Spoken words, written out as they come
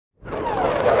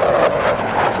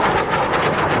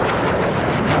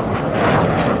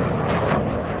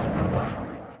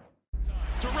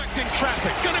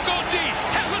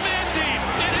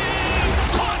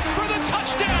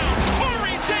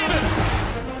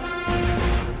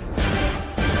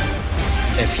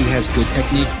he has good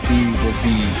technique, he will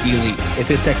be elite. If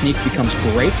his technique becomes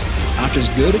great, not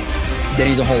just good, then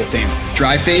he's a Hall of Famer.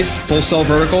 Drive face, full cell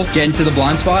vertical, get into the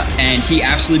blind spot, and he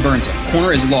absolutely burns him.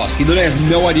 Corner is lost. He literally has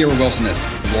no idea where Wilson is.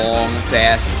 Long,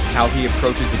 fast, how he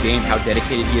approaches the game, how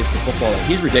dedicated he is to football.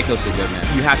 He's ridiculously good,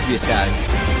 man. You have to be ecstatic.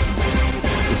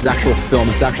 This is actual film.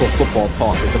 This is actual football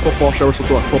talk. It's a football show. We're supposed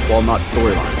to talk football, not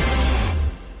storylines.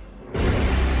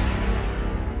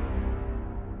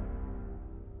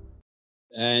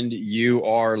 And you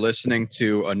are listening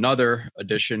to another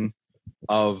edition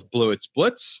of Blewitz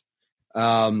Blitz.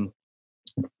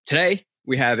 Today,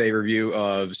 we have a review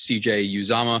of CJ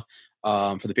Uzomah.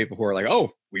 For the people who are like,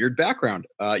 oh, weird background.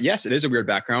 Yes, it is a weird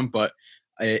background, but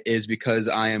it is because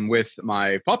I am with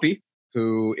my puppy,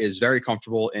 who is very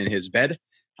comfortable in his bed,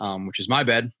 which is my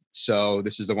bed. So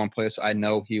this is the one place I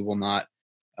know he will not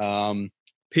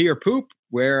pee or poop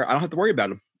where I don't have to worry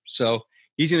about him. So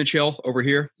he's going to chill over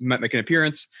here, might make an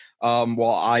appearance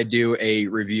while I do a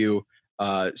review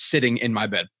sitting in my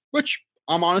bed, which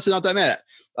I'm honestly not that mad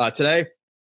at. Today,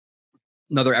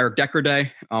 another Eric Decker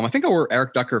day. I think I wore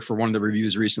Eric Decker for one of the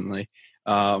reviews recently,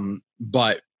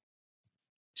 but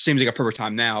seems like a perfect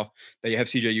time now that you have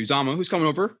CJ Uzomah, who's coming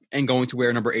over and going to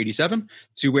wear number 87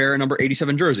 to wear a number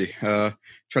 87 jersey. Try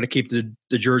to keep the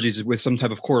jerseys with some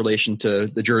type of correlation to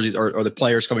the jerseys or the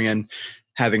players coming in,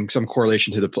 having some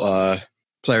correlation to the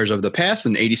players of the past,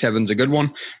 and 87 is a good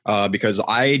one because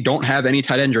I don't have any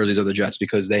tight end jerseys of the Jets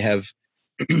because they have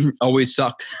always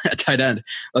sucked at tight end.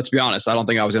 Let's be honest. I don't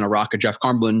think I was going to rock a Jeff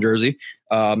Cumberland jersey.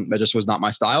 That just was not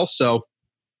my style. So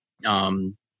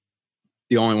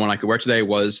the only one I could wear today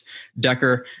was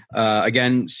Decker.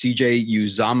 Again, CJ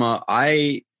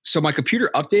Uzomah. So my computer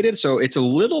updated, so it's a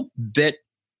little bit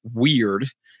weird.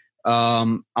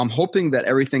 I'm hoping that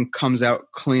everything comes out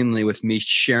cleanly with me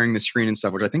sharing the screen and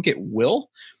stuff, which I think it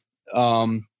will.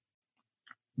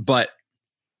 But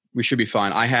we should be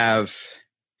fine. I have,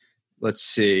 let's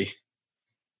see.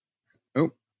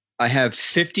 Oh, I have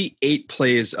 58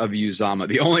 plays of Uzomah.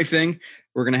 The only thing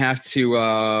we're going to have to,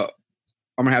 I'm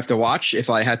going to have to watch if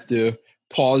I had to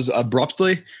pause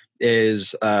abruptly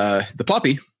is the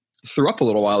puppy threw up a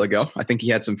little while ago. I think he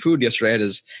had some food yesterday at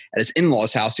his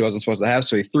in-laws' house he wasn't supposed to have,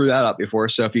 so he threw that up before.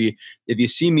 So if you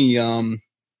see me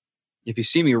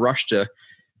rush to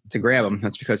grab him,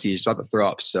 that's because he's about to throw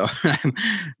up. So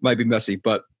might be messy,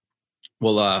 but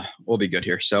we'll be good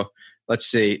here. So let's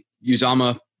see.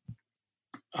 Uzomah.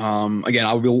 Again,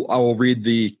 I will read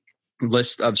the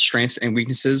list of strengths and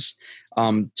weaknesses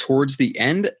towards the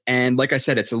end. And like I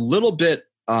said, it's a little bit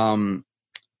odd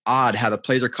how the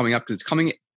plays are coming up because it's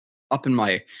coming up in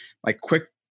my quick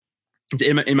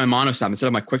in my monosnap instead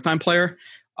of my QuickTime player.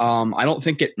 I don't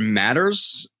think it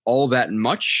matters all that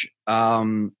much.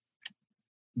 But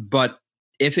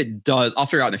if it does, I'll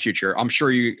figure out in the future. I'm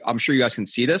sure you guys can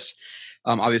see this.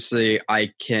 Obviously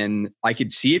I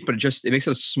could see it, but it makes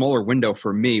it a smaller window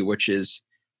for me, which is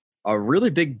a really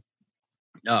big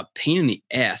pain in the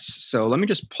ass. So let me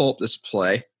just pull up this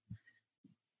play.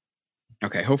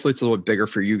 Okay. Hopefully it's a little bit bigger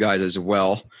for you guys as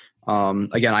well.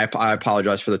 Again, I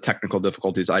apologize for the technical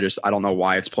difficulties. I don't know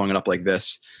why it's pulling it up like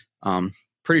this.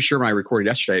 Pretty sure when I recorded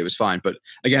yesterday, it was fine. But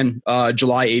again,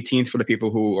 July 18th, for the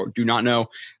people who do not know,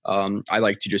 I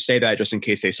like to just say that just in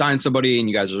case they sign somebody and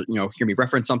you guys, hear me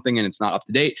reference something and it's not up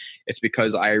to date. It's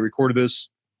because I recorded this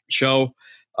show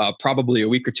probably a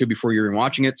week or two before you were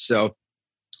watching it. So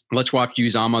let's watch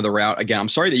Uzomah, the route. Again, I'm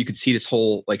sorry that you could see this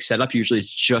whole setup. Usually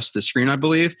it's just the screen, I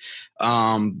believe.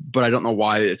 But I don't know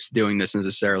why it's doing this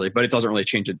necessarily, but it doesn't really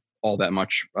change it all that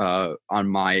much on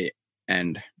my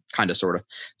end, kind of, sort of.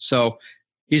 So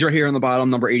he's right here on the bottom,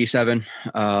 number 87,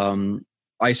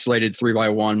 isolated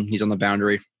 3x1. He's on the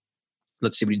boundary.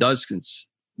 Let's see what he does. It's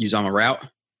Uzomah route.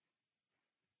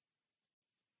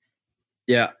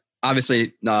 Yeah,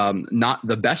 obviously not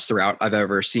the best route I've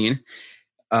ever seen.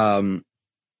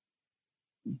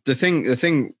 The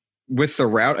thing with the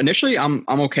route, initially I'm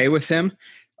okay with him.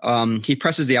 He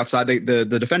presses the outside.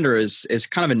 The defender is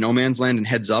kind of in no man's land and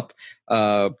heads up.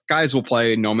 Guys will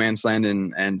play no man's land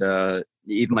and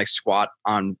even squat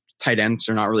on tight ends.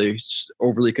 They're not really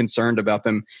overly concerned about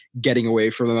them getting away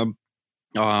from them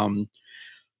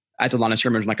at the line of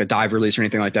scrimmage, like a dive release or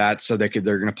anything like that. So they're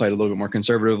going to play it a little bit more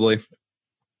conservatively.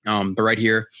 But right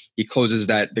here, he closes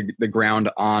the ground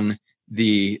on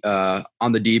the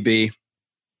DB.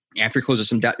 After he closes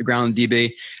some ground on the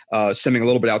DB, stemming a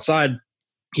little bit outside,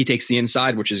 he takes the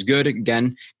inside, which is good.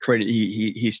 Again,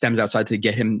 he stems outside to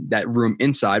get him that room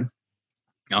inside.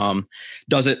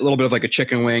 Does it a little bit of a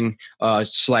chicken wing /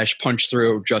 punch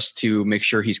through just to make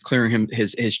sure he's clearing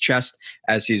his chest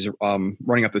as he's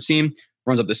running up the seam.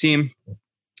 Runs up the seam,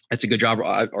 That's a good job.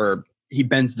 Or he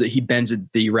bends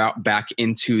the route back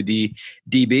into the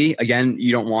DB. Again,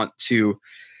 you don't want to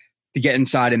get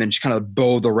inside and then just kind of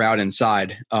bow the route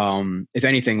inside. If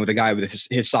anything, with a guy with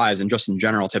his size and just in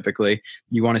general, typically,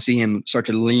 you want to see him start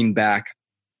to lean back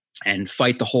and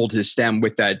fight to hold his stem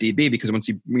with that DB, because once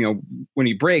when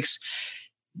he breaks,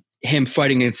 him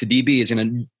fighting against the DB is going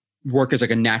to work as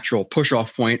like a natural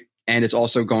push-off point, and it's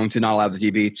also going to not allow the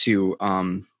DB to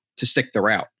stick the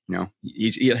route.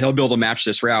 He'll be able to match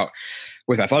this route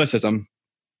with athleticism,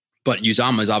 but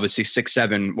Uzomah is obviously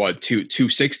 6'7",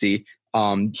 260.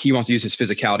 He wants to use his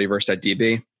physicality versus that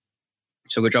DB.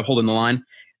 So good job holding the line.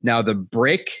 Now the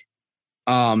break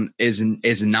is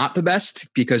not the best,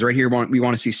 because right here we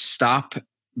want to see stop,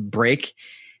 break,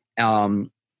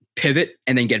 pivot,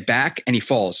 and then get back, and he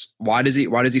falls. Why does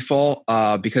he fall?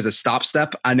 Because a stop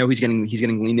step. I know he's getting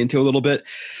leaned into a little bit,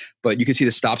 but you can see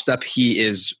the stop step. He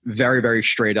is very, very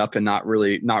straight up and not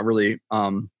really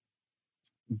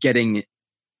getting.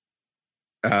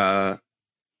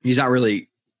 He's not really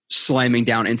slamming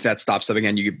down into that stop step.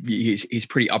 Again, he's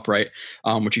pretty upright,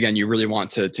 which again, you really want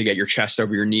to get your chest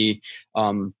over your knee,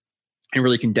 and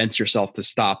really condense yourself to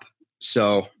stop.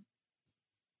 So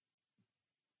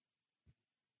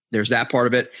there's that part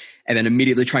of it. And then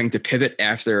immediately trying to pivot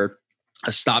after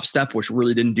a stop step, which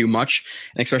really didn't do much.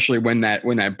 And especially when that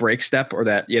break step, or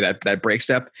that break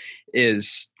step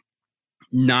is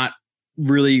not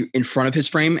really in front of his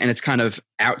frame and it's kind of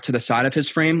out to the side of his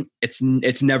frame, it's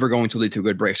never going to lead to a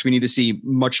good break. So we need to see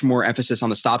much more emphasis on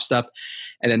the stop step,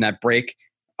 and then that break.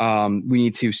 We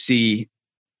need to see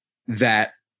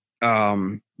that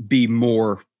be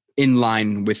more in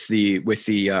line with the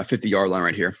 50-yard line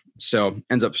right here. So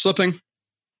ends up slipping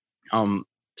to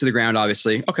the ground,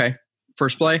 obviously. Okay,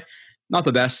 first play, not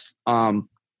the best.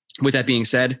 With that being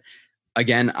said,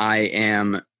 again, I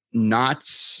am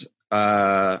not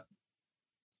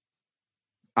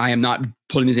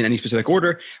putting these in any specific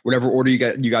order. Whatever order you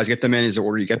guys get them in is the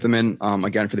order you get them in.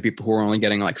 Again, for the people who are only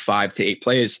getting like 5 to 8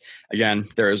 plays, again,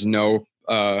 there is no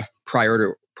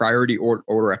priority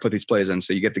order I put these plays in.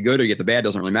 So you get the good or you get the bad,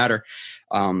 doesn't really matter.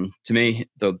 To me,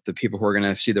 the people who are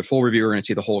going to see the full review are going to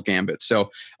see the whole gambit. So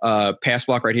pass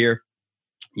block right here,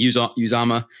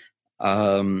 Uzomah.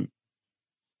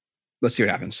 Let's see what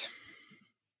happens.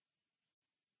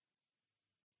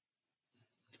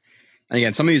 And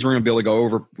again, some of these we're going to be able to go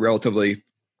over relatively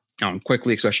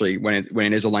quickly, especially when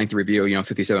it is a lengthy review.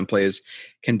 57 plays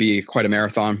can be quite a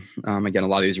marathon. Again, a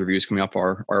lot of these reviews coming up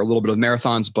are a little bit of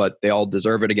marathons, but they all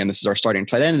deserve it. Again, this is our starting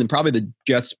tight end, and probably the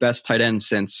Jets' best tight end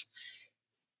since,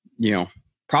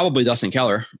 probably Dustin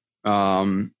Keller.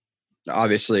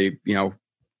 Obviously,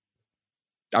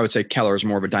 I would say Keller is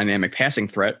more of a dynamic passing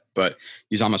threat, but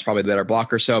Uzomah is probably the better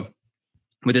blocker. So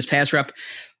with this pass rep,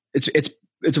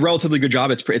 it's a relatively good job.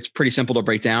 It's pretty simple to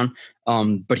break down,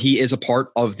 but he is a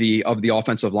part of the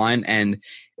offensive line, and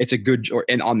it's a good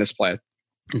and on this play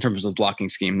in terms of the blocking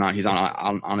scheme. He's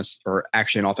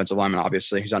actually an offensive lineman.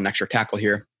 Obviously, he's on an extra tackle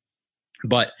here,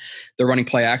 but they're running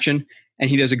play action, and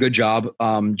he does a good job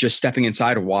just stepping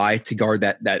inside Y to guard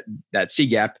that C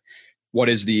gap. What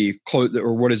is the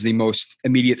most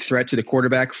immediate threat to the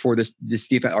quarterback for this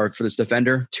defense, or for this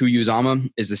defender to Uzomah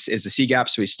is the C gap,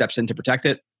 so he steps in to protect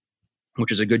it, which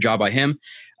is a good job by him.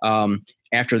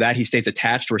 After that, he stays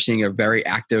attached. We're seeing a very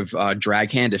active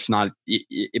drag hand. If not,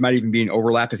 it might even be an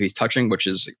overlap if he's touching, which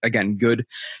is, again, good,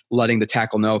 letting the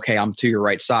tackle know, okay, I'm to your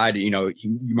right side. You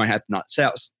might have to not sit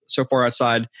so far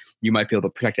outside. You might be able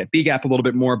to protect that B gap a little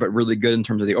bit more, but really good in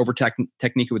terms of the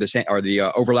technique with his hand, or the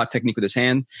overlap technique with his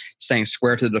hand, staying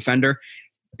square to the defender.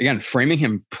 Again, framing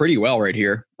him pretty well right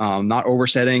here. Not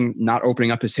oversetting, not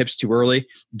opening up his hips too early,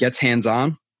 gets hands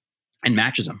on and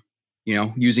matches him.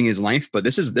 Using his length, but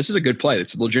this is a good play.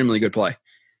 It's a legitimately good play.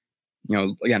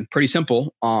 Again, pretty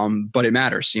simple, but it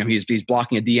matters. He's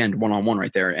blocking a D end one-on-one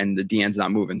right there, and the D end's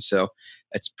not moving, so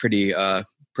it's pretty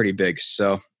big.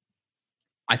 So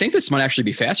I think this might actually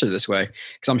be faster this way,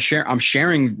 because I'm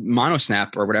sharing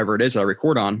Monosnap or whatever it is that I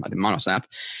record on. I think Monosnap,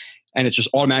 and it's just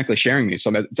automatically sharing me.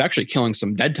 So it's actually killing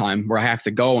some dead time where I have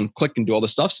to go and click and do all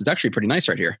this stuff. So it's actually pretty nice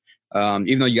right here.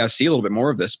 Even though you guys see a little bit more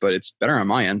of this, but it's better on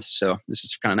my end. So this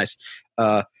is kind of nice.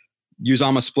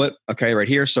 Uzomah split. Okay, right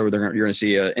here. So you're going to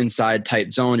see an inside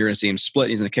tight zone. You're going to see him split.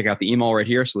 He's going to kick out the email right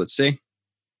here. So let's see.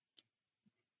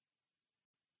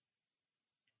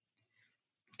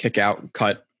 Kick out,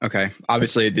 cut. Okay.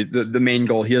 Obviously, the main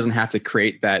goal, he doesn't have to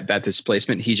create that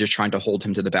displacement. He's just trying to hold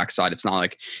him to the backside. It's not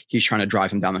like he's trying to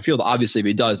drive him down the field. Obviously, if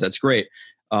he does, that's great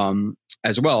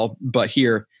as well. But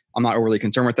here, I'm not overly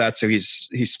concerned with that. So he's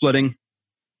splitting.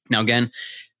 Now, again,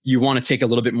 you want to take a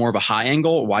little bit more of a high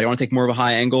angle. Why do you want to take more of a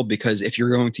high angle? Because if you're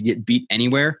going to get beat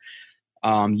anywhere,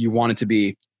 you want it to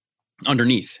be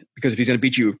underneath, because if he's going to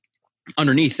beat you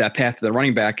underneath that path to the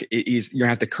running back, you're going to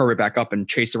have to curve it back up and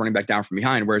chase the running back down from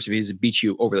behind. Whereas if he's to beat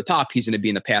you over the top, he's going to be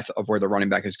in the path of where the running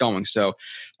back is going. So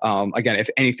again, if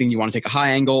anything, you want to take a high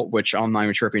angle, which I'm not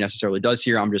even sure if he necessarily does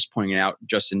here. I'm just pointing it out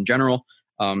just in general.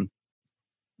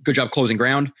 Good job closing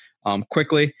ground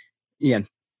quickly. Yeah,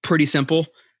 pretty simple.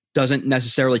 Doesn't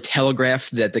necessarily telegraph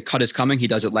that the cut is coming. He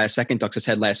does it last second, ducks his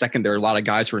head last second. There are a lot of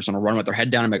guys who are just going to run with their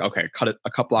head down and be like, okay,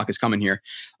 a cut block is coming here.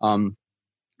 But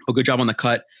good job on the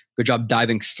cut. Good job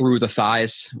diving through the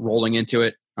thighs, rolling into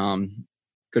it.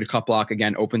 Good cut block.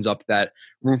 Again, opens up that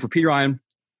room for Perine.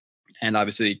 And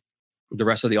obviously, the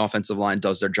rest of the offensive line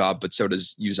does their job, but so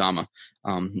does Uzomah.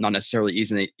 Not necessarily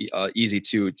easy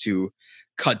to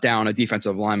cut down a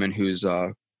defensive lineman who's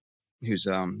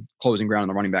closing ground on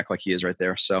the running back like he is right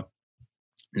there. So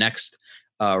next,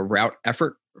 route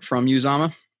effort from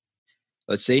Uzomah.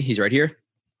 Let's see. He's right here.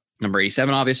 Number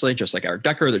 87, obviously, just like Eric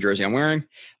Decker, the jersey I'm wearing.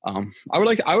 I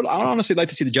would honestly like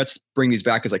to see the Jets bring these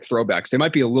back as like throwbacks. They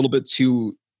might be a little bit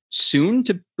too soon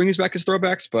to bring these back as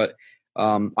throwbacks, but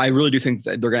I really do think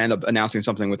that they're going to end up announcing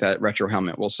something with that retro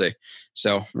helmet. We'll see.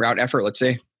 So route effort, let's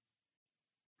see.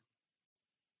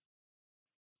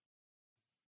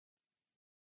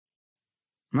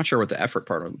 I'm not sure what the effort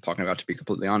part I'm talking about, to be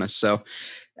completely honest. So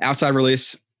outside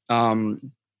release. Let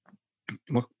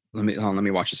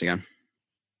me watch this again.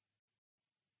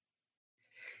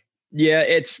 Yeah,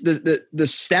 it's the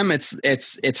stem.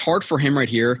 It's hard for him right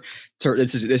here.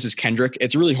 This is Kendrick.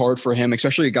 It's really hard for him,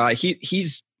 especially a guy.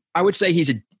 He's I would say he's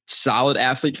a solid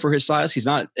athlete for his size. He's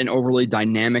not an overly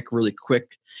dynamic, really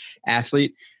quick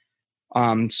athlete.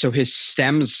 So his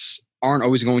stems aren't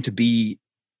always going to be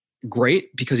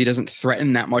great because he doesn't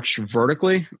threaten that much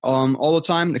vertically all the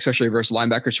time, especially versus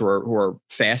linebackers who are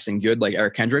fast and good like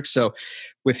Eric Kendricks. So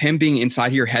with him being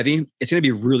inside here heavy, it's going to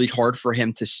be really hard for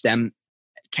him to stem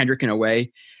Kendrick in a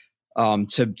way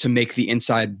to make the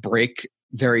inside break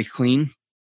very clean.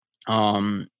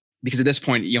 Because at this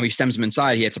point, he stems him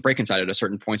inside. He has to break inside at a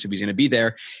certain point, so he's going to be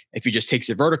there. If he just takes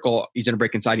it vertical, he's going to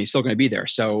break inside and he's still going to be there.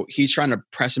 So he's trying to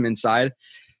press him inside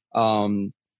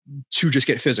to just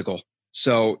get physical.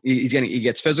 So he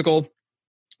gets physical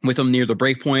with him near the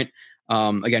break point.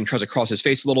 Again, tries to cross his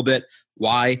face a little bit.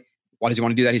 Why does he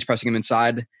want to do that? He's pressing him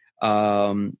inside.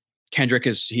 Kendrick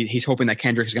he's hoping that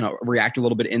Kendrick is going to react a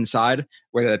little bit inside,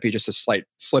 whether that be just a slight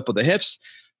flip of the hips,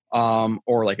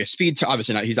 or like a speed turn.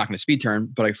 Obviously not, he's not going to speed turn,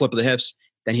 but a flip of the hips.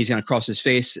 Then he's going to cross his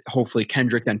face. Hopefully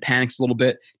Kendrick then panics a little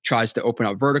bit, tries to open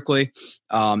up vertically.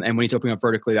 And when he's opening up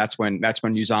vertically, that's when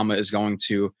Uzomah is going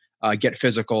to get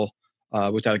physical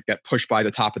with that push by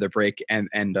the top of the break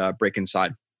and break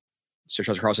inside. So he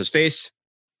tries to cross his face.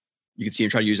 You can see him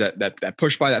try to use that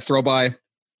push by, that throw by,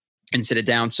 and sit it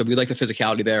down. So we like the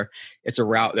physicality there. It's a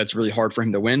route that's really hard for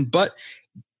him to win. But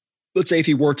let's say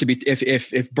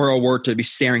if Burrow were to be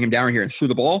staring him down here and threw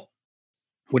the ball,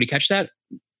 would he catch that?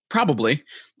 Probably.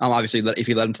 Obviously, if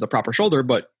he led him to the proper shoulder,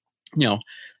 but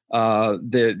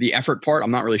the effort part,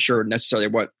 I'm not really sure necessarily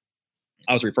what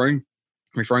I was referring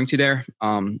to there.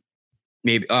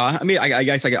 Maybe I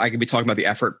guess I could be talking about the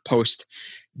effort post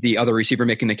the other receiver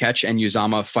making the catch and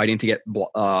Uzomah fighting to get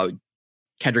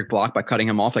Kendrick blocked by cutting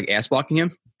him off, like ass blocking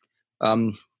him.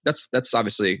 That's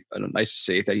obviously nice to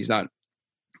see that he's not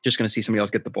just going to see somebody else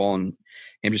get the ball and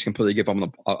him just completely give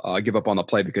up on the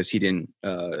play because he didn't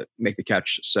make the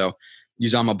catch. So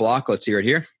Uzomah block. Let's see right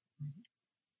here.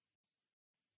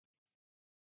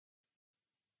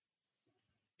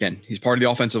 Again, he's part of the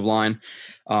offensive line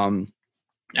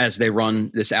as they run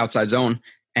this outside zone,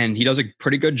 and he does a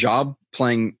pretty good job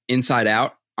playing inside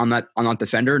out on that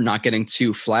defender, not getting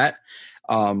too flat.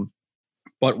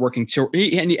 But working to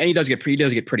he does get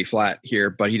pretty flat here,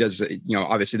 but he does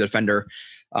obviously the defender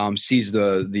sees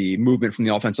the movement from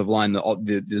the offensive line, all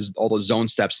the zone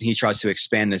steps, and he tries to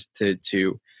expand this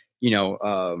to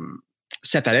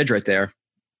set that edge right there.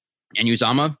 And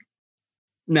Uzomah,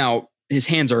 now his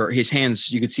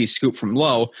hands you could see scoop from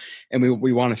low, and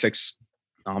we want to fix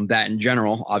that in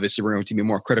general. Obviously, we're going to be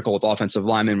more critical with offensive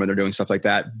linemen when they're doing stuff like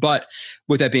that. But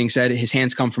with that being said, his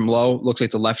hands come from low. Looks like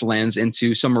the left lands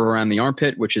into somewhere around the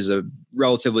armpit, which is a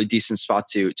relatively decent spot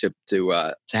to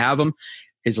have him.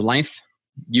 His length,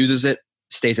 uses it,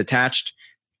 stays attached,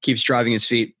 keeps driving his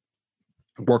feet,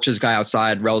 works his guy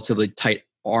outside, relatively tight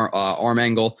arm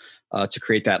angle to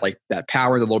create that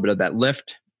power, a little bit of that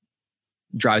lift,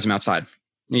 drives him outside.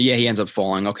 Yeah, he ends up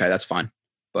falling. Okay, that's fine.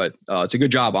 But it's a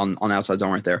good job on outside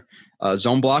zone right there.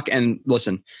 Zone block. And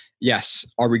listen, yes,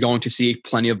 are we going to see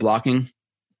plenty of blocking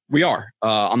we are.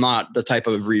 I'm not the type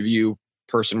of review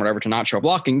person, whatever, to not show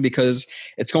blocking because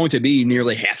it's going to be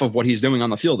nearly half of what he's doing on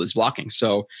the field is blocking.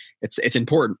 So it's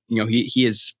important. He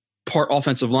is part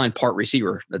offensive line, part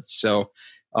receiver. It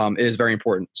is very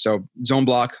important. So zone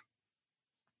block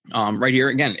right here.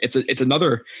 Again, it's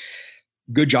another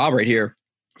good job right here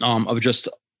of just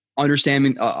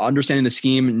understanding the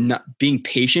scheme, not being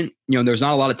patient. There's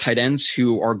not a lot of tight ends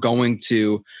who are going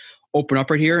to open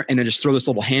up right here and then just throw this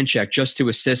little hand check just to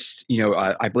assist.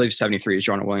 I believe 73 is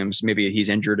Jonah Williams. Maybe he's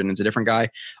injured and it's a different guy,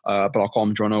 but I'll call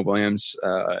him Jonah Williams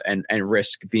and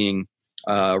risk being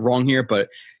wrong here. But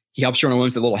he helps Jonah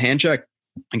Williams with a little hand check.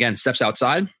 Again, steps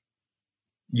outside.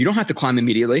 You don't have to climb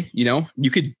immediately.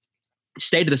 You could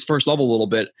stay to this first level a little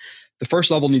bit. The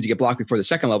first level needs to get blocked before the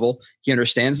second level. He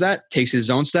understands that, takes his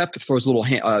zone step, throws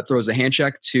a hand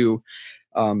check to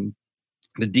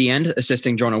the D end,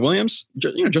 assisting Jonah Williams.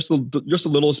 Just a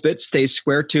little bit, stays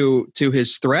square to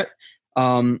his threat,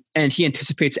 and he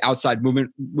anticipates outside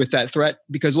movement with that threat.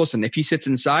 Because listen, if he sits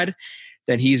inside,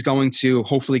 then he's going to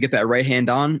hopefully get that right hand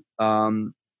on,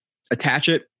 attach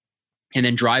it, and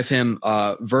then drive him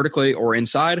vertically or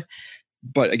inside.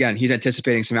 But again, he's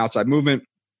anticipating some outside movement,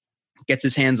 gets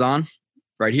his hands on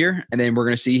right here, and then we're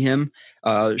going to see him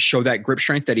show that grip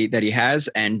strength that he has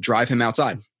and drive him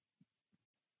outside.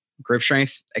 Grip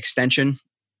strength, extension,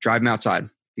 drive him outside.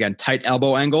 Again, tight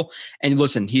elbow angle. And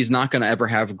listen, he's not going to ever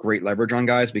have great leverage on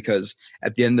guys because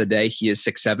at the end of the day, he is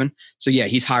 6'7". So yeah,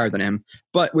 he's higher than him.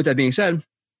 But with that being said,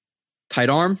 tight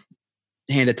arm,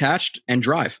 hand attached, and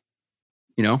drive.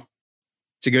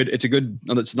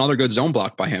 It's another good zone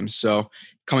block by him. So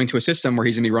coming to a system where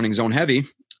he's going to be running zone heavy,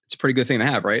 it's a pretty good thing to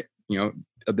have, right?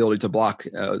 Ability to block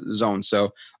zone.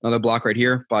 So another block right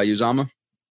here by Uzomah.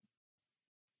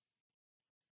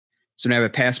 So now I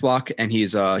have a pass block, and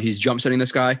he's jump setting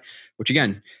this guy, which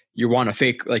again, you want to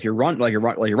fake like you're run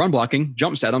blocking,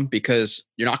 jump set him because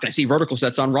you're not going to see vertical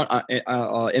sets on run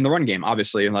in the run game,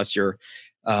 obviously, unless you're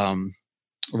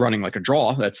running like a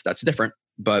draw. That's different.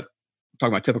 But I'm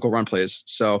talking about typical run plays.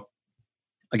 So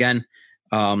again,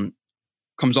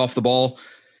 comes off the ball,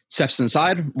 steps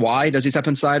inside. Why does he step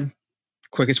inside?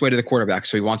 Quickest way to the quarterback.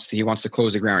 So he wants to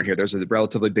close the ground here. There's a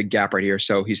relatively big gap right here.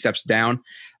 So he steps down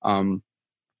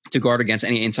to guard against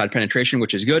any inside penetration,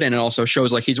 which is good. And it also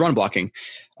shows like he's run blocking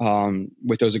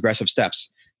with those aggressive steps.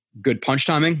 Good punch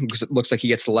timing because it looks like he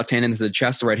gets the left hand into the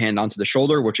chest, the right hand onto the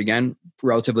shoulder, which again,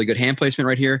 relatively good hand placement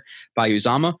right here by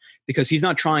Uzomah because he's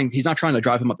not trying to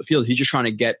drive him up the field. He's just trying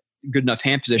to get good enough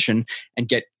hand position and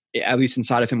get at least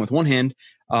inside of him with one hand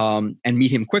and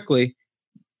meet him quickly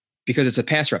because it's a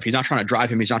pass rep. He's not trying to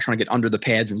drive him. He's not trying to get under the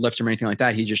pads and lift him or anything like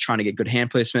that. He's just trying to get good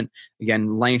hand placement.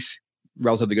 Again, length,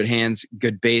 relatively good hands,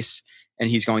 good base, and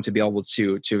he's going to be able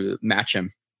to match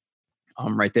him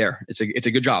right there. It's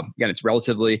a good job. Again, it's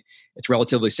relatively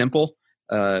simple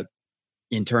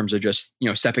in terms of just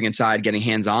stepping inside, getting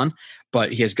hands on,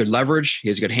 but he has good leverage. He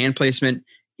has good hand placement.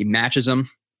 He matches them,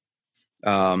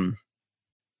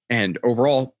 and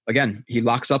overall, again, he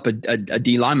locks up a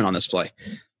D lineman on this play,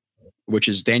 which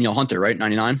is Daniel Hunter, right?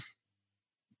 99.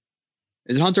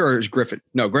 Is it Hunter or is Griffin?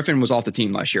 No, Griffin was off the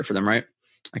team last year for them, right?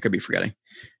 I could be forgetting,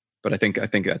 but I think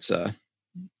that's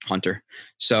Hunter.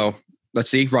 So let's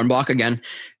see, run block again.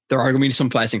 There are going to be some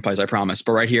passing plays, I promise.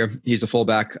 But right here, he's a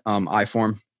fullback, I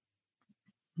form.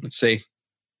 Let's see.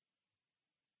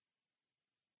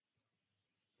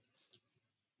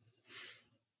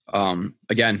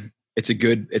 Again,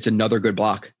 it's another good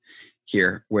block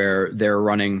here where they're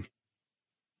running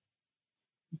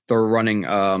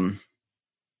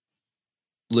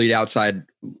lead outside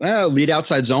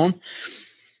zone.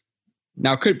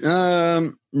 Now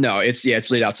no, it's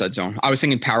lead outside zone. I was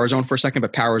thinking power zone for a second,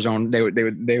 but power zone they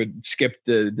would skip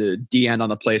the D end on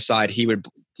the play side.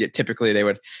 Typically they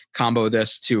would combo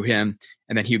this to him,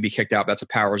 and then he would be kicked out. That's a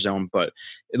power zone. But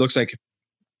it looks like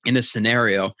in this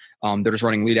scenario, they're just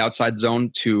running lead outside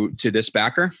zone to this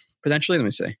backer potentially. Let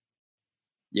me see.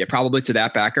 Yeah, probably to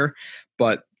that backer,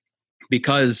 but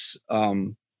because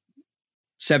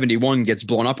 71 gets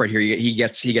blown up right here. He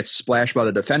gets splashed by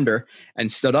the defender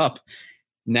and stood up.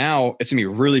 Now it's gonna be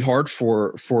really hard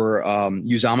for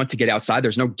Uzomah to get outside.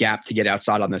 There's no gap to get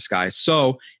outside on this guy.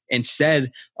 So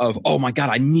instead of, oh my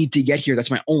God, I need to get here, that's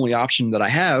my only option that I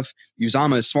have,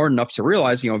 Uzomah is smart enough to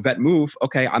realize, vet move.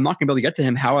 Okay, I'm not gonna be able to get to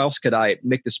him. How else could I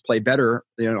make this play better?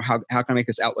 How can I make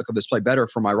this outlook of this play better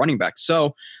for my running back?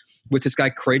 So with this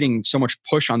guy creating so much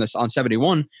push on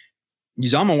 71,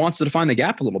 Uzomah wants to define the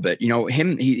gap a little bit.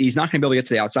 He's not going to be able to get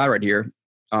to the outside right here,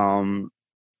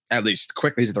 at least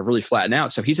quickly. He's going to really flatten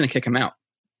out. So he's going to kick him out.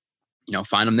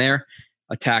 Find him there.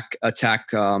 attack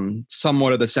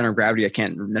somewhat of the center of gravity. I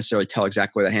can't necessarily tell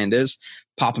exactly where the hand is.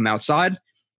 Pop him outside,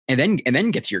 and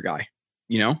then get to your guy.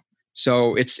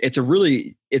 So this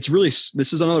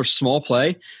is another small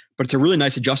play, but it's a really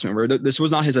nice adjustment where this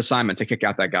was not his assignment to kick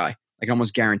out that guy. I can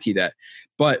almost guarantee that.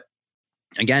 But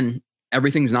again,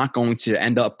 everything's not going to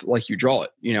end up like you draw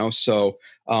it, So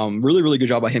really, really good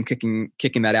job by him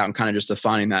kicking that out and kind of just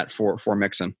defining that for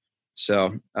Mixon.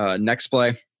 So next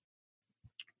play,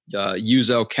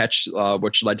 Uzo catch,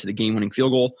 which led to the game-winning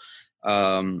field goal.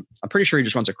 I'm pretty sure he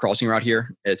just runs a crossing route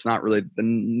here. It's not really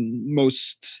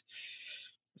it's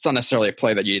not necessarily a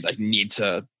play that you need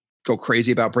to go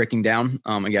crazy about breaking down.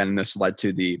 Again, this led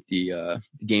to the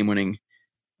game-winning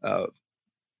field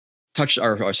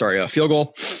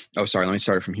goal. Oh, sorry. Let me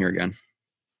start it from here again.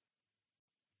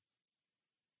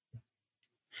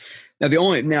 Now,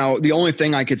 the only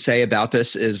thing I could say about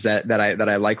this is that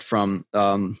I like from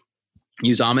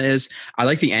Uzomah is I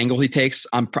like the angle he takes.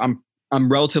 I'm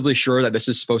relatively sure that this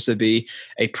is supposed to be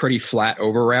a pretty flat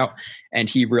over route, and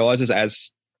he realizes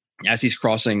as he's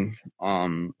crossing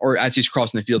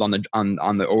the field on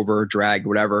the over drag,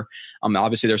 whatever.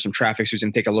 Obviously there's some traffic, so he's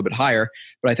going to take a little bit higher.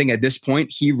 But I think at this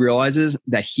point he realizes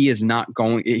that he is not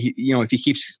going. If he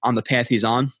keeps on the path he's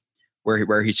on,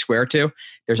 where he's square to,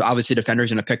 there's obviously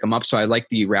defenders going to pick him up. So I like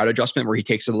the route adjustment where he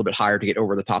takes it a little bit higher to get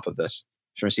over the top of this.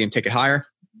 So I see him take it higher.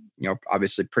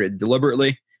 Obviously pretty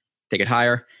deliberately take it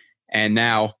higher, and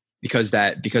now because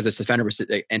this defender was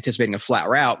anticipating a flat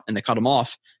route and they cut him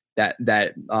off. That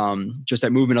just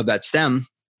that movement of that stem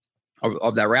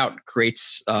of that route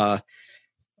creates that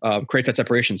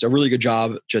separation. So really good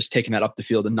job just taking that up the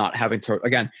field and not having to,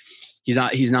 again,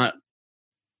 he's not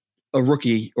a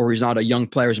rookie or he's not a young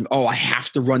player. I have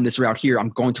to run this route here. I'm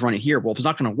going to run it here. Well, if it's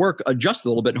not going to work, adjust a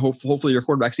little bit and hopefully your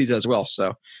quarterback sees it as well.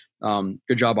 So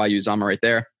good job by Uzomah right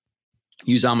there.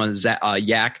 Uzomah's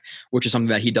yak, which is something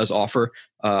that he does offer.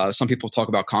 Some people talk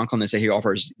about Conklin. They say he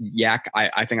offers yak.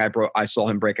 I think I saw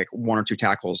him break like 1 or 2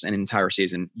 tackles an entire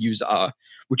season.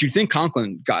 Which you'd think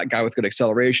Conklin, guy with good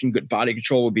acceleration, good body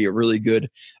control, would be a really good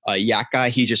yak guy.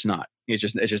 He's just not. It's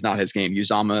just not his game.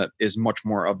 Uzomah is much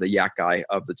more of the yak guy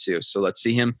of the two. So let's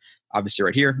see him. Obviously,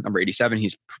 right here, number 87.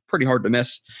 He's pretty hard to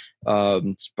miss. But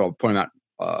I'll point him out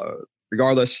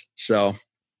regardless. So.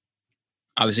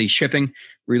 Obviously, shipping,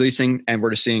 releasing, and we're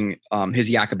just seeing his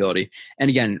yak ability. And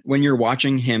again, when you're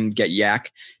watching him get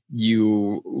yak,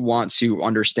 you want to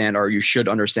understand, or you should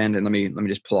understand. And let me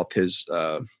just pull up his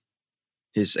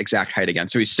exact height again.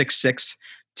 So he's 6'6",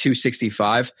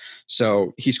 265.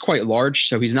 So he's quite large.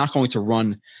 So he's not going to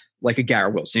run like a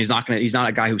Garrett Wilson. He's not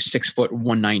a guy who's 6 foot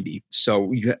 190.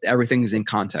 So everything is in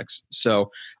context.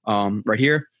 So right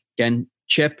here again,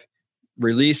 chip,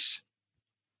 release,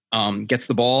 gets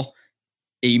the ball.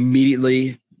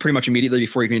 Pretty much immediately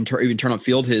before you can even turn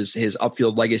upfield, his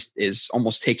upfield leg is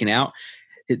almost taken out.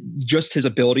 Just his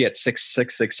ability at 6'6",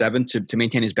 6'7" to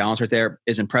maintain his balance right there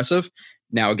is impressive.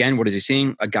 Now, again, what is he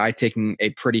seeing? A guy taking a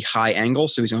pretty high angle,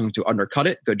 so he's going to undercut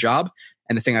it. Good job.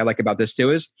 And the thing I like about this too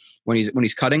is when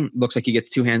he's cutting, looks like he gets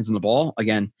 2 hands on the ball.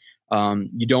 Again,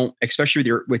 you don't, especially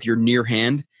with your near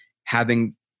hand,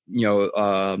 having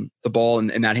the ball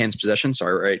in that hand's possession.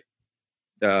 Sorry,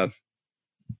 right.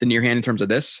 The near hand in terms of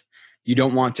this, you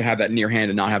don't want to have that near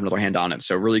hand and not have another hand on it.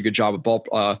 So really good job of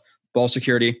ball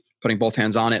security, putting both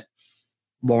hands on it,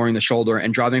 lowering the shoulder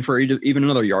and driving for even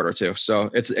another yard or 2. So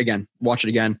it's, again, watch it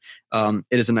again.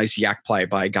 It is a nice yak play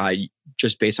by a guy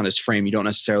just based on his frame. You don't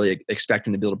necessarily expect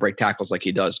him to be able to break tackles like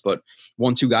he does, but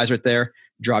 1-2 guys right there,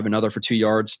 drive another for 2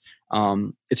 yards. It's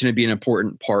going to be an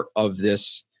important part of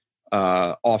this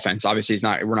offense. Obviously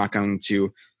we're not going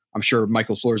to, I'm sure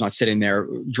Michael Floor is not sitting there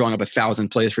drawing up 1,000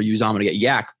 plays for Uzomah to get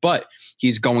yak, but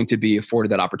he's going to be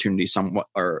afforded that opportunity somewhat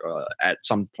or at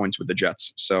some points with the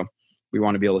Jets. So we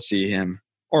want to be able to see him,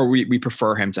 or we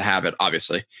prefer him to have it,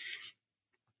 obviously.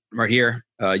 Right here,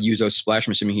 Uzo splash.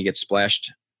 I'm assuming he gets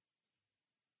splashed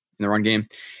in the run game.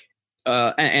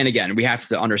 And again, we have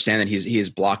to understand that he is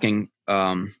blocking,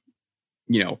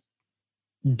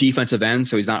 defensive end,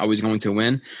 so he's not always going to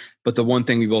win. But the one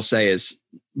thing we will say is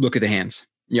look at the hands.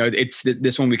 It's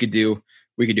this one we could do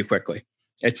quickly.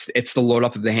 It's the load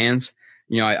up of the hands.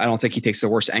 I don't think he takes the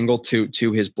worst angle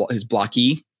to his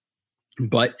blockee,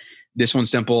 but this one's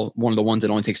simple. One of the ones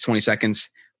that only takes 20 seconds.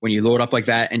 When you load up like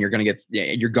that, and you're going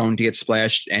to get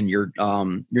splashed, and you're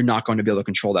not going to be able to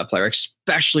control that player,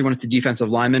 especially when it's a defensive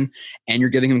lineman, and you're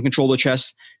giving him control of the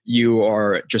chest. You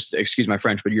are just, excuse my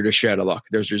French, but you're just shit out of luck.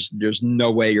 There's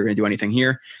no way you're going to do anything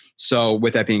here. So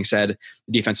with that being said,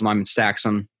 the defensive lineman stacks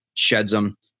him, sheds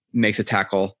him, makes a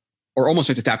tackle, or almost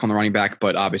makes a tackle on the running back,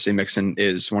 but obviously Mixon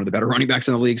is one of the better running backs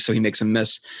in the league, so he makes him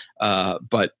miss.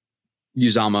 But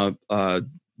Uzomah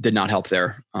did not help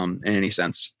there in any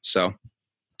sense. So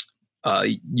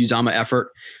Uzomah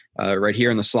effort right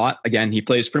here in the slot. Again, he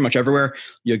plays pretty much everywhere.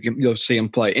 You'll see him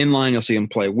play inline. You'll see him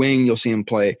play wing. You'll see him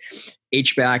play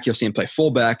H-back. You'll see him play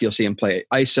fullback. You'll see him play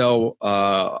ISO,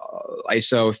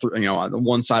 on the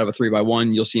one side of a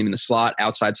 3x1. You'll see him in the slot,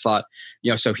 outside slot.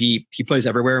 So he plays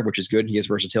everywhere, which is good. He has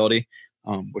versatility,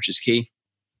 which is key.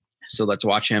 So let's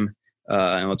watch him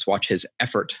and let's watch his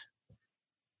effort.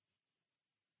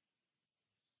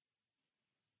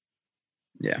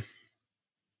 Yeah.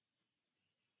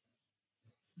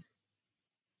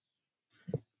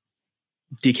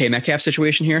 DK Metcalf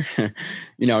situation here,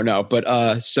 no.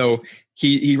 But so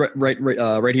he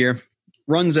right here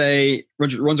runs a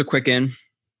quick in.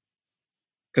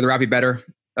 Could the route be better?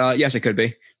 Yes, it could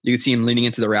be. You could see him leaning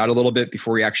into the route a little bit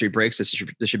before he actually breaks. This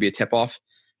should be a tip off,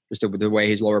 just the way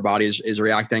his lower body is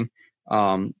reacting.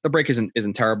 The break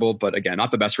isn't terrible, but again,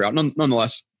 not the best route.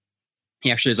 Nonetheless,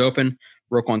 he actually is open.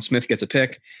 Roquan Smith gets a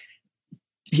pick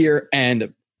here,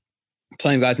 and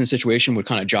playing guys in the situation would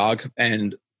kind of jog.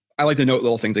 And I like to note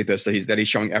little things like this, that he's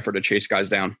showing effort to chase guys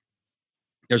down.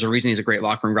 There's a reason he's a great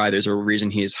locker room guy. There's a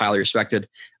reason he's highly respected.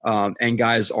 And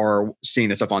guys are seeing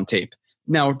this stuff on tape.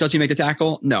 Now, does he make the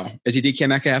tackle? No. Is he DK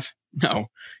Metcalf? No,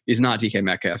 he's not DK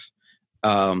Metcalf.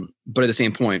 But at the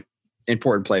same point,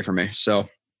 important play for me. So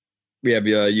we have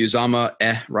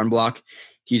Uzomah, run block.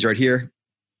 He's right here.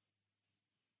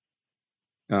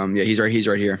 He's right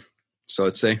here. So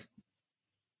let's see.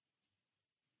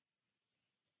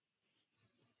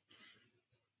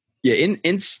 Yeah,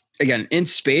 in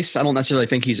space, I don't necessarily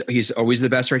think he's always the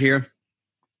best right here,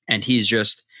 and he's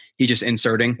just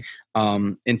inserting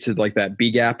into like that B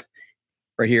gap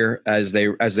right here as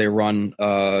they run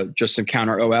just some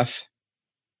counter OF.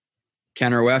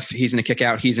 He's going to kick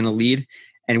out. He's going to lead,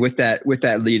 and with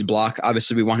that lead block,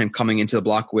 obviously we want him coming into the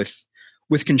block with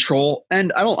control.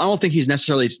 And I don't think he's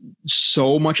necessarily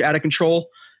so much out of control,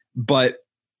 but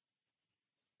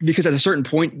because at a certain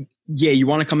point, yeah, you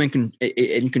want to come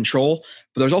in control,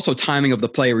 but there's also timing of the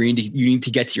play where you need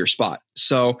to get to your spot.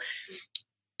 So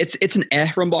it's an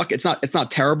run block. It's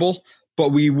not terrible, but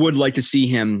we would like to see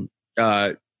him,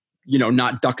 not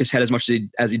duck his head as much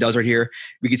as he does right here.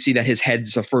 We could see that his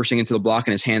head's first into the block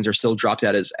and his hands are still dropped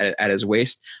at his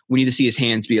waist. We need to see his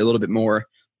hands be a little bit more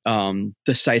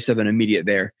decisive and immediate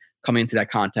there coming into that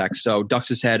contact. So ducks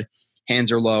his head,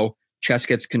 hands are low, chest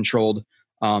gets controlled.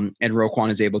 And Roquan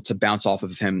is able to bounce off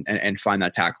of him and find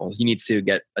that tackle. He needs to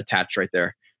get attached right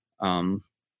there.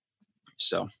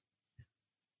 So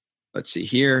let's see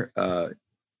here.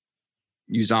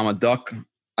 Uzomah duck.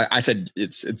 I said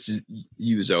it's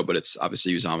Uzo, but it's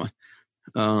obviously Uzomah.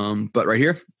 But right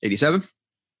here, 87.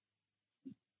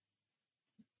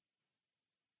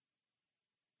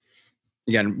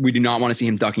 Again, we do not want to see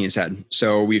him ducking his head.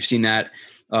 So we've seen that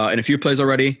in a few plays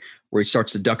already, where he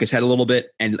starts to duck his head a little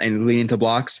bit and lean into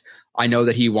blocks. I know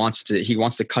that he wants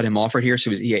to cut him off right here,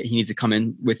 so he needs to come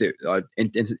in with it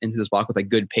into this block with a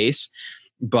good pace,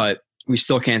 but we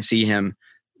still can't see him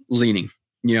leaning.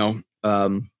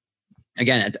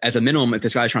 Again, at the minimum, if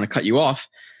this guy's trying to cut you off,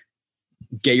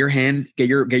 get your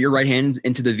right hand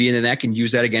into the V in the neck and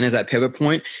use that again as that pivot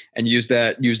point, and use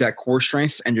that core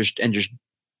strength and just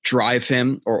drive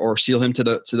him or seal him to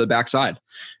the backside.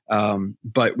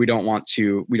 But we don't want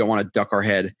to duck our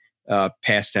head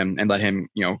past him and let him,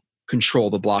 control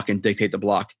the block and dictate the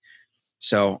block.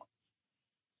 So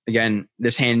again,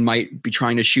 this hand might be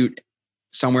trying to shoot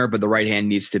somewhere, but the right hand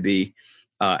needs to be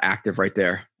active right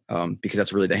there, because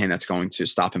that's really the hand that's going to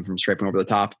stop him from scraping over the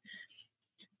top.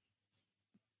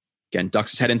 Again,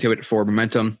 ducks his head into it for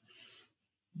momentum.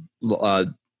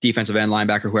 Defensive end,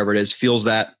 linebacker, whoever it is, feels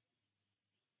that.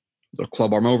 Little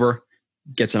club arm over,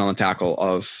 gets in on the tackle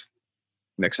of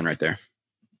Mixon right there.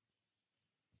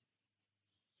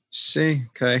 See,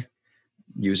 okay.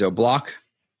 Uzo block.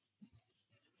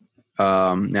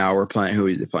 Now we're playing, who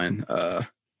is it playing?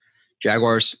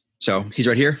 Jaguars. So he's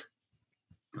right here.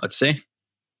 Let's see.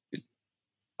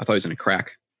 I thought he was going to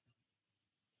crack.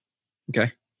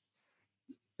 Okay.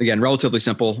 Again, relatively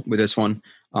simple with this one,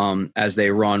 as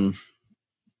they run.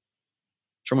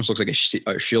 Which almost looks like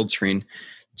a shield screen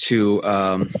to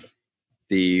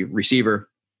the receiver,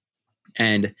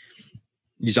 and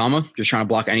Uzomah just trying to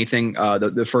block anything.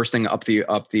 The first thing up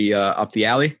the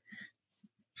alley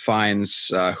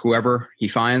finds whoever he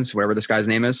finds, whatever this guy's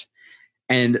name is,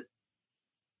 and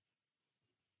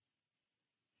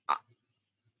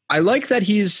I like that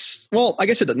he's, well, I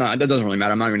guess it doesn't really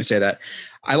matter. I'm not even going to say that.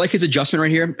 I like his adjustment right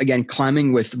here. Again,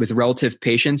 climbing with relative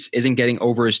patience, isn't getting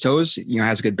over his toes,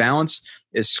 has good balance,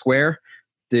 is square.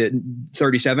 The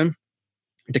 37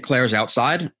 declares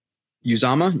outside.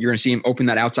 Uzomah, you're going to see him open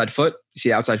that outside foot. You see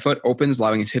the outside foot opens,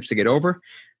 allowing his hips to get over,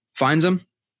 finds him,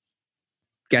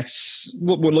 gets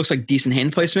what looks like decent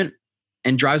hand placement,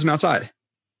 and drives him outside.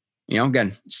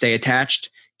 Again, stay attached,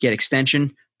 get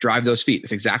extension, drive those feet.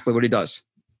 That's exactly what he does.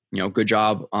 Good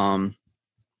job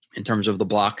in terms of the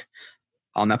block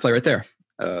on that play right there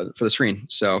for the screen.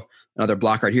 So another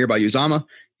block right here by Uzomah.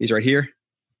 He's right here,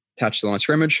 attached to the line of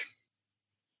scrimmage.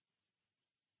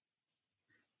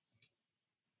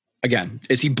 Again,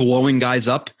 is he blowing guys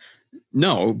up?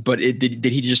 No, but did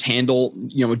he just handle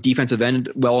a defensive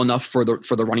end well enough for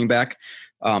the running back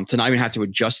to not even have to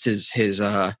adjust his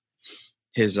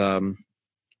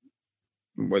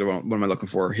what am I looking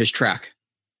for? His track.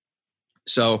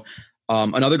 So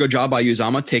another good job by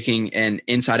Uzomah taking an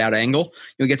inside-out angle.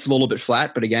 He gets a little bit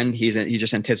flat, but again, he's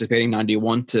just anticipating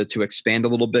 91 to expand a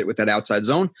little bit with that outside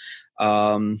zone. He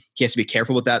has to be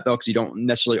careful with that, though, because you don't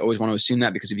necessarily always want to assume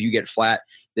that, because if you get flat,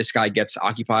 this guy gets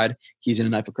occupied. He's in a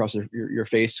knife across your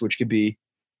face, which could be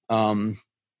a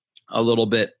little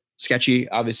bit sketchy,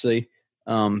 obviously,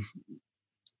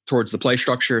 towards the play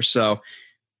structure. So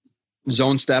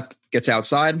zone step, gets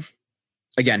outside.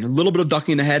 Again, a little bit of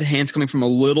ducking in the head, hands coming from a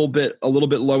little bit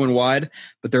low and wide,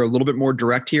 but they're a little bit more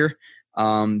direct here.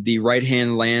 The right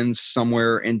hand lands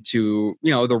somewhere into,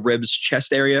 the ribs,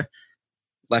 chest area.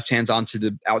 Left hand's onto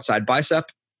the outside bicep.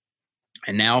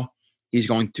 And now he's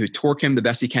going to torque him the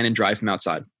best he can and drive him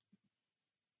outside.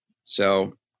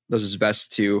 So does his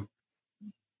best to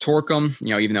torque him,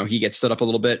 even though he gets stood up a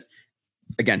little bit.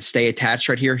 Again, stay attached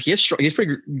right here. He has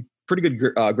pretty good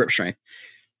grip strength,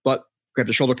 but grab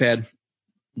the shoulder pad,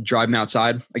 drive him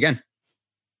outside. Again,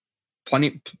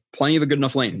 plenty of a good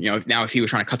enough lane. Now if he was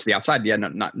trying to cut to the outside, yeah,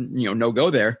 not no go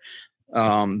there.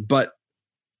 But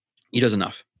he does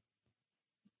enough.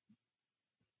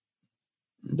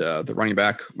 The running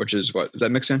back, which is what is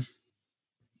that mixing?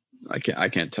 I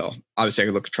can't tell. Obviously,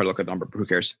 I could try to look at the number, but who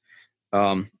cares?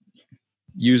 Uzo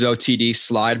TD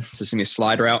slide. So it's gonna be a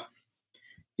slide route.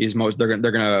 They're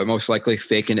gonna most likely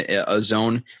fake in a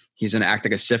zone. He's gonna act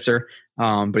like a sifter,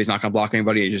 but he's not gonna block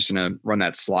anybody. He's just gonna run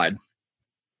that slide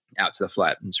out to the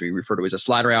flat, and so we refer to it as a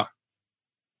slide route.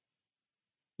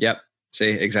 Yep. See,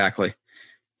 exactly.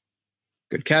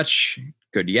 Good catch.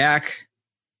 Good yak.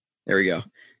 There we go.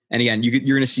 And again,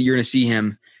 you're gonna see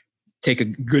him take a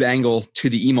good angle to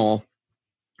the Emol,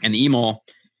 and the Emol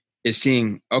is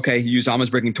seeing, okay, Uzomah's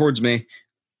breaking towards me.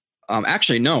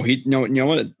 Actually, no, you know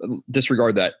what?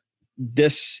 Disregard that.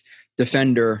 This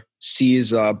defender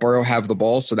sees Burrow have the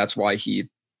ball, so that's why he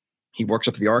works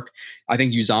up the arc. I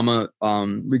think Uzomah,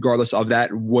 regardless of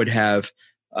that, would have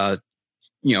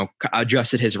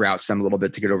adjusted his route stem a little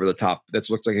bit to get over the top. That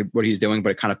looks like what he's doing,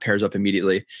 but it kind of pairs up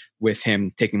immediately with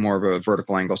him taking more of a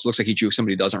vertical angle. So it looks like he jukes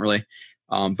somebody, doesn't really.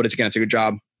 But it's a good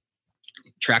job.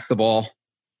 Track the ball.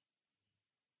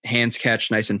 Hands catch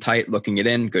nice and tight, looking it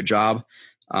in. Good job.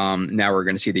 Now we're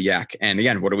going to see the yak. And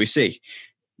again, what do we see?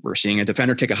 We're seeing a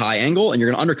defender take a high angle, and you're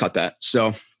going to undercut that.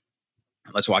 So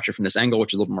let's watch it from this angle,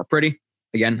 which is a little more pretty.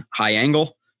 Again, high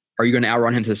angle. Are you going to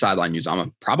outrun him to the sideline,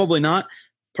 Uzomah? Probably not.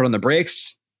 Put on the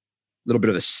brakes. A little bit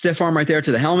of a stiff arm right there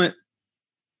to the helmet.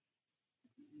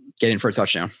 Get in for a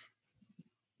touchdown.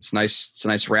 It's nice. It's a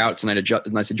nice route. It's a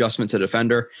nice adjustment to the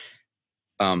defender.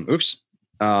 There's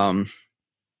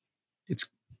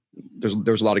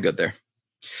a lot of good there.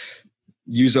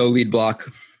 Uzo lead block.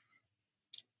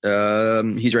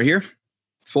 He's right here.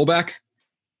 Fullback.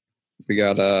 We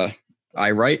got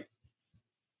I right.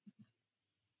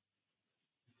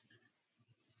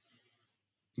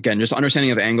 Again, just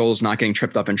understanding of angles, not getting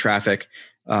tripped up in traffic.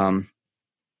 Right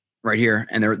here,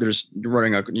 and they're just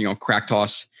running a crack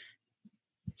toss.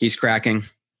 He's cracking.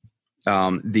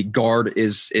 The guard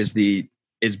is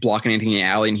blocking anything in the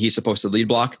alley, and he's supposed to lead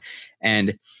block.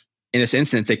 And in this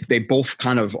instance, they both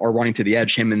kind of are running to the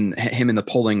edge. Him and the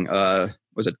pulling.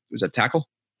 Was it tackle?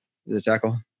 Is it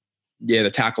tackle? Yeah,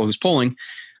 the tackle who's pulling.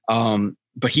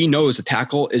 But he knows the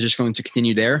tackle is just going to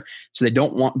continue there, so they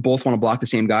both want to block the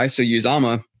same guy. So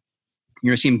Uzomah,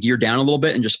 you're going to see him gear down a little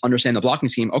bit and just understand the blocking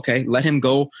scheme. Okay, let him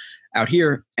go out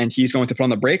here, and he's going to put on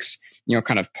the brakes,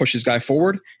 kind of push his guy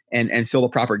forward and fill the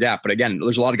proper gap. But again,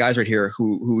 there's a lot of guys right here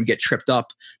who would get tripped up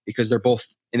because they're both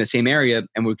in the same area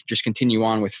and would just continue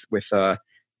on with the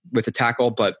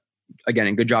tackle. But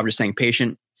again, good job just staying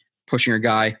patient, pushing your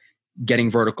guy, getting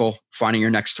vertical, finding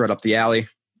your next threat up the alley,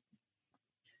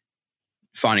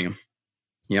 finding him.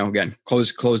 Again,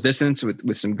 close distance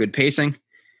with some good pacing.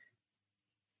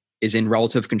 is in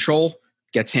relative control,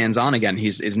 gets hands on. Again,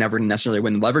 is never necessarily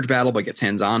win the leverage battle, but gets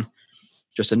hands on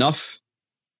just enough.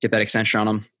 Get that extension on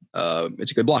him.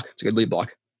 It's a good block. It's a good lead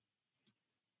block.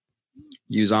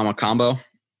 Uzama combo.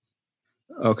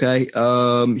 Okay.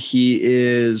 He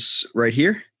is right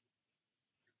here,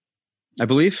 I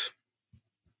believe.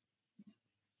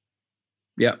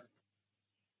 Yeah.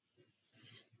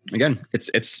 Again,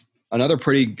 it's another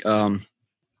pretty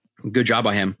good job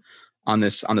by him on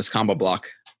this combo block.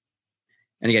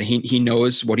 And again, he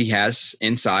knows what he has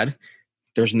inside.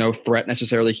 There's no threat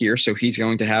necessarily here, so he's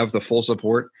going to have the full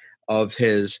support of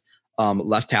his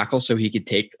left tackle, so he could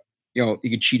take, he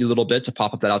could cheat a little bit to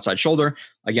pop up that outside shoulder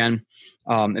again.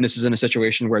 And this is in a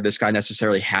situation where this guy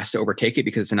necessarily has to overtake it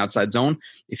because it's an outside zone.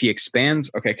 If he expands,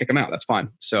 okay, kick him out. That's fine.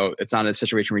 So it's not a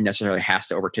situation where he necessarily has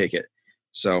to overtake it.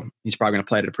 So he's probably going to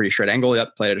play at a pretty straight angle.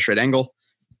 Yep, play at a straight angle.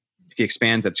 If he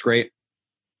expands, that's great.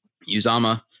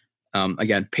 Uzama,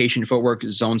 again, patient footwork,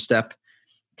 zone step,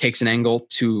 takes an angle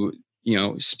to,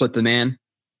 split the man,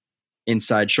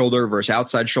 inside shoulder versus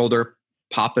outside shoulder,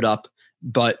 pop it up,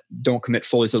 but don't commit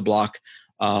fully to the block.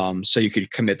 So you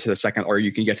could commit to the second, or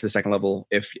you can get to the second level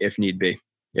if need be,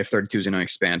 if 32 is going to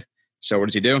expand. So what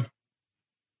does he do?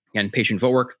 Again, patient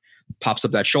footwork, pops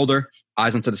up that shoulder,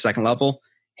 eyes onto the second level,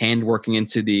 hand working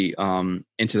into the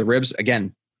ribs.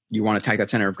 Again, you want to attack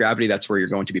that center of gravity. That's where you're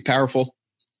going to be powerful.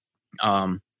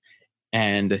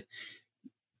 And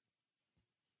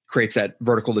creates that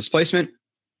vertical displacement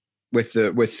with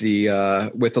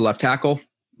the left tackle.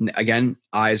 Again,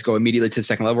 eyes go immediately to the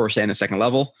second level or stay in the second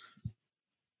level.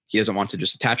 He doesn't want to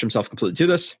just attach himself completely to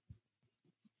this.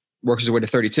 Works his way to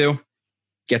 32,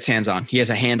 gets hands on. He has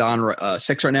a hand on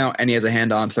 6 right now, and he has a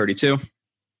hand on 32.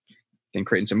 Then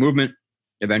creating some movement.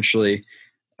 Eventually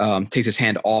takes his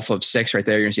hand off of 6 right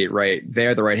there. You're going to see it right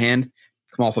there, the right hand.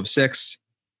 Come off of 6,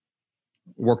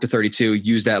 work to 32,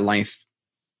 use that length,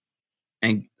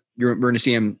 and we're going to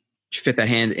see him fit that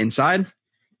hand inside,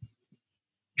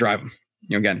 drive him.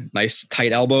 Again, nice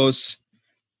tight elbows.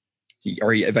 He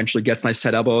eventually gets nice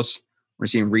tight elbows. We're going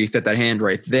to see him refit that hand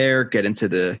right there, get into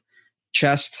the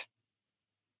chest.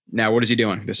 Now, what is he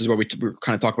doing? This is what we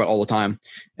kind of talk about all the time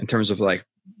in terms of like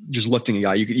just lifting a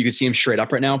guy. You can see him straight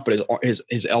up right now, but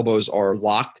his elbows are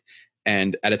locked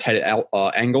and at a tight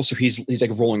angle. So he's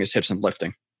like rolling his hips and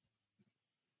lifting.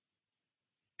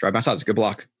 Drive outside. It's a good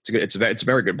block. It's a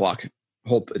very good block.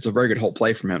 It's a very good whole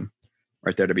play from him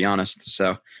right there, to be honest.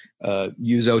 So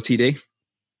Uzo TD.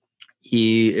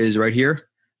 He is right here,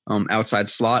 outside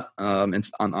slot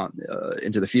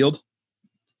into the field.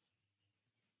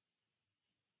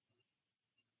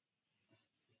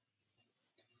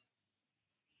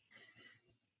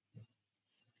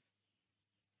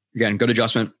 Again, good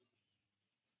adjustment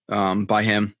by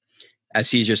him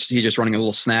as he's just running a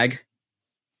little snag.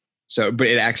 So, but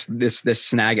it acts this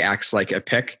snag acts like a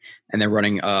pick, and they're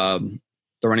running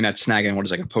that snag in what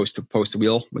is like a post to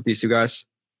wheel with these two guys.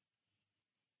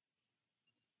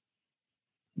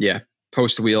 Yeah,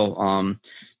 post wheel.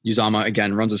 Uzama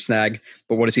again runs a snag,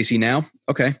 but what does he see now?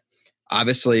 Okay,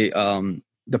 obviously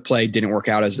the play didn't work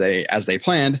out as they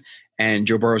planned, and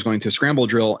Joe Burrow is going to a scramble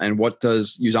drill. And what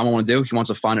does Uzama want to do? He wants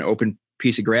to find an open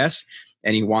piece of grass,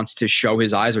 and he wants to show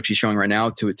his eyes, which he's showing right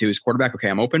now to his quarterback. Okay,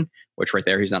 I'm open, which right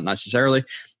there he's not necessarily.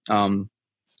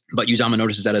 But Uzama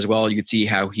notices that as well. You can see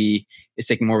how he is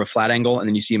taking more of a flat angle, and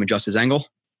then you see him adjust his angle.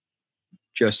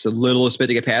 Just a littlest bit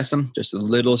to get past him.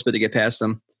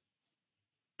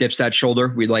 Dips that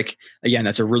shoulder. Again,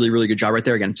 that's a really, really good job right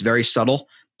there. Again, it's very subtle,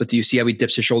 but do you see how he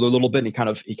dips his shoulder a little bit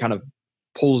and he kind of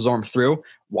pulls his arm through?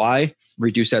 Why?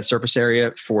 Reduce that surface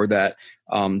area for that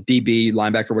DB,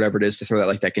 linebacker, whatever it is, to throw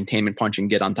that containment punch and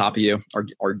get on top of you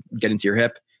or get into your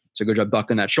hip. So good job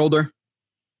ducking that shoulder.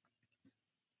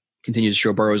 Continues to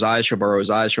show Burrow's eyes. Burrow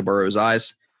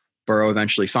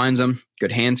eventually finds him.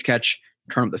 Good hands catch.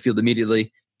 Turn up the field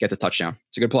immediately. Get the touchdown.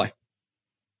 It's a good play.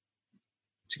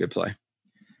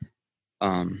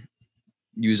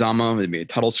 Uzama would be a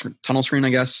tunnel screen, I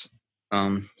guess.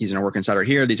 He's going to work inside right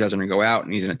here. These guys are going to go out,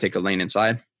 and he's going to take a lane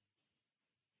inside.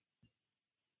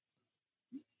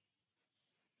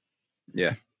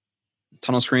 Yeah.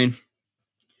 Tunnel screen.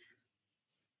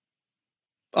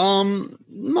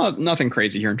 Nothing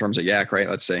crazy here in terms of yak, right?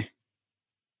 Let's see.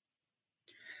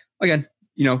 Again,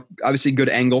 obviously good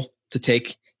angle to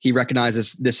take. He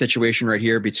recognizes this situation right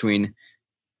here between,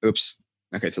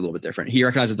 okay, it's a little bit different. He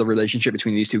recognizes the relationship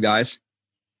between these two guys.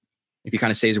 If he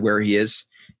kind of stays where he is,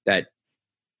 that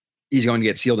he's going to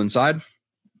get sealed inside.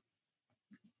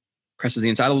 Presses the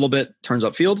inside a little bit, turns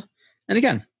upfield. And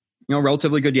again,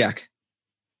 relatively good yak.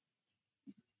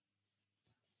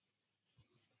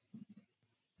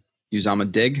 Uzama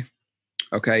dig.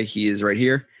 Okay, he is right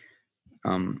here.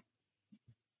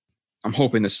 I'm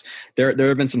hoping this. There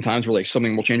have been some times where like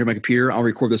something will change on my computer. I'll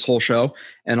record this whole show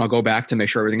and I'll go back to make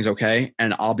sure everything's okay,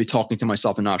 and I'll be talking to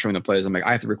myself and not showing the plays. I'm like,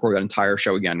 I have to record that entire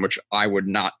show again, which I would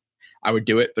not. I would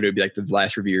do it, but it would be like the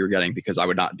last review you're getting because I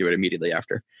would not do it immediately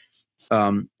after.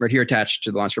 Right here, attached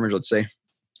to the line of scrimmage, let's say.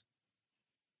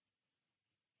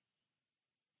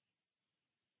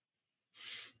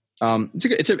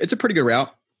 It's a pretty good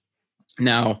route.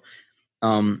 Now,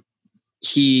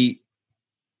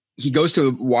 he goes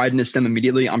to widen his stem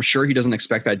immediately. I'm sure he doesn't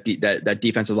expect that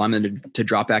defensive lineman to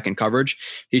drop back in coverage.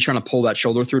 He's trying to pull that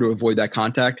shoulder through to avoid that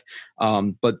contact.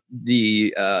 But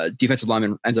the defensive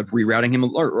lineman ends up rerouting him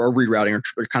or rerouting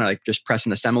or kind of like just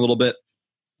pressing the stem a little bit.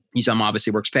 Uzomah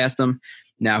obviously works past him.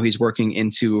 Now he's working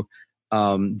into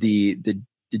the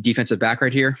defensive back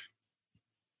right here.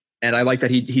 And I like that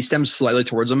he stems slightly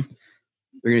towards him.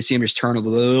 You're going to see him just turn a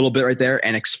little bit right there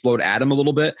and explode at him a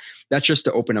little bit. That's just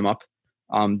to open him up.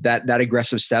 That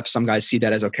aggressive step, some guys see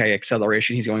that as okay,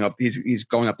 acceleration. He's going up. He's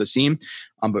going up the seam,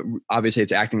 but obviously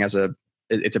it's acting as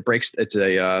it's a break. It's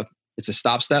a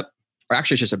stop step, or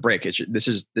actually it's just a break. This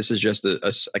is just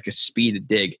a speed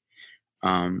dig.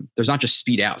 There's not just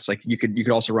speed outs. Like you could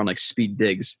also run like speed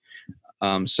digs.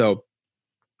 So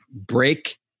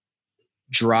break,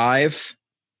 drive,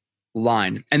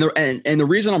 line, and the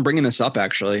reason I'm bringing this up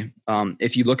actually,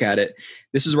 if you look at it,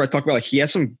 this is where I talk about like he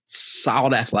has some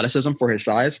solid athleticism for his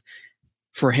size.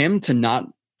 For him to not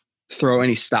throw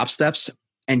any stop steps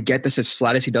and get this as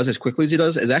flat as he does, as quickly as he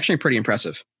does, is actually pretty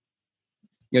impressive.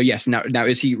 Yes. Now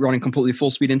is he running completely full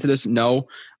speed into this? No,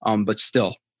 but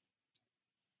still,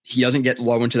 he doesn't get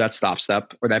low into that stop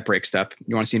step or that break step.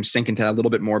 You want to see him sink into that a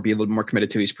little bit more, be a little more committed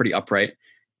to. He's pretty upright,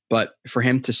 but for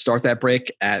him to start that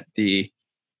break at the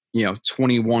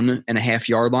 21.5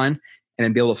 yard line and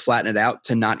then be able to flatten it out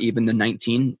to not even the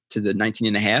 19 to the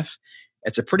 19.5.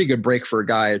 It's a pretty good break for a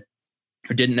guy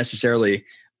who didn't necessarily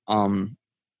run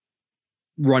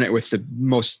it with the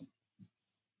most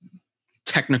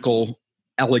technical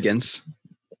elegance.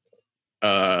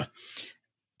 And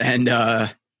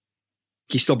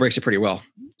he still breaks it pretty well.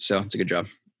 So it's a good job.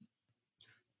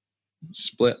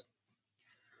 Split.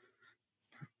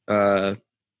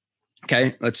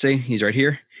 Okay, let's see. He's right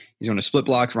here. He's going to split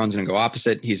block. Run's going to go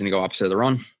opposite. He's going to go opposite of the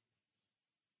run.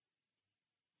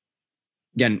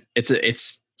 Again,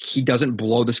 he doesn't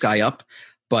blow this guy up,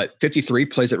 but 53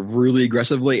 plays it really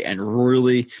aggressively and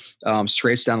really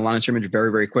straights down the line of scrimmage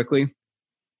very, very quickly.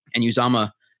 And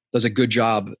Uzomah does a good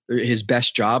job, his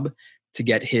best job, to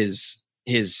get his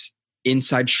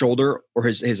inside shoulder or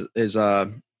his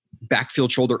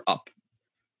backfield shoulder up.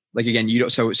 Like again,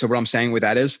 so what I'm saying with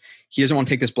that is he doesn't want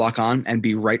to take this block on and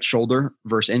be right shoulder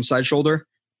versus inside shoulder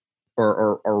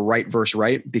or right versus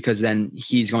right, because then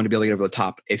he's going to be able to get over the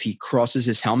top. If he crosses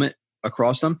his helmet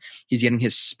across them, he's getting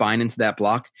his spine into that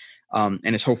block, and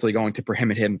it's hopefully going to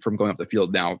prohibit him from going up the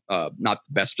field. Now, not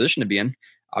the best position to be in,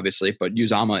 obviously, but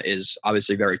Uzomah is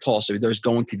obviously very tall, so there's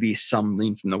going to be some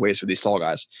lean from the waist with these tall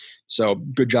guys. So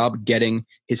good job getting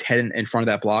his head in front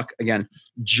of that block. Again,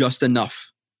 just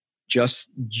enough to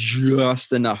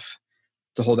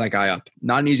hold that guy up.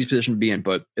 Not an easy position to be in,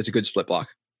 but it's a good split block.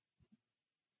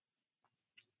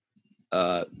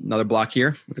 Another block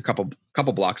here with a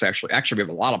couple blocks actually. Actually, we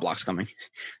have a lot of blocks coming.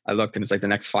 I looked and it's like the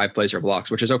next 5 plays are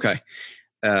blocks, which is okay.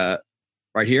 Right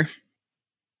here.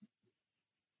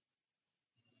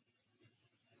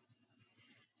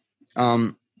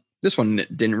 This one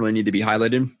didn't really need to be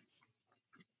highlighted.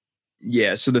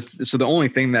 Yeah, so the only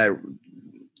thing that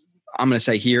I'm going to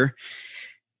say here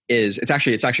is it's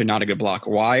actually not a good block.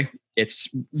 Why? It's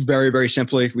very, very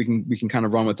simply, we can kind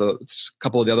of run with a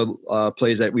couple of the other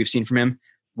plays that we've seen from him.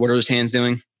 What are his hands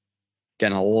doing?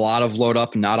 Getting a lot of load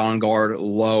up, not on guard,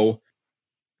 low,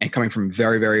 and coming from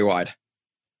very, very wide.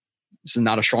 This is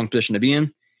not a strong position to be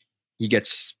in. He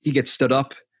gets stood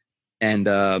up and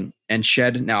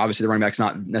shed. Now, obviously, the running back's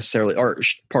not necessarily, or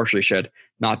partially shed,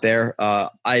 not there.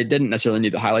 I didn't necessarily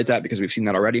need to highlight that because we've seen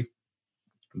that already.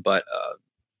 But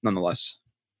nonetheless,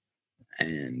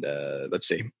 and let's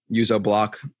see, Uzo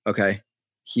block. Okay,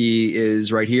 he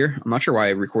is right here. I'm not sure why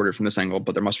I recorded from this angle,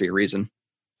 but there must be a reason.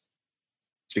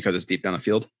 It's because it's deep down the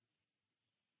field.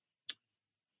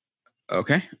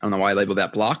 Okay, I don't know why I labeled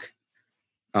that block.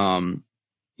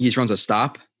 He just runs a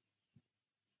stop.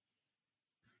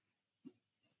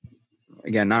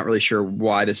 Again, not really sure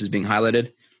why this is being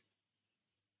highlighted.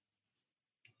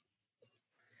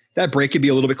 That break could be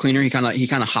a little bit cleaner. He kind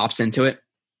of hops into it,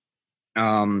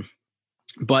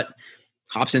 but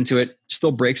hops into it,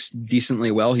 still breaks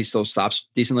decently well. He still stops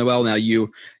decently well. Now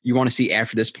you want to see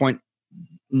after this point,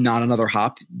 not another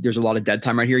hop. There's a lot of dead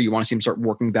time right here. You want to see him start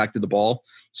working back to the ball.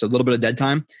 So a little bit of dead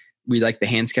time. We like the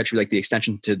hands catch. We like the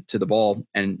extension to the ball,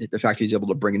 and the fact he's able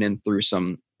to bring it in through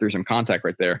some contact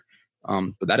right there.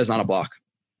 But that is not a block.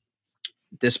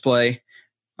 This play,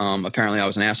 apparently I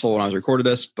was an asshole when I was recorded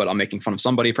this, but I'm making fun of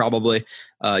somebody probably.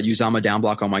 Uzama down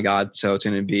block. Oh my God. So it's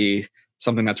going to be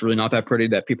something that's really not that pretty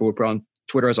that people would put on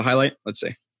Twitter as a highlight. Let's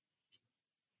see.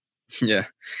 Yeah,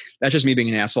 that's just me being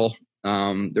an asshole.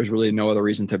 There's really no other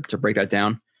reason to break that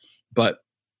down, but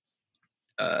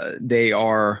they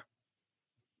are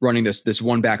running this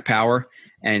one back power,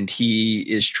 and he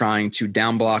is trying to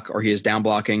down block, or he is down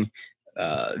blocking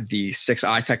the 6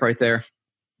 eye tech right there.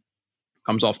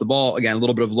 Comes off the ball again, a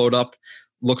little bit of load up.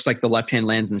 Looks like the left hand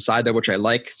lands inside there, which I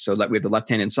like. So that we have the left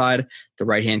hand inside, the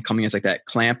right hand coming as like that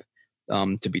clamp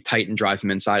to be tight and drive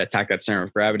him inside, attack that center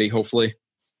of gravity, hopefully.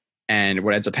 And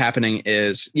what ends up happening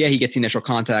is, yeah, he gets the initial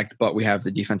contact, but we have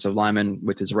the defensive lineman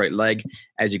with his right leg,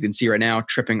 as you can see right now,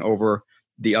 tripping over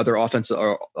the other offensive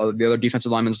or the other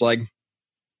defensive lineman's leg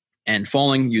and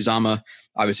falling. Uzama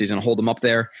obviously is going to hold him up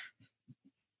there,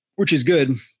 which is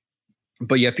good.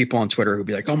 But you have people on Twitter who'd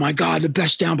be like, "Oh my God, the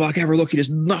best down block ever! Look, he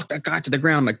just knocked that guy to the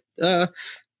ground." Like,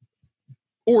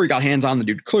 or he got hands on the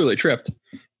dude, clearly tripped.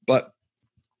 But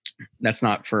that's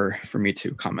not for me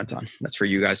to comment on. That's for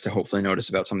you guys to hopefully notice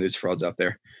about some of these frauds out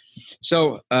there.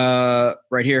 So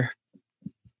right here,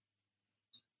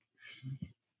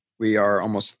 we are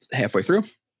almost halfway through.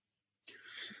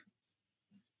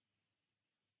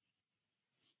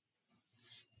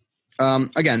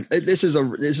 Again, this is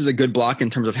a good block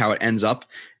in terms of how it ends up.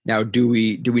 Now, do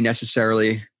we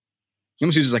necessarily? He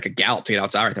almost uses like a gallop to get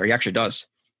outside right there. He actually does.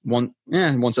 One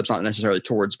step's not necessarily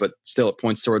towards, but still it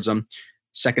points towards him.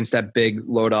 Second step, big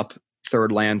load up.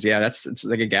 Third lands. Yeah, it's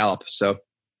like a gallop. So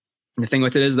the thing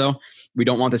with it is, though, we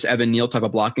don't want this Evan Neal type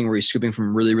of blocking where he's scooping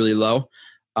from really, really low.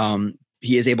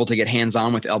 He is able to get hands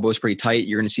on with elbows pretty tight.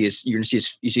 You see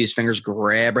his fingers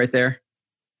grab right there.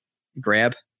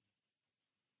 Grab.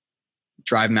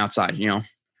 Drive him outside.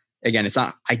 Again, it's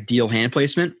not ideal hand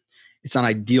placement. It's not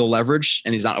ideal leverage,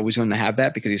 and he's not always going to have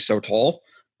that because he's so tall.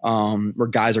 Where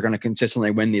guys are going to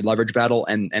consistently win the leverage battle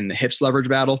and the hips leverage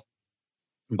battle.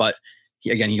 But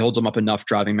he holds him up enough,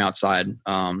 driving him outside,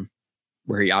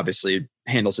 where he obviously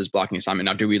handles his blocking assignment.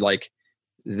 Now, do we like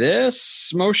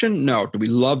this motion? No. Do we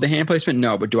love the hand placement?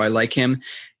 No. But do I like him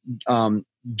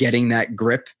getting that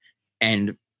grip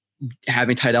and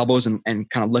having tight elbows and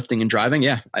kind of lifting and driving?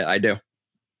 Yeah, I do.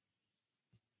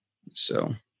 So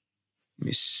let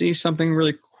me see something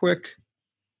really quick.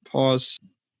 Pause.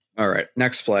 All right,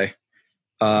 next play.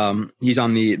 He's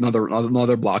on the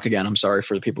another block again. I'm sorry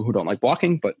for the people who don't like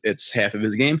blocking, but it's half of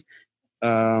his game.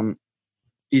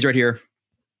 He's right here.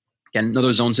 Again,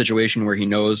 another zone situation where he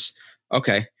knows,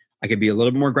 okay, I could be a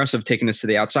little bit more aggressive taking this to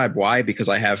the outside. Why? Because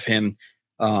I have him.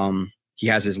 He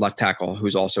has his left tackle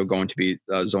who's also going to be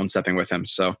zone stepping with him.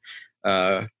 So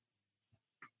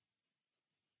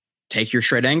take your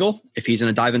straight angle. If he's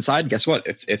going to dive inside, guess what?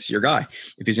 It's your guy.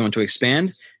 If he's going to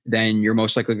expand, then you're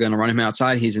most likely going to run him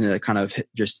outside. He's going to kind of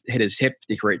just hit his hip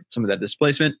to create some of that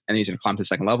displacement, and he's going to climb to the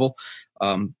second level.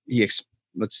 Let's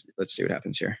see what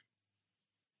happens here.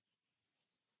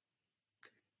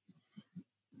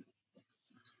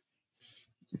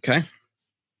 Okay.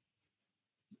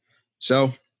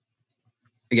 So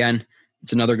again,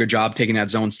 it's another good job taking that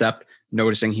zone step,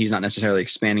 noticing he's not necessarily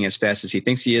expanding as fast as he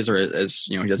thinks he is, or as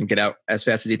he doesn't get out as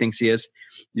fast as he thinks he is.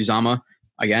 Uzama,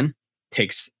 again,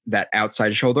 takes that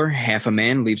outside shoulder, half a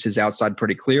man, leaves his outside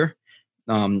pretty clear.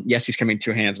 Yes, he's coming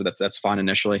 2 hands, but that's fine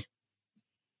initially.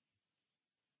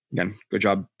 Again, good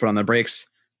job. Put on the brakes,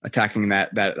 attacking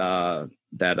that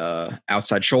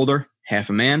outside shoulder, half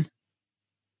a man.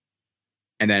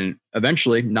 And then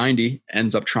eventually 90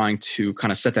 ends up trying to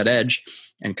kind of set that edge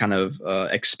and kind of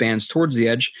expands towards the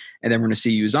edge. And then we're going to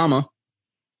see Uzama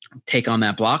take on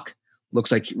that block.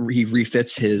 Looks like he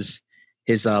refits his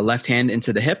left hand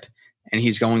into the hip, and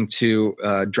he's going to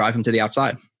drive him to the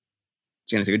outside.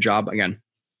 He's going to do a good job, again,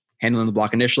 handling the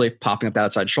block initially, popping up that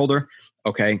outside shoulder.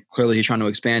 Okay, clearly he's trying to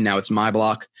expand. Now it's my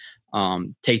block.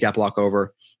 Take that block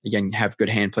over. Again, have good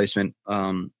hand placement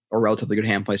or relatively good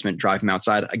hand placement, drive him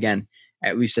outside. Again,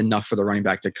 at least enough for the running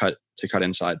back to cut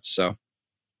inside. So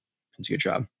it's a good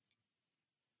job.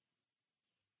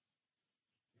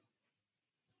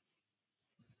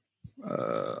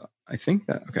 I think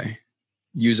that, okay.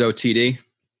 Uzo TD.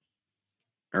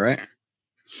 All right.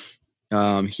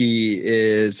 He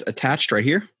is attached right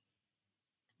here,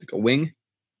 like a wing.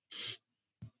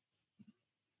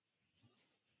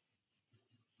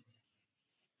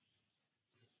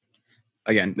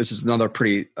 Again, this is another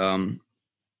pretty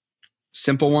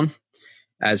simple one.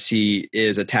 as he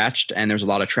is attached and there's a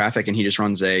lot of traffic, and he just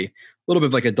runs a little bit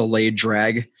of like a delayed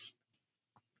drag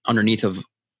underneath of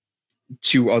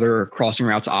two other crossing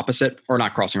routes opposite, or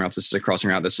not crossing routes. This is a crossing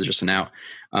route. This is just an out.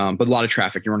 But a lot of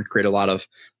traffic. You want to create a lot of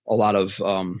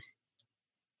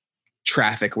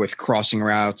traffic with crossing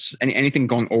routes. Anything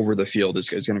going over the field is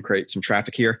going to create some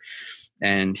traffic here.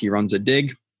 And he runs a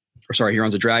he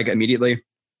runs a drag immediately,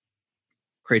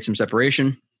 creates some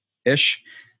separation-ish.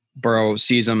 Burrow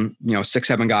sees him,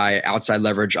 6'7" guy, outside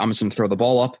leverage. I'm just going to throw the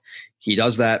ball up. He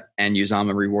does that, and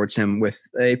Uzomah rewards him with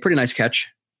a pretty nice catch.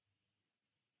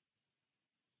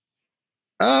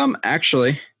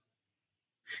 Actually,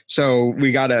 so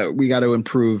we gotta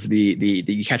improve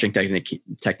the catching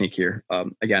technique here.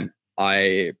 Again,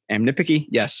 I am nitpicky,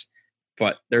 yes,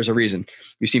 but there's a reason.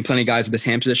 We've seen plenty of guys in this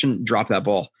hand position drop that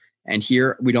ball, and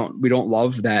here we don't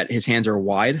love that his hands are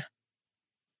wide.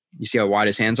 You see how wide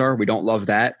his hands are? We don't love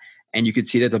that, and you can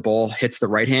see that the ball hits the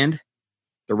right hand,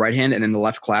 and then the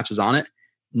left collapses on it.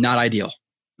 Not ideal.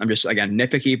 I'm just, again,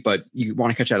 nitpicky, but you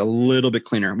want to catch that a little bit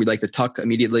cleaner. We like the tuck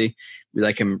immediately. We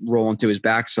like him rolling to his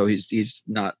back so he's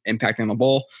not impacting the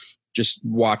ball. Just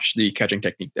watch the catching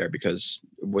technique there because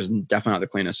it was definitely not the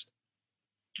cleanest.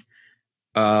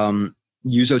 Uzo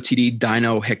TD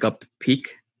Dino Hiccup Peak.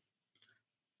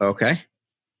 Okay.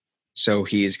 So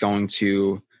he's going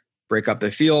to break up the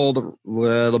field, a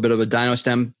little bit of a dino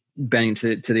stem, bending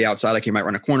to the outside like he might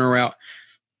run a corner route.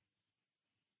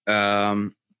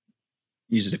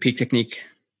 Uses a peak technique,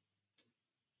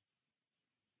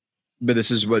 but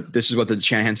this is what the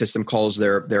Shanahan system calls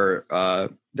their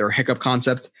hiccup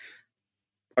concept.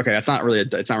 Okay, I don't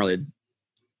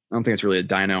think it's really a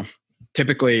dino.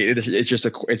 Typically,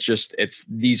 it's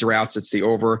these routes. It's the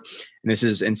over, and this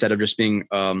is, instead of just being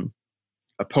a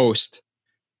post,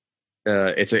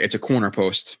 it's a corner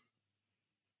post.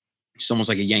 It's almost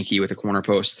like a Yankee with a corner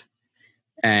post,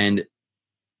 and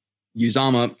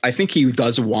Uzomah, I think he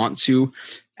does want to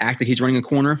act like he's running a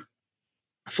corner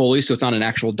fully, so it's not an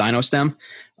actual dino stem,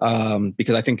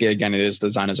 because I think, again, it is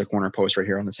designed as a corner post right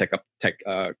here on this hiccup tech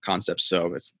concept,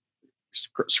 so it's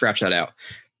scratch that out.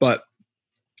 But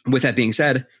with that being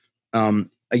said,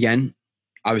 again,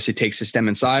 obviously takes his stem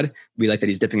inside. We like that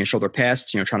he's dipping his shoulder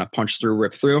past, trying to punch through,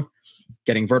 rip through,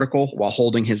 getting vertical while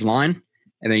holding his line,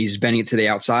 and then he's bending it to the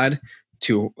outside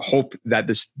to hope that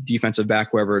this defensive back,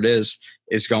 whoever it is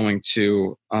going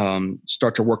to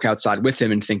start to work outside with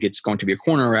him and think it's going to be a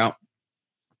corner route.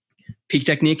 Peak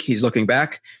technique, he's looking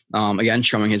back, again,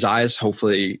 showing his eyes.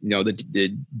 Hopefully,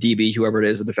 the DB, whoever it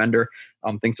is, the defender,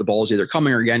 thinks the ball is either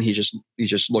coming or, again, he's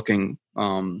just looking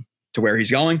to where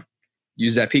he's going.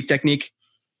 Use that peak technique.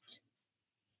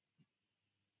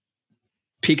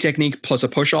 Peak technique plus a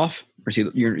push off.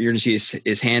 You're going to see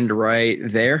his hand right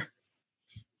there.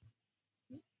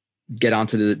 Get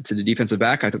onto the defensive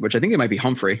back, which I think it might be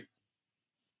Humphrey.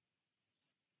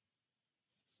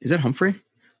 Is that Humphrey?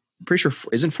 I'm pretty sure.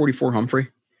 Isn't 44 Humphrey?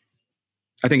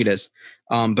 I think it is.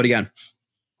 But again,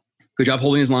 good job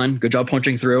holding his line. Good job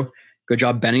punching through. Good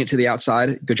job bending it to the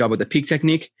outside. Good job with the peak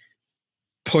technique.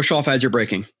 Push off as you're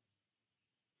breaking.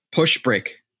 Push,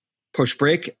 break. Push,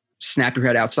 break. Snap your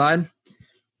head outside.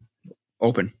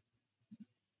 Open.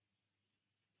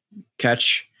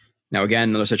 Catch. Now, again,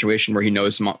 another situation where he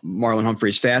knows Marlon Humphrey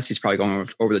is fast. He's probably going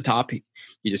over the top. He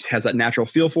just has that natural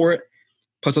feel for it.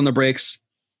 Puts on the brakes.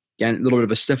 Again, a little bit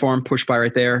of a stiff arm push by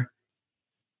right there.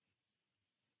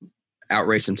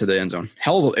 Outrace him to the end zone.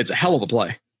 It's a hell of a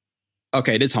play.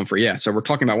 Okay, it is Humphrey, yeah. So we're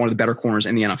talking about one of the better corners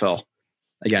in the NFL.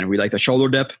 Again, we like the shoulder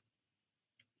dip.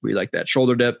 We like that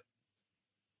shoulder dip.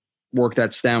 Work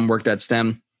that stem.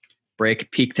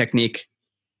 Break, peak technique.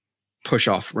 Push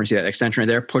off. We're going to see that extension right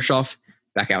there. Push off.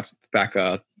 Back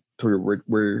to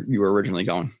where you were originally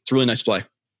going. It's a really nice play.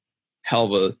 Hell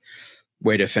of a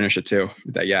way to finish it too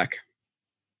with that yak.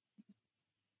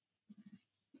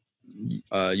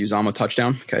 Uzomah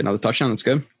touchdown. Okay, another touchdown. That's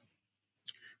good.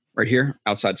 Right here,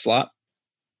 outside slot.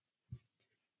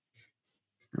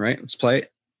 All right, let's play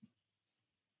it.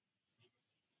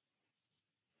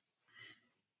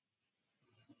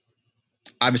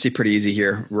 Obviously, pretty easy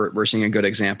here. We're seeing a good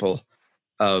example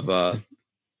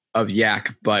of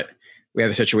yak, but we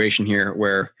have a situation here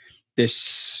where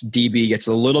this DB gets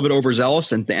a little bit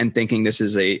overzealous and thinking this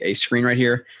is a screen right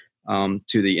here to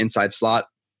the inside slot.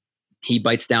 He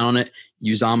bites down on it.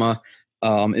 Uzomah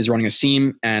is running a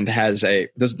seam and has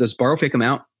does Burrow fake him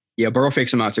out? Yeah, Burrow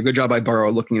fakes him out. So good job by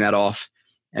Burrow looking that off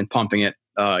and pumping it,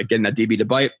 getting that DB to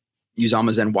bite.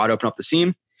 Uzomah's then wide open up the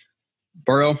seam.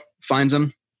 Burrow finds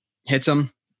him, hits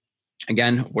him.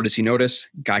 Again, what does he notice?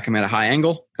 Guy coming at a high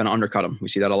angle, going to undercut him. We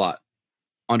see that a lot.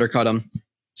 Undercut him,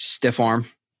 stiff arm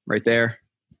right there.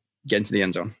 get into the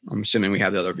end zone. I'm assuming we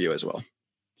have the other view as well.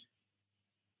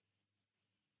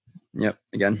 Yep.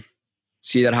 Again,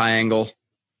 see that high angle,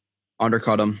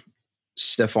 undercut him,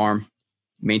 stiff arm,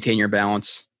 maintain your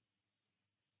balance.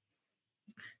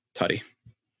 Tutty.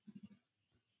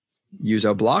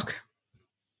 Uzo block.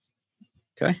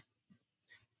 Okay.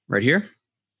 Right here.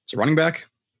 It's a running back,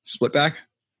 split back.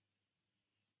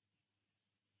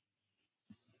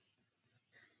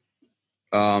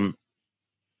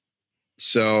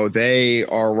 So they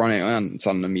are running, it's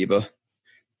on an amoeba,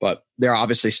 but they're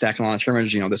obviously stacking on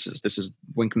scrimmage. You know, this is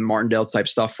Wink Martindale type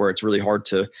stuff where it's really hard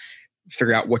to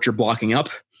figure out what you're blocking up.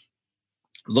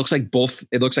 It looks like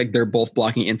they're both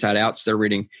blocking inside out. So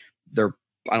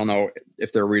I don't know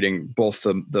if they're reading both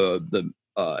the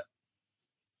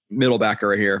middle backer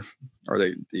right here or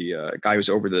the guy who's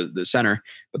over the center,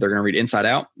 but they're going to read inside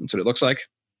out. That's what it looks like.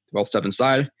 Both step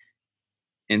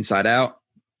inside out,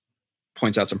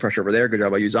 points out some pressure over there. Good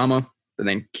job by Uzomah. And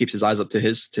then keeps his eyes up to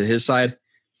his side.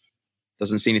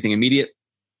 Doesn't see anything immediate.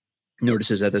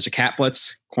 Notices that there's a cat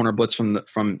blitz, corner blitz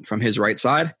from his right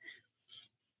side.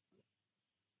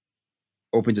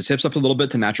 Opens his hips up a little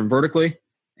bit to match him vertically.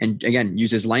 And again,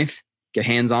 use his length, get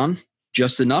hands on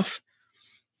just enough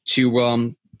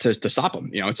to stop him.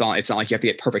 You know, it's not like you have to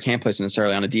get perfect hand placement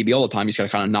necessarily on a DB all the time. You just got to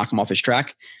kind of knock him off his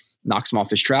track. Knocks him off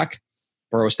his track.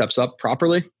 Burrow steps up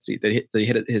properly. See, they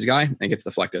hit his guy and gets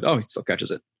deflected. Oh, he still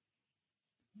catches it.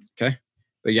 Okay,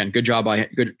 but again, good job by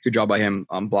him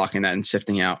blocking that and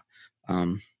sifting out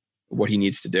what he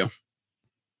needs to do.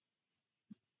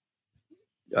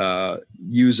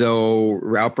 Uzo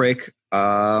route break.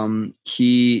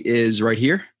 He is right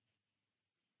here,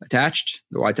 attached,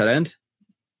 the wide tight end.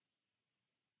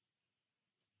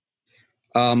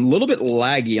 A little bit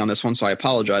laggy on this one, so I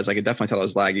apologize. I could definitely tell it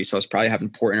was laggy, so I was probably having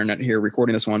poor internet here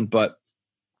recording this one, but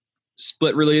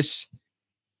split release,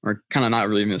 or kind of not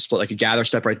really even a split, like a gather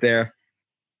step right there,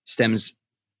 stems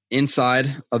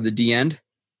inside of the D end.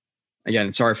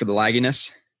 Again, sorry for the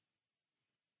lagginess.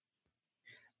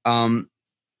 So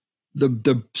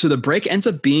the break ends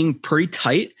up being pretty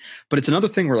tight, but it's another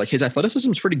thing where like his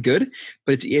athleticism is pretty good,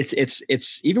 but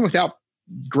it's even without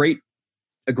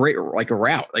a great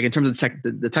route, like in terms of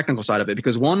the technical side of it,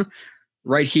 because one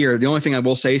right here, the only thing I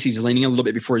will say is he's leaning a little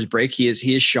bit before his break. He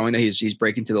is showing that he's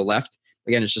breaking to the left.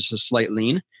 Again, it's just a slight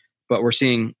lean, but we're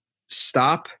seeing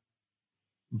stop,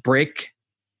 break,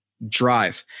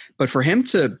 drive. But for him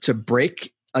to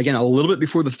break again a little bit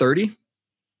before the 30,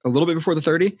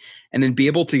 and then be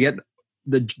able to get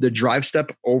the drive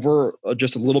step over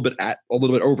just a little bit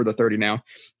over the 30 now,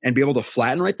 and be able to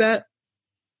flatten right that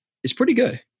is pretty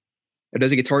good. Does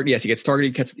he get targeted? Yes, he gets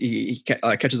targeted. He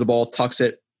catches the ball, tucks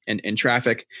it in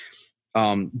traffic.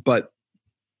 But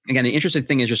again, the interesting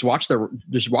thing is just watch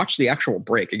the actual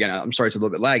break. Again, I'm sorry it's a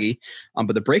little bit laggy,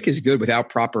 but the break is good without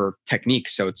proper technique.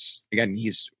 So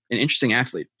he's an interesting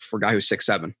athlete for a guy who's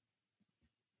 6'7".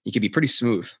 He can be pretty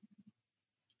smooth.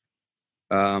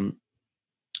 Uzomah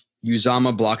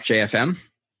block JFM.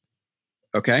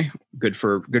 Okay, good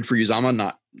for Uzomah,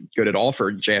 not good at all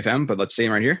for JFM. But let's see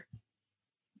him right here.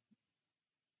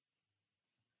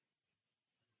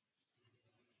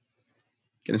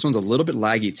 Okay, this one's a little bit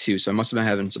laggy too, so I must have been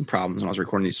having some problems when I was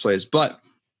recording these plays. But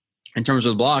in terms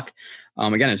of the block,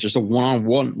 again, it's just a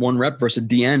one rep versus a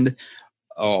D end,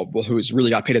 who's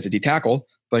really got paid as a D tackle,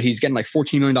 but he's getting like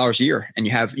 $14 million a year, and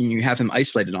you have him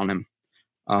isolated on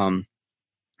him.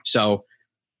 So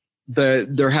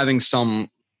they're having some,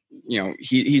 you know,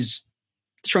 he's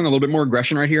showing a little bit more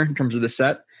aggression right here in terms of the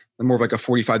set, more of like a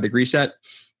 45-degree set.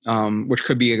 Which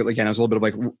could be, again, as a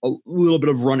little bit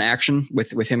of run action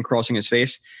with him crossing his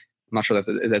face. I'm not sure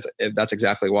if that's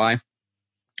exactly why,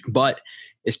 but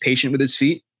is patient with his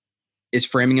feet, is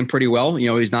framing him pretty well. You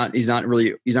know, he's not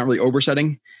really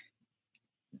oversetting.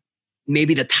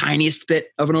 Maybe the tiniest bit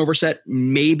of an overset,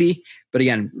 maybe, but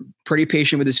again, pretty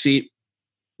patient with his feet.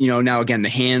 You know, now again, the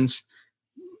hands,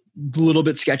 a little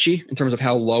bit sketchy in terms of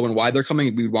how low and wide they're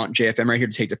coming. We want JFM right here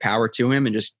to take the power to him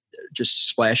and just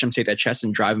splash him, take that chest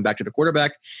and drive him back to the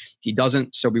quarterback. He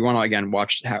doesn't. So we want to, again,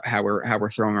 watch how we're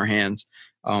throwing our hands.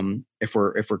 If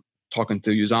we're talking to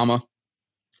Uzomah,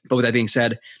 but with that being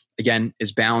said, again,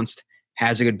 is balanced,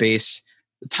 has a good base.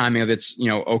 The timing of it's, you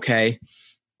know, okay.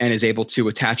 And is able to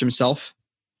attach himself,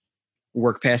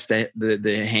 work past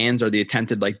the hands or the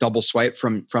attempted like double swipe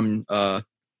from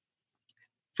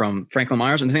Franklin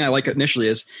Myers. And the thing I like initially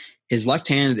is his left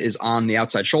hand is on the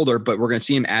outside shoulder, but we're going to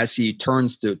see him as he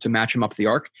turns to match him up the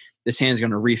arc. This hand is going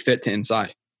to refit to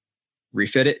inside.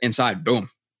 Refit it inside.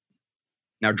 Boom.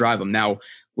 Now drive him. Now,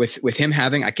 with him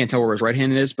having, I can't tell where his right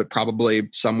hand is, but probably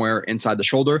somewhere inside the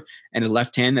shoulder, and a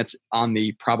left hand that's on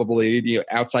probably the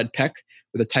outside pec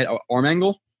with a tight arm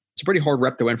angle. It's a pretty hard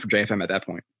rep to win for JFM at that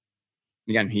point.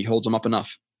 Again, he holds him up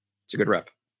enough. It's a good rep.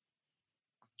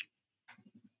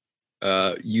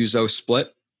 Yuzo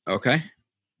split. Okay.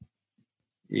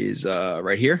 He's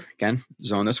right here. Again,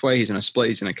 zone this way. He's going to split.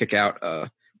 He's going to kick out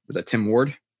was that Tim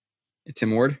Ward?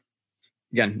 Tim Ward.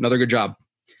 Again, another good job.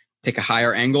 Take a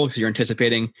higher angle because you're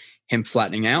anticipating him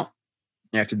flattening out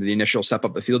after the initial step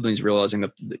up the field, and he's realizing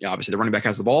that obviously the running back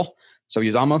has the ball. So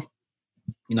Uzomah,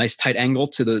 a nice tight angle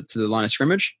to the line of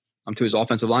scrimmage, to his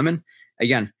offensive lineman.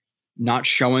 Again, not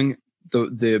showing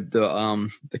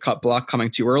the cut block coming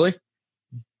too early,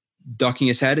 ducking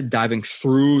his head, diving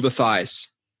through the thighs.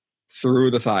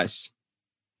 Through the thighs.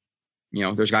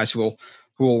 There's guys who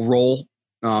will roll.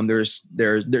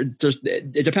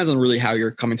 It depends on really how you're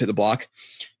coming to the block.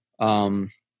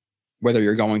 Whether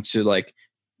you're going to like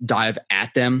dive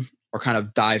at them or kind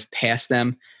of dive past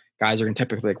them. Guys are going to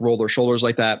typically like roll their shoulders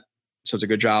like that. So it's a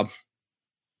good job.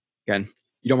 Again,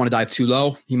 you don't want to dive too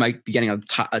low. He might be getting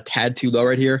a tad too low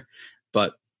right here,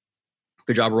 but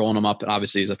good job rolling him up. And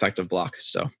obviously he's effective block.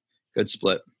 So good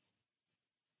split.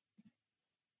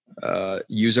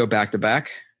 Yuzo back to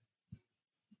back.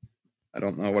 I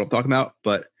don't know what I'm talking about,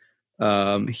 but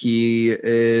he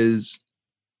is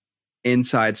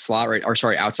outside slot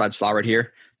right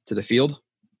here to the field.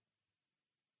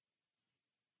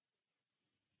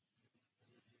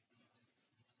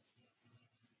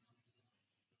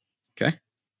 Okay.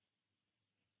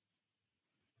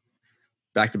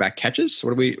 Back-to-back catches.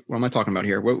 What am I talking about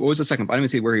here? What was the second? I didn't even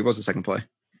see where he was the second play.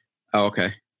 Oh,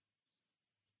 okay.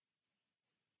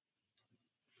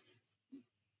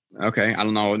 Okay. I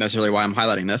don't know necessarily why I'm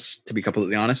highlighting this, to be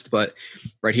completely honest, but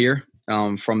right here,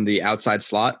 from the outside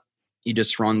slot, he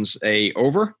just runs a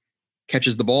over,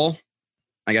 catches the ball.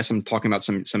 I guess I'm talking about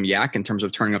some yak in terms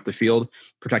of turning up the field,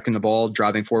 protecting the ball,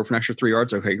 driving forward for an extra 3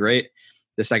 yards. Okay, great.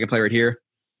 The second play right here,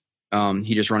 wrong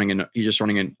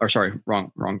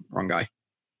guy.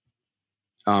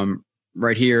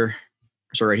 Right here,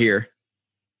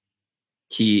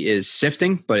 he is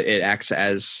sifting, but it acts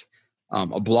as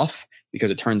a bluff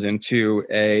because it turns into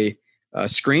a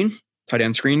screen, tight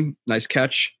end screen. Nice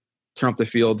catch, turn up the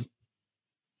field,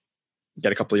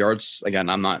 get a couple of yards. Again,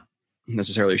 I'm not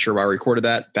necessarily sure why I recorded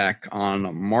that back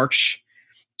on March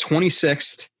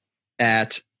 26th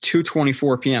at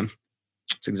 2:24 p.m.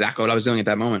 That's exactly what I was doing at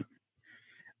that moment.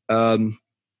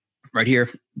 Right here,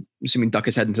 I'm assuming duck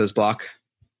his head into this block.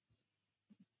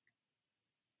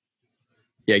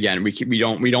 Yeah, again, we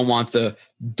don't want the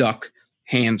duck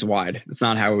hands wide. That's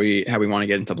not how we want to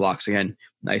get into blocks. Again,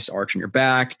 nice arch in your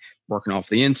back, working off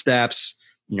the insteps,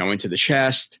 into the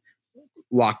chest,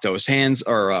 lock those hands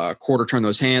or quarter turn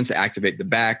those hands to activate the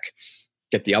back,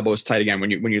 get the elbows tight. Again,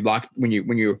 when you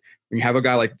have a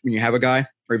guy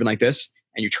or even like this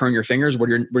and you turn your fingers, what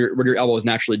do your elbows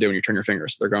naturally do when you turn your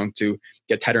fingers? They're going to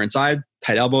get tighter inside,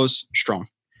 tight elbows, strong.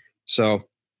 So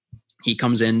he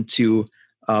comes in to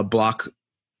block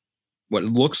what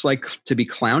looks like to be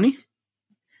Clowney.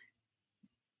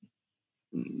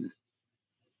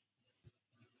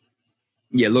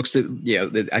 Yeah, I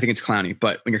think it's Clowney.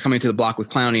 But when you're coming to the block with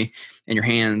Clowney and your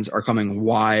hands are coming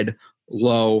wide,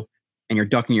 low, and you're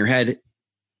ducking your head,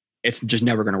 it's just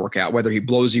never going to work out. Whether he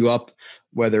blows you up,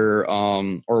 whether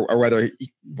or whether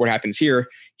what happens here,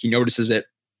 he notices it,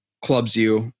 clubs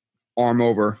you, arm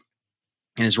over,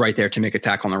 and is right there to make a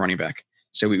tackle on the running back.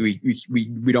 So we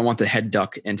don't want the head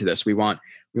duck into this. We want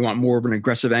more of an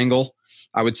aggressive angle,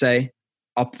 I would say,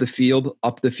 up the field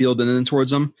and then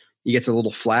towards him. He gets a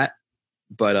little flat,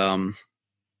 but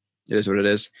it is what it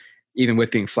is. Even with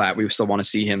being flat, we still want to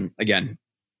see him again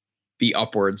be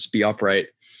upwards, be upright,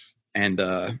 and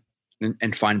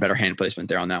find better hand placement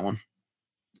there on that one.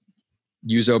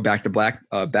 Yuzo back to black.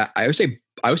 I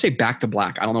would say back to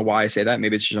black. I don't know why I say that.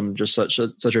 Maybe it's just I'm just such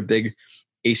a big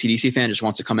AC/DC fan, just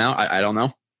wants to come out. I don't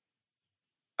know.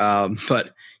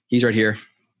 But he's right here.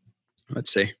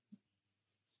 Let's see.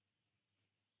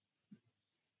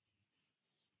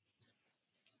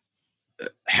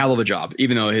 Hell of a job,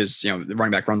 even though his, the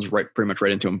running back runs pretty much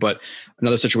right into him. But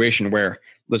another situation where,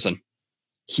 listen,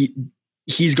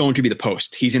 he's going to be the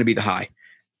post. He's going to be the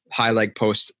high leg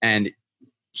post, and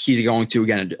he's going to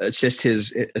again assist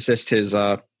his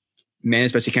man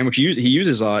as best he can, which he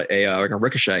uses like a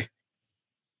ricochet,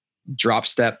 drop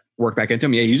step, work back into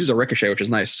him. Yeah, he uses a ricochet, which is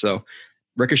nice. So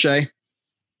ricochet,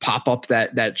 pop up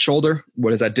that shoulder.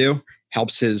 What does that do?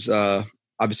 Helps his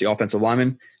obviously offensive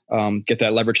lineman get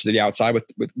that leverage to the outside,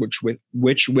 which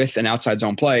with an outside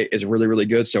zone play is really, really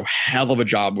good. So hell of a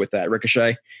job with that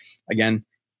ricochet. Again,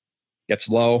 gets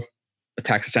low,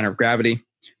 attacks the center of gravity,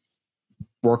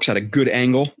 works at a good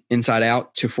angle, inside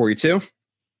out, 242,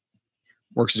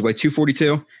 works his way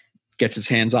 242, gets his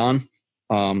hands on.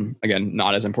 Again,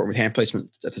 not as important with hand placement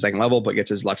at the second level, but gets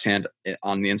his left hand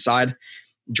on the inside,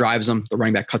 drives him. The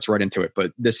running back cuts right into it.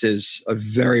 But this is a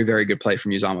very, very good play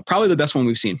from Uzomah. Probably the best one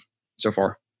we've seen so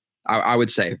far. I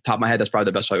would say, top of my head, that's probably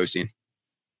the best play we've seen.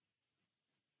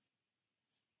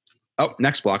 Oh,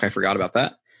 next block. I forgot about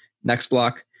that. Next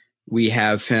block, we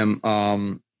have him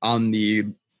on the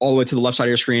all the way to the left side of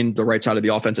your screen, the right side of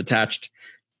the offense attached.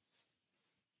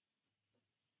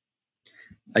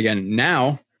 Again,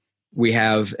 now we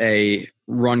have a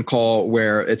run call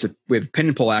where we have pin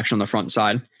and pull action on the front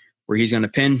side where he's going to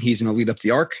pin, he's going to lead up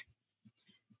the arc.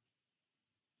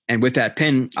 And with that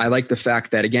pin, I like the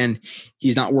fact that, again,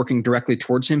 he's not working directly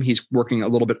towards him. He's working a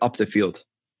little bit up the field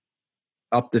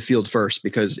first,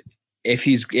 because if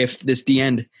the D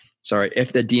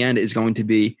end is going to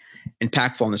be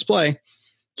impactful in this play,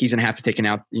 he's going to have to take an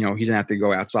out, he's going to have to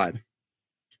go outside.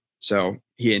 So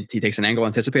he takes an angle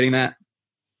anticipating that.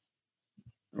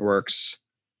 Works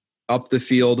up the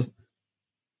field.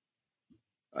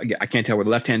 I can't tell where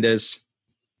the left hand is,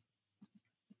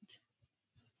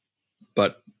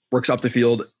 but works up the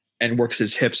field and works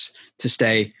his hips to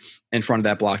stay in front of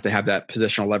that block, to have that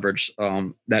positional leverage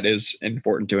that is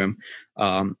important to him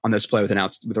on this play with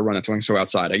a run that's going so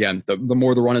outside. Again, the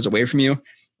more the run is away from you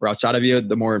or outside of you,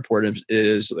 the more important it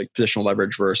is, like positional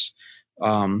leverage versus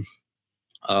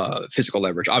physical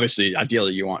leverage. Obviously,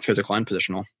 ideally, you want physical and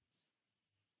positional.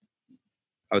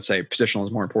 I would say positional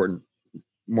is more important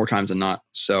more times than not.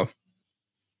 So,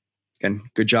 again,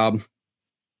 good job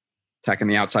attacking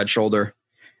the outside shoulder.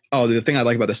 Oh, the thing I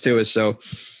like about this too is, so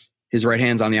his right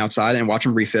hand's on the outside, and watch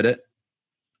him refit it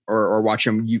or watch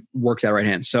him work that right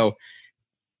hand. So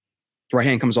the right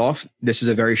hand comes off. This is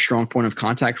a very strong point of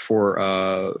contact for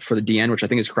the DN, which I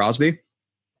think is Crosby.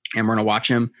 And we're going to watch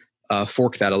him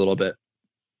fork that a little bit,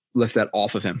 lift that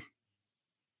off of him,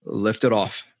 lift it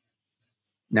off.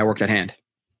 Now work that hand.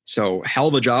 So hell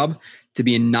of a job to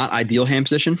be in not ideal hand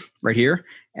position right here,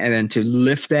 and then to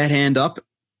lift that hand up,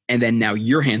 and then now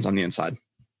your hand's on the inside.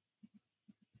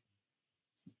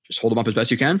 Just hold him up as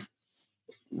best you can.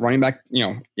 Running back,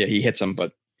 he hits him,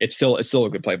 but it's still a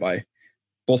good play by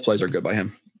both plays are good by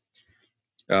him.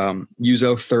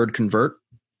 Uzo third convert.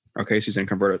 Okay, so he's going to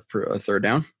convert it for a third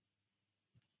down.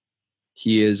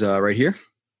 He is right here.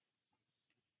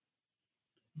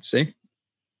 Let's see.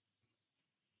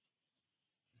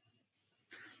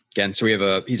 Again, so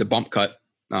he's a bump cut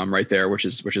right there, which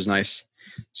is nice.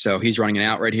 So he's running an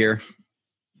out right here.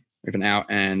 We have an out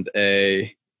and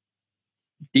a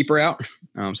deeper out.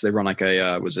 So they run like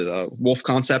a wolf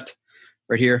concept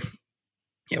right here?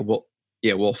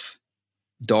 Yeah, wolf.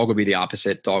 Dog would be the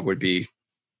opposite. Dog would be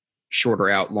shorter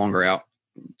out, longer out.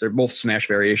 They're both smash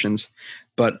variations.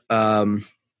 But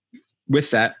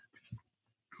with that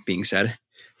being said,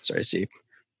 sorry, I see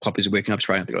puppy's waking up,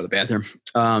 so I have to go to the bathroom.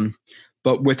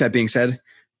 But with that being said,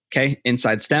 okay,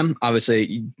 inside stem.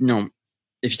 Obviously,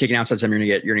 if you take an outside stem,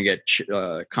 you're gonna get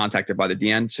contacted by the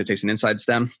DN. So it takes an inside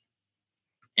stem.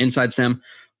 Inside stem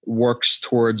works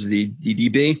towards the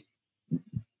DB.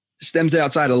 Stems it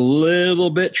outside a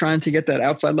little bit, trying to get that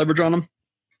outside leverage on him.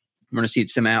 I'm going to see it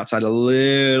stem outside a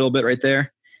little bit right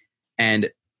there,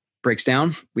 and breaks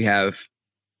down. We have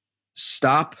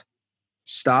stop,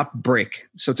 break.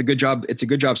 So it's a good job. It's a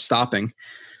good job stopping.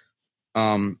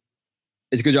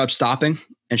 It's a good job stopping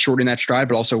and shortening that stride,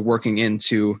 but also working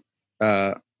into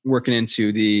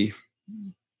the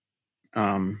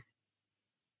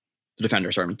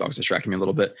defender. Sorry, my dog's distracting me a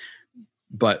little bit,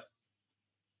 but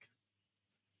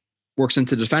works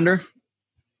into defender.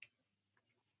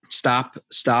 Stop,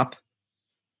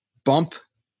 bump.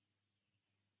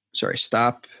 Sorry,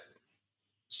 stop.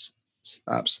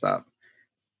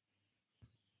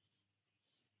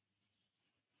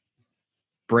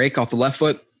 Break off the left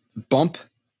foot, bump,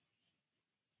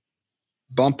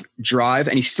 drive,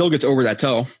 and he still gets over that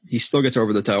toe. He still gets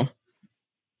over the toe.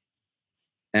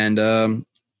 And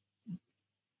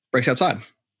breaks outside.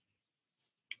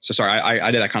 So sorry,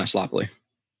 I did that kind of sloppily.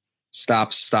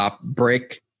 Stop,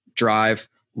 break, drive,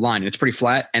 line. It's pretty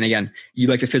flat. And again, you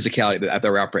like the physicality at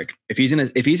the route break. If he's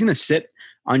gonna sit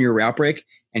on your route break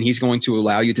and he's going to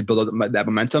allow you to build up that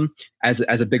momentum as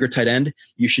a bigger tight end,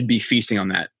 you should be feasting on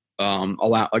that.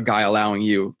 Allow a guy allowing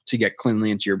you to get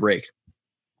cleanly into your break.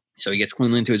 So he gets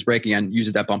cleanly into his break again,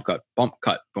 uses that bump cut,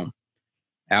 boom,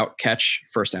 out, catch,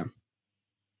 first down.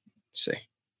 Let's see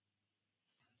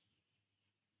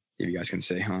if you guys can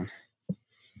see, huh?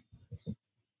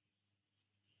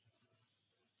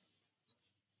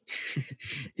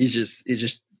 He's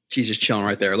just She's just chilling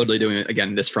right there, literally doing,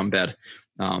 again, this from bed.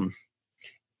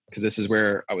 Because this is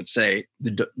where I would say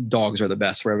the dogs are the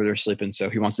best, wherever they're sleeping. So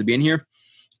he wants to be in here.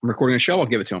 I'm recording a show. I'll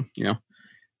give it to him, you know.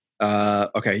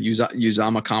 Okay,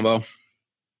 Uzama combo.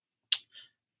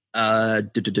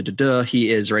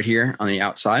 He is right here on the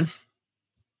outside.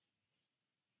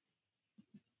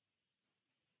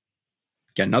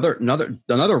 Again,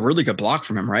 another really good block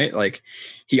from him, right? Like,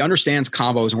 he understands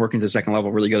combos and working to the second level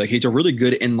really good. Like, he's a really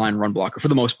good inline run blocker for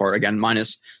the most part. Again,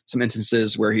 minus some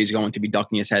instances where he's going to be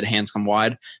ducking his head, hands come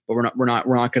wide. But we're not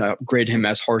going to grade him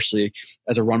as harshly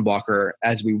as a run blocker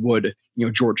as we would, you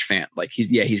know, George Fant. Like, he's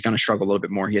going to struggle a little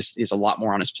bit more. He has a lot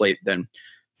more on his plate than.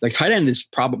 Like, tight end is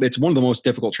probably, it's one of the most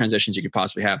difficult transitions you could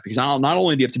possibly have, because not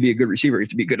only do you have to be a good receiver, you have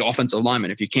to be a good offensive lineman.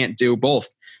 If you can't do both,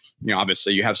 you know,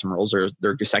 obviously you have some roles. There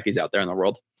are Gesicki's out there in the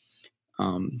world.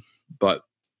 But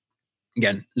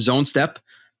again, zone step,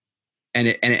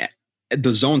 and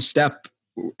the zone step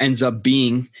ends up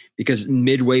being, because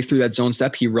midway through that zone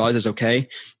step, he realizes, okay,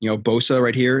 you know, Bosa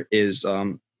right here is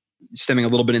stemming a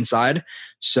little bit inside.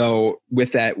 So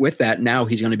with that, now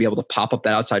he's going to be able to pop up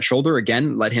that outside shoulder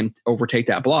again, let him overtake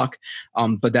that block.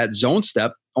 But that zone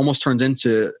step almost turns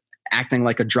into acting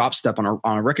like a drop step on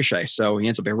a ricochet. So he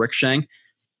ends up ricocheting,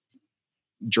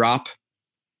 drop,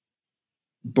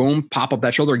 boom, pop up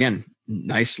that shoulder again.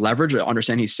 Nice leverage. I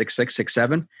understand he's 6'6",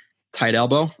 6'7", tight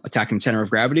elbow, attacking center of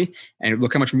gravity. And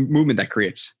look how much movement that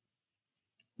creates.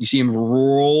 You see him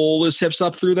roll his hips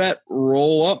up through that,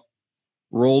 roll up,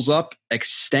 rolls up,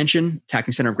 extension,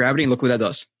 attacking center of gravity, and look what that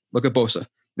does. Look at Bosa.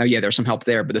 Now, yeah, there's some help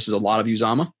there, but this is a lot of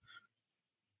Uzama.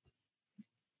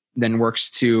 Then works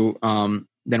to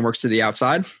the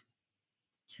outside.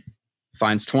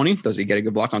 Finds 20. Does he get a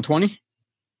good block on 20?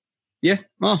 Yeah,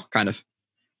 well, kind of.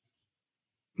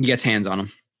 He gets hands on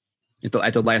him.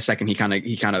 At the last second, he kind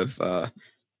of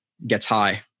gets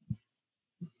high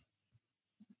in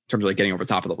terms of like getting over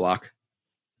the top of the block.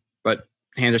 But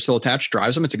hands are still attached,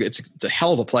 drives him. It's a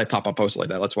hell of a play, pop-up post like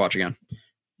that. Let's watch again.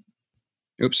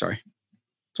 Oops, sorry.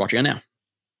 Let's watch again now.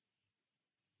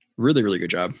 Really, really good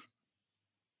job.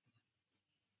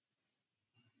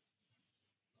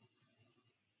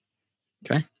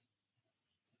 Okay.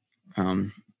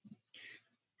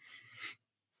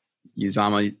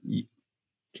 Uzama,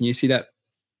 can you see that?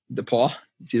 The paw?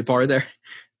 You see the paw right there?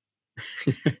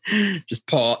 just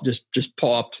paw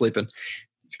up sleeping.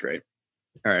 It's great.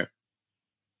 All right.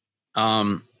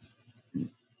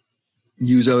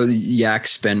 Uzo yak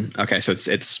spin. Okay, so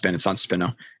it's spin. It's not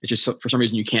spino. It's just for some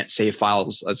reason you can't save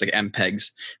files as like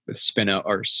MPEGs with spino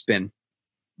or spin.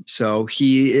 So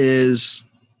he is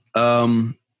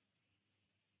right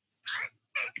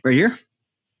here,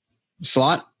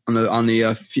 slot on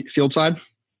the field side.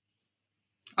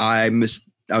 I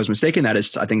was mistaken. That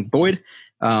is, I think, Boyd.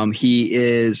 He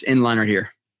is in line right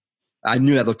here. I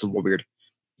knew that looked a little weird.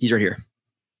 He's right here.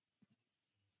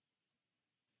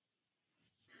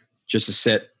 Just to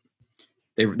sit.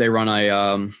 They run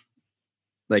a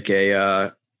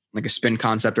spin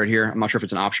concept right here. I'm not sure if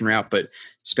it's an option route, but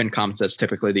spin concepts,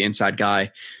 typically the inside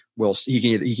guy he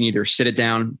can either sit it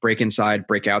down, break inside,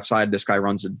 break outside. This guy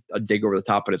runs a dig over the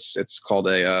top, but it's called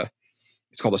a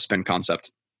spin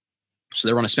concept. So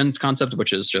they run a spin concept,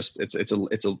 which is just it's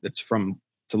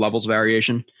a levels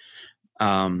variation.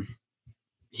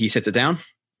 He sits it down.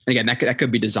 And again, that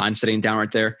could be designed sitting down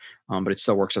right there, but it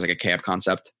still works as like a cab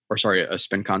concept, a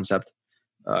spin concept.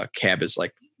 Cab is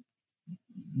like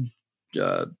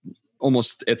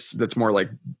almost that's more like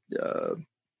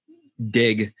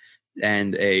dig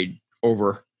and a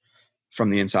over from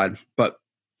the inside, but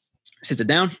sits it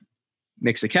down,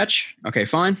 makes the catch. Okay,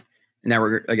 fine. And now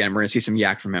we're going to see some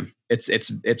yak from him.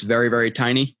 It's very, very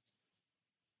tiny.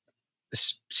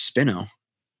 Spino.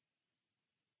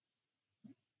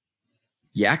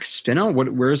 Yak spino?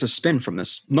 Where is a spin from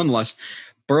this? Nonetheless,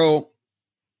 Burrow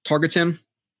targets him.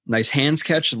 Nice hands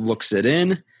catch, looks it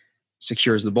in,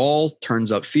 secures the ball,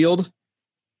 turns upfield,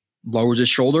 lowers his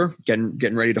shoulder, getting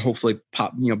ready to hopefully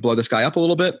pop, blow this guy up a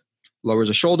little bit. Lowers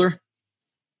his shoulder.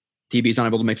 DB's not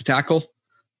able to make the tackle.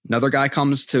 Another guy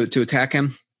comes to attack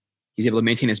him. He's able to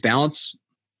maintain his balance.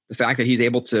 The fact that he's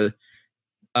able to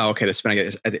the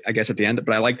spin, I guess at the end,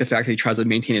 but I like the fact that he tries to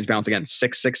maintain his balance again.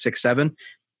 6'6", 6'7",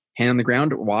 hand on the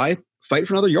ground. Why? Fight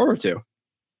for another yard or two.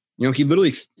 He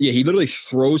literally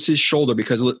throws his shoulder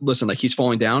because listen, like he's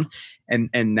falling down, and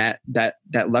that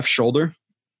left shoulder,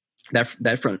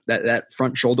 that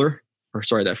front shoulder, or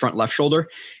sorry, that front left shoulder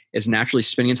is naturally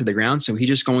spinning into the ground. So he's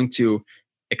just going to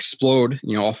explode,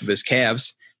 off of his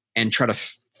calves and try to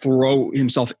throw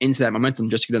himself into that momentum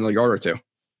just to get another yard or two.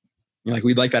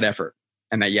 We like that effort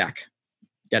and that yak.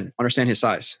 Again, understand his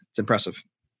size. It's impressive.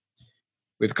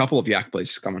 We have a couple of yak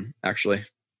plays coming, actually.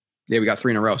 Yeah, we got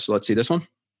 3 in a row. So let's see this one.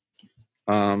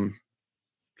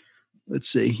 Let's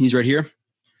see. He's right here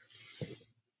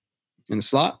in the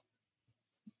slot.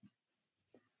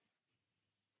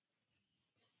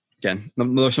 Again,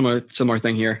 another similar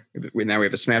thing here. Now we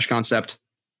have a smash concept.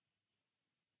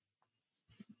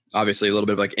 Obviously, a little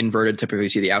bit of like inverted. Typically, you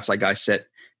see the outside guy sit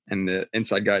and the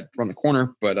inside guy run the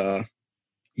corner, but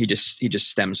he just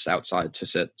stems outside to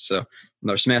sit. So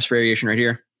another smash variation right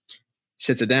here.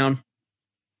 Sits it down,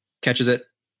 catches it,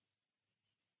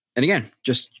 and again,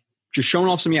 just showing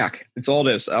off some yak. It's all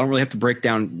it is. I don't really have to break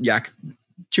down yak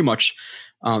too much.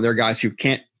 There are guys who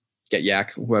can't get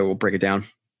yak who I will break it down.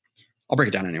 I'll break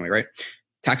it down anyway, right?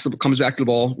 Comes back to the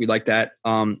ball. We like that.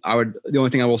 The only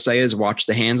thing I will say is watch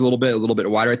the hands a little bit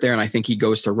wide right there. And I think he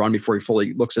goes to run before he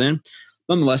fully looks it in.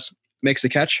 Nonetheless, makes the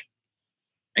catch.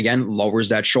 Again, lowers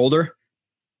that shoulder.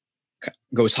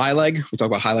 Goes high leg. We talk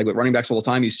about high leg with running backs all the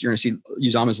time. You're going to see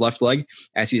Uzomah's left leg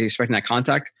as he's expecting that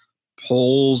contact.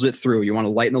 Pulls it through. You want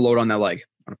to lighten the load on that leg.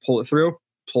 Want to pull it through.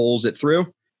 Pulls it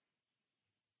through.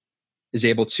 Is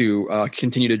able to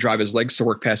continue to drive his legs to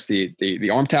work past the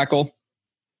arm tackle.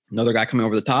 Another guy coming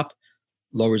over the top,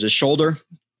 lowers his shoulder.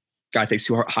 Guy takes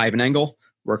too high of an angle,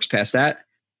 works past that.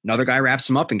 Another guy wraps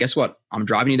him up, and guess what? I'm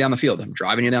driving you down the field.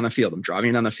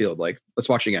 Like, let's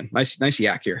watch it again. Nice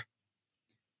yak here.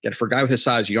 Yet for a guy with his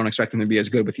size, you don't expect him to be as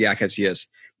good with yak as he is.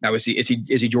 Now, is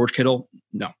he George Kittle?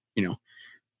 No,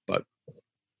 but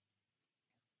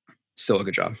still a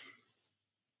good job.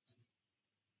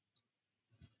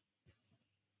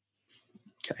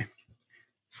 Okay,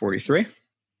 43.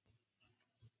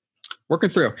 Working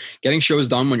through. Getting shows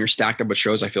done when you're stacked up with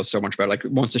shows, I feel so much better. Like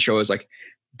once the show is like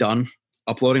done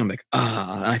uploading, I'm like,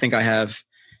 and I think I have,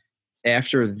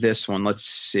 after this one, let's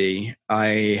see,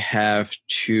 I have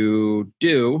to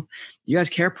do, you guys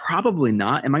care? Probably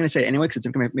not. Am I going to say it anyway because it's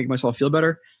going to make myself feel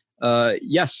better?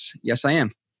 Yes, I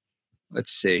am.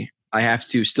 Let's see. I have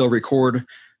to still record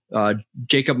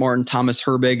Jacob Martin, Thomas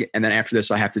Herbig, and then after this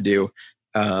I have to do,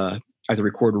 I have to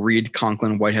record Reed,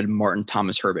 Conklin, Whitehead, Martin,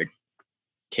 Thomas Herbig.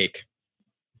 Cake.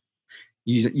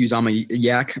 Uzomah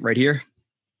yak right here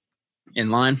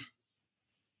in line.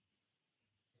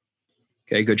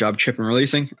 Okay, good job chip and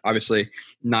releasing. Obviously,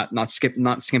 not skimping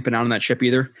out on that chip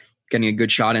either. Getting a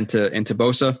good shot into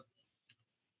Bosa.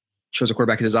 Shows the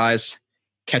quarterback his eyes.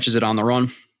 Catches it on the run.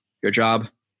 Good job.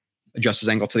 Adjusts his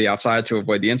angle to the outside to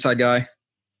avoid the inside guy.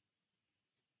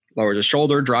 Lowers his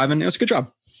shoulder, driving. It's a good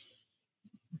job.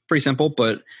 Pretty simple,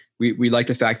 but we like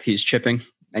the fact he's chipping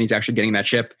and he's actually getting that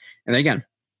chip. And then again,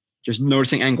 just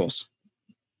noticing angles.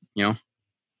 Okay,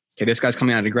 this guy's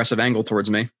coming at an aggressive angle towards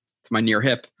me, to my near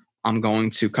hip. I'm going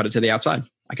to cut it to the outside.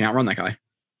 I can outrun that guy.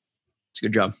 It's a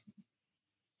good job.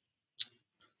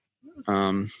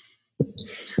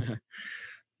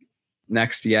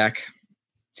 Next, yak.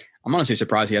 I'm honestly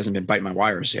surprised he hasn't been biting my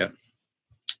wires yet.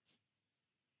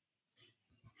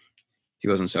 He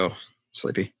wasn't so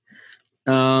sleepy.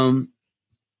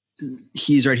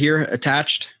 He's right here,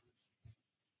 attached.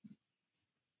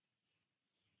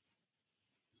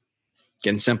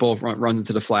 Getting simple, runs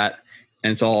into the flat, and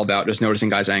it's all about just noticing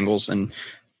guys' angles and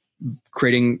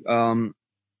creating some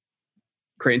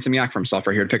yak for himself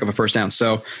right here to pick up a first down.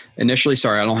 So initially,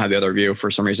 sorry, I don't have the other view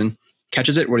for some reason.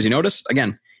 Catches it. What does he notice?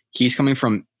 Again, he's coming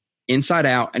from inside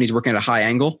out, and he's working at a high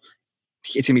angle.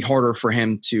 It's going to be harder for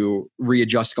him to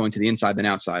readjust going to the inside than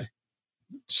outside.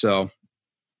 So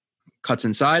cuts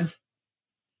inside.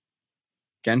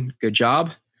 Again, good job.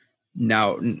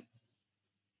 Now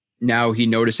he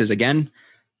notices again,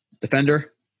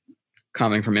 defender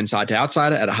coming from inside to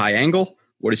outside at a high angle.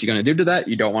 What is he going to do to that?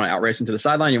 You don't want to outrace him to the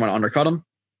sideline. You want to undercut him.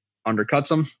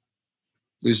 Undercuts him.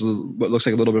 Loses what looks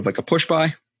like a little bit of like a push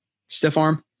by. Stiff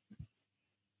arm.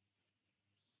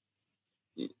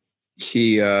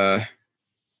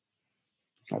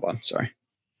 Hold on, sorry.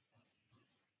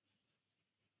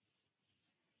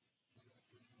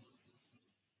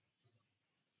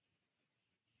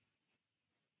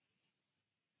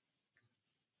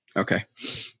 Okay.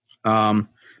 But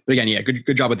again, yeah,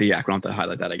 good job with the yak. We don't have to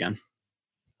highlight that again.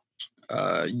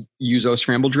 Uzo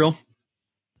scramble drill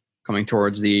coming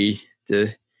towards we're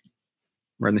in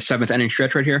the 7th inning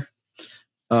stretch right here.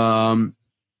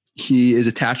 He is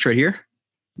attached right here,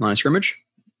 line of scrimmage.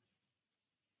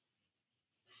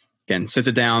 Again, sits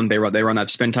it down. They run that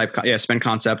spin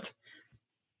concept.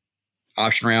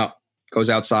 Option route, goes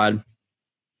outside.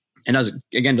 And does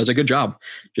a good job,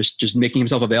 just making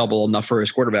himself available enough for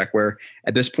his quarterback. Where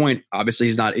at this point, obviously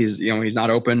he's not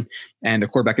open, and the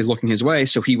quarterback is looking his way,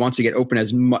 so he wants to get open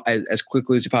as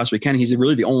quickly as he possibly can. He's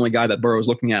really the only guy that Burrow is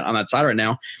looking at on that side right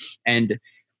now, and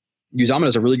Uzama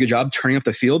does a really good job turning up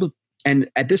the field. And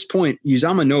at this point,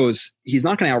 Uzama knows he's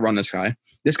not going to outrun this guy.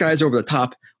 This guy is over the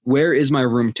top. Where is my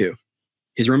room to?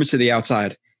 His room is to the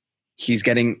outside. He's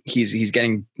getting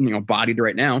bodied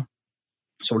right now.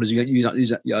 So what does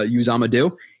Uzama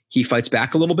do? He fights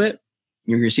back a little bit.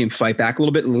 You're going to see him fight back a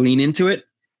little bit, lean into it,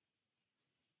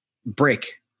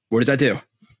 break. What does that do?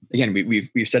 Again, we've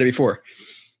said it before.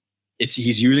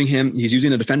 He's using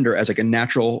the defender as like a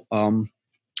natural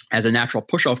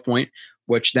push-off point,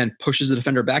 which then pushes the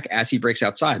defender back as he breaks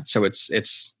outside. So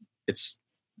it's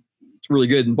really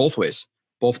good in both ways,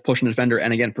 both pushing the defender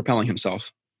and again propelling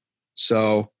himself.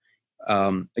 So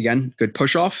again, good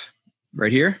push-off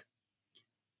right here.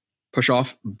 Push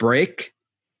off, break,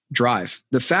 drive.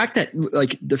 The fact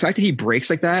that he breaks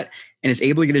like that and is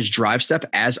able to get his drive step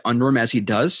as under him as he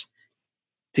does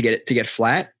to get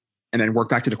flat and then work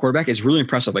back to the quarterback is really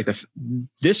impressive. Like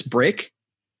this break,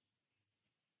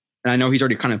 and I know he's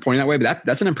already kind of pointing that way, but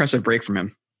that's an impressive break from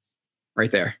him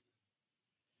right there.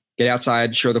 Get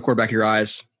outside, show the quarterback your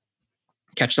eyes,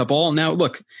 catch the ball. Now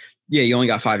look, yeah, you only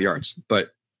got 5 yards,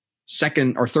 but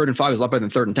second or third and 5 is a lot better than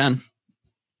third and 10.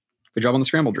 Good job on the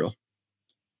scramble drill.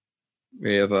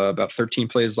 We have about 13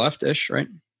 plays left-ish, right?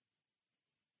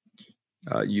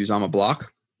 Uzama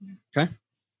block. Okay.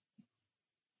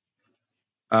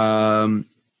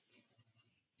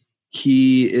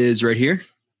 He is right here.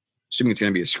 Assuming it's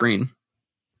going to be a screen.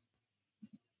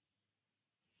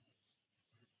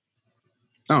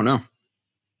 Oh, no.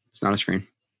 It's not a screen.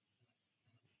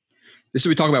 This is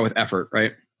what we talk about with effort,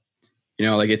 right?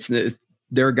 Like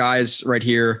there are guys right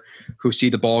here who see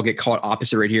the ball get caught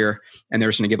opposite right here, and they're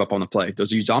just going to give up on the play.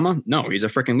 Does Uzama? No, he's a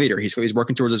freaking leader. He's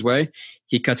working towards his way.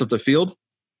 He cuts up the field,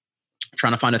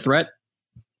 trying to find a threat.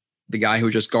 The guy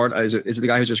who just is it the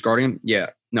guy who's just guarding him? Yeah.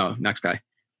 No, next guy.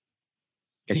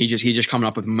 And he's just coming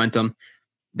up with momentum.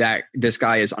 That this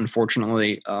guy is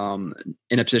unfortunately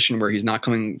in a position where he's not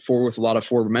coming forward with a lot of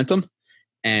forward momentum,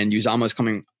 and Uzama is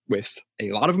coming with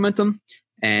a lot of momentum,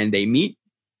 and they meet.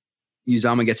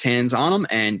 Uzama gets hands on him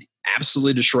and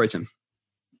absolutely destroys him.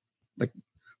 Like,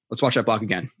 let's watch that block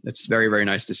again. It's very, very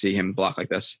nice to see him block like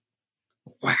this.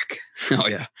 Whack. Oh,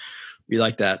 yeah. We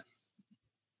like that.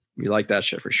 We like that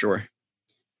shit for sure.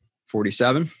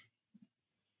 47.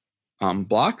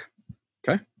 Block.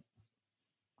 Okay.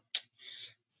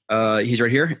 He's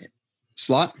right here.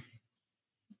 Slot.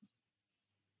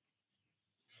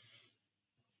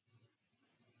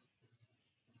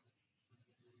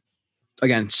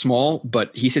 Again, small,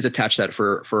 but he stays attached to that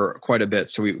for quite a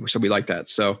bit. So we like that.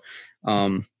 So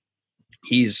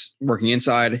he's working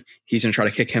inside. He's going to try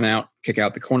to kick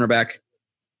out the cornerback,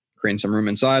 creating some room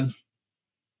inside.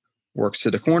 Works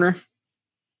to the corner.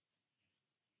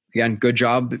 Again, good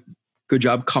job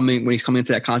coming when he's coming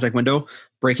into that contact window,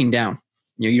 breaking down.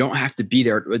 You don't have to be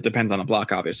there. It depends on the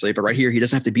block, obviously, but right here, he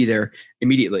doesn't have to be there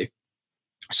immediately.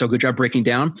 So good job breaking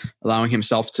down, allowing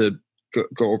himself to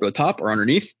go over the top or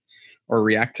underneath, or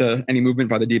react to any movement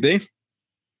by the DB.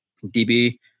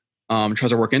 DB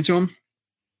tries to work into him.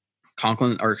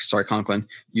 Conklin.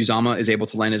 Uzama is able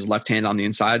to land his left hand on the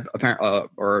inside,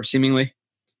 or seemingly.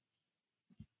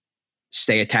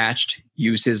 Stay attached.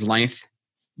 Use his length.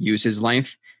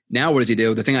 Now what does he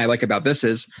do? The thing I like about this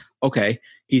is, okay,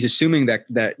 he's assuming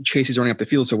that Chase is running up the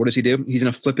field. So what does he do? He's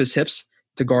going to flip his hips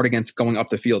to guard against going up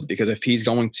the field, because if he's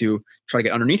going to try to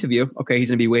get underneath of you, okay, he's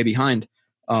going to be way behind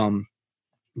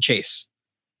Chase.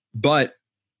 But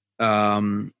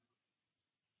So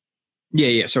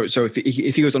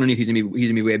if he goes underneath, he's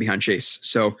gonna be way behind Chase.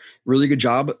 So really good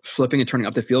job flipping and turning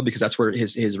up the field, because that's where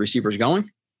his receiver is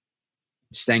going.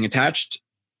 Staying attached,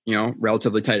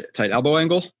 relatively tight elbow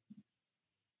angle,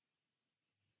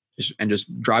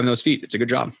 just driving those feet. It's a good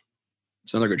job.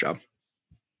 It's another good job.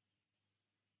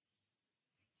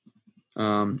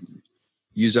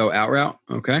 Uzo out route.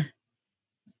 Okay.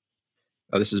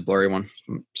 Oh, this is a blurry one.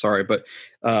 I'm sorry, but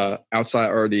outside,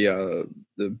 or the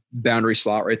boundary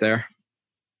slot right there.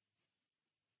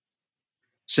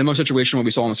 Similar situation what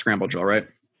we saw in the scramble drill, right?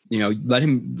 Let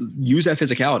him use that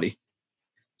physicality.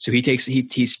 So he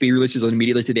speed releases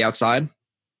immediately to the outside.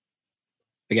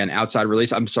 Again, outside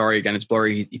release. I'm sorry, again, it's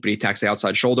blurry, but he attacks the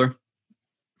outside shoulder.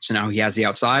 So now he has the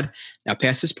outside. Now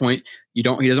past this point, he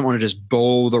doesn't want to just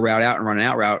bow the route out and run an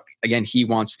out route. Again, he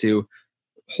wants to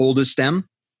hold his stem,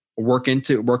 work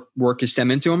his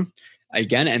stem into him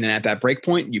again, and then at that break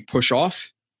point, you push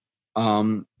off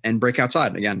and break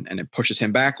outside again, and it pushes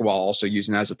him back while also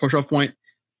using that as a push off point.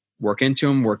 Work into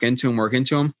him.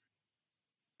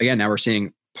 Again, now we're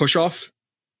seeing push off,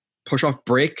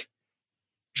 break,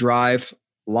 drive,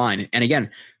 line. And again,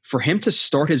 for him to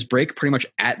start his break pretty much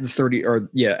at the 30 or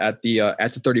at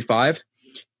the 35,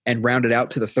 and rounded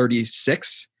out to the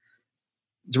 36.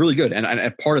 It's really good.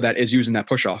 And part of that is using that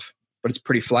push off, but it's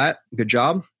pretty flat. Good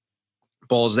job.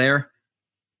 Ball is there.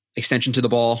 Extension to the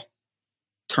ball.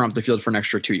 Turn up the field for an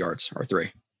extra 2 yards or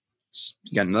 3.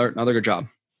 Again, another good job.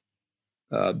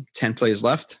 10 plays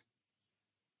left.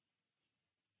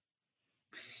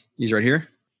 He's right here.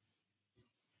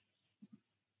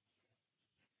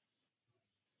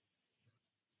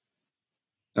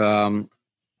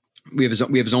 We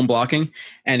have zone blocking,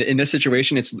 and in this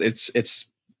situation, it's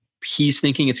he's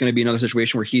thinking it's going to be another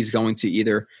situation where he's going to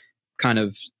either kind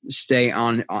of stay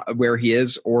on where he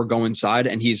is or go inside,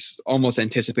 and he's almost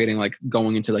anticipating like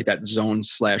going into like that zone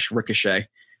 / ricochet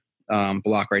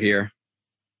block right here.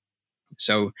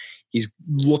 So he's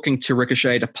looking to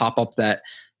ricochet to pop up that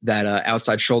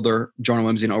outside shoulder. Jonah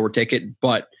Williams going to overtake it,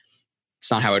 but it's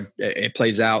not how it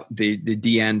plays out. The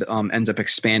D end ends up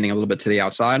expanding a little bit to the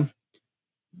outside.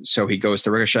 So he goes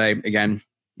to ricochet. Again,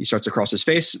 he starts across his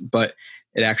face, but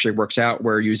it actually works out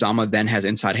where Uzomah then has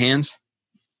inside hands.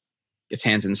 Gets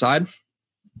hands inside.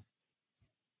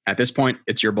 At this point,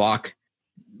 it's your block.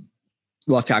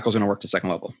 Left tackle's going to work to second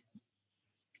level.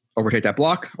 Overtake that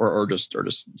block or just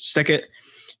stick it.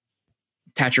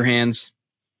 Attach your hands.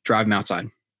 Drive him outside.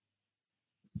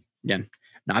 Again,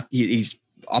 he's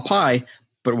up high,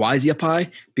 but why is he up high?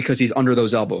 Because he's under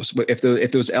those elbows. But if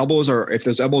those elbows are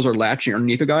latching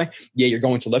underneath a guy, yeah, you're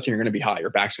going to lift and you're going to be high.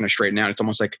 Your back's going to straighten out. It's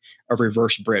almost like a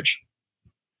reverse bridge.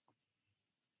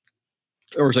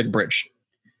 Or it's like a bridge.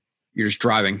 You're just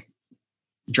driving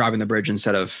the bridge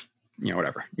instead of,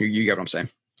 whatever. You get what I'm saying.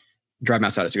 Drive him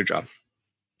outside. It's a good job.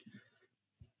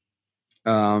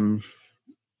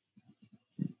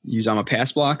 Uzomah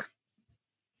pass block.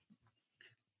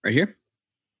 Right here.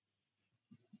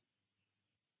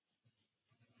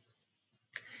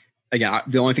 Again,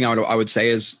 the only thing I would say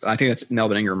is, I think that's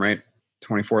Melvin Ingram, right?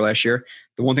 24 last year.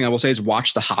 The one thing I will say is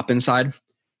watch the hop inside.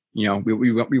 We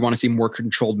want to see more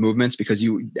controlled movements, because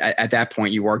at that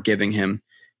point you are giving him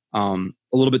a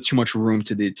little bit too much room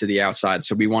to the outside.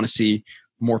 So we want to see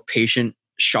more patient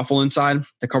shuffle inside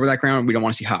to cover that ground. We don't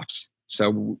want to see hops.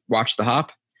 So watch the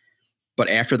hop, but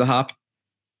after the hop,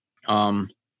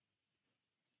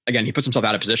 again, he puts himself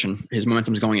out of position. His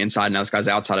momentum is going inside. Now this guy's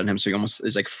outside on him, so he almost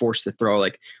is like forced to throw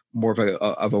like more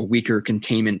of a weaker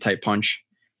containment type punch.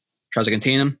 Tries to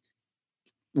contain him,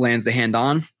 lands the hand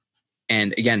on,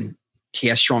 and again, he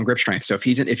has strong grip strength. So if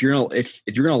you're gonna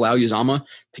allow Uzomah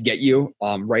to get you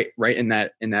right in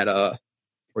that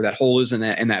where that hole is in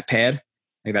that pad,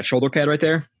 like that shoulder pad right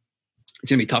there, it's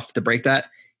gonna be tough to break that.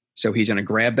 So he's gonna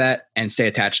grab that and stay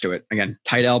attached to it. Again,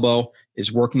 tight elbow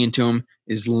is working into him,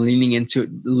 is leaning into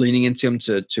him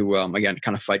to again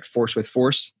kind of fight force with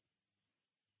force.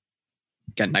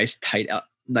 Again, nice tight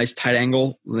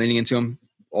angle, leaning into him,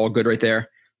 all good right there.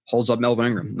 Holds up Melvin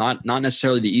Ingram. Not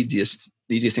necessarily the easiest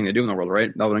thing to do in the world,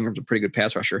 right? Melvin Ingram's a pretty good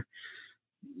pass rusher.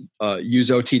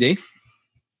 Uzo TD.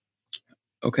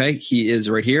 Okay, he is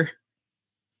right here.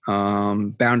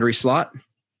 Boundary slot.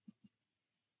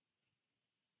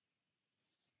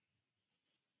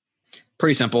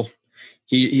 Pretty simple.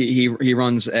 He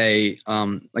runs he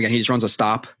just runs a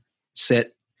stop,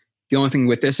 sit. The only thing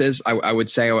with this is I would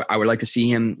say I would like to see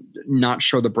him not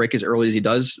show the break as early as he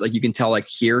does. Like you can tell, like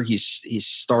here he's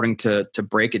starting to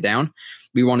break it down.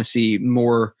 We want to see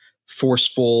more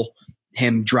forceful,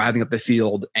 him driving up the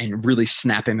field and really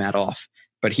snapping that off.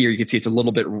 But here you can see it's a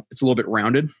little bit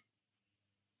rounded.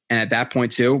 And at that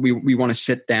point too, we want to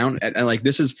sit down and like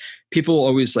this is, people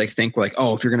always like think like,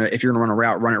 oh, if you're gonna run a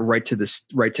route, run it right to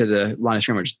the line of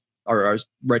scrimmage or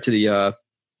right to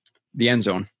the end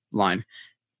zone line.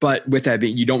 But with that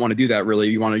being, you don't want to do that really.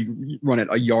 You want to run it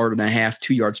 1.5 yards,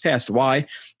 2 yards past. Why?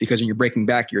 Because when you're breaking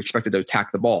back, you're expected to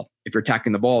attack the ball. If you're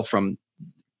attacking the ball from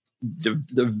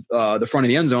the front of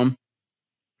the end zone,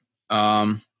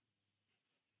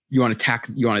 you want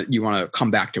to come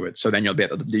back to it. So then you'll be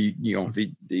at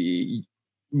the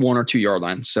 1 or 2 yard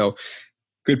line. So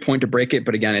good point to break it.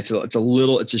 But again, it's just a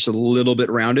little bit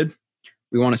rounded.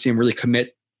 We want to see him really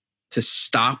commit to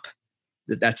stop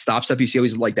that stop step. You see how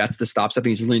he's like, that's the stop step and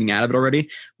he's leaning out of it already.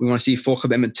 We want to see full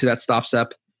commitment to that stop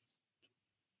step,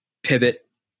 pivot,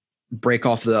 break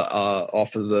off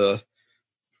the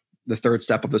third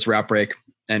step of this route break,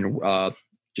 and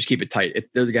just keep it tight.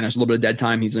 There's a little bit of dead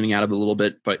time. He's leaning out of it a little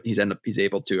bit, but he's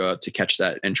able to catch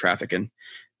that in traffic and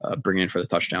bring it in for the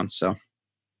touchdown. So,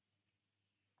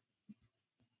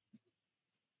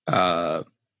 right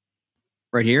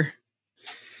here,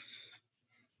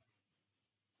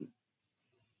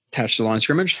 attached to the line of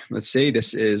scrimmage. Let's see.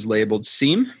 This is labeled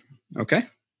seam. Okay.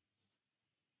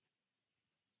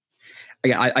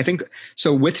 again, I think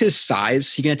so. With his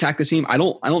size, he can attack the seam. I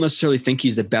don't necessarily think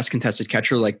he's the best contested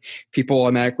catcher. Like people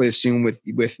automatically assume with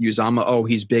Uzomah, oh,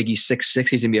 he's big, he's 6'6",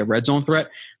 he's gonna be a red zone threat.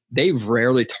 They've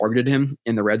rarely targeted him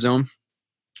in the red zone.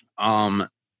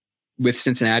 With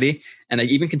Cincinnati, and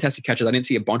even contested catches, I didn't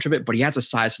see a bunch of it, but he has the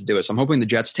size to do it. So I'm hoping the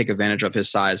Jets take advantage of his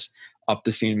size up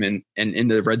the seam and in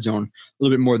the red zone a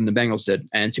little bit more than the Bengals did.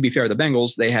 And to be fair, the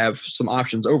Bengals, they have some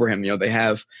options over him. You know, they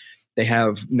have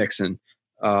Mixon,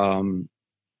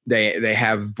 they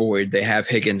have Boyd, they have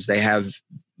Higgins, they have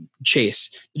Chase.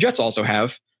 The Jets also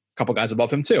have a couple guys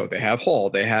above him too. They have Hall,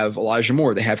 they have Elijah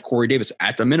Moore, they have Corey Davis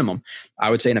at the minimum. I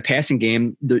would say in a passing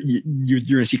game, you're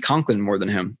going to see Conklin more than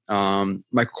him.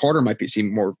 Michael Carter might see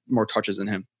more touches than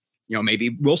him. You know,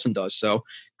 maybe Wilson does. So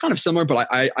kind of similar, but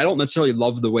I don't necessarily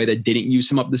love the way they didn't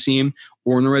use him up the seam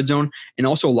or in the red zone. And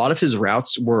also a lot of his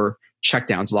routes were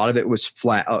checkdowns. A lot of it was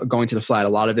flat, going to the flat. A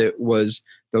lot of it was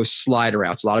those slide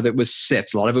routes. A lot of it was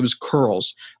sits. A lot of it was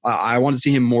curls. I wanted to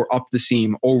see him more up the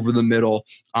seam, over the middle,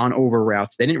 on over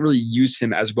routes. They didn't really use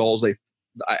him as well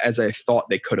as I thought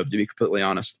they could have, to be completely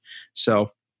honest. So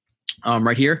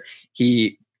right here,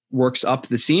 he works up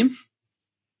the seam.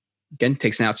 Again,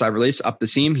 takes an outside release up the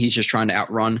seam. He's just trying to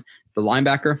outrun the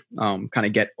linebacker, kind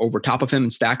of get over top of him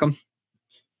and stack him.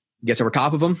 Gets over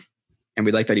top of him, and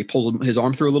we like that he pulled his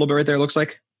arm through a little bit right there, it looks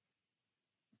like.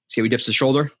 See how he dips his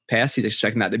shoulder? Pass. He's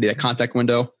expecting that to be that contact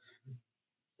window.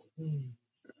 Hey,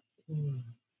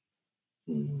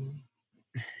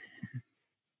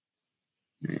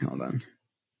 hold on.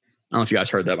 I don't know if you guys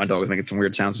heard that. My dog was making some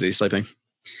weird sounds as he's sleeping.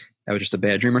 That was just a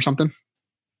bad dream or something.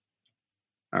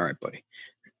 All right, buddy.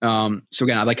 So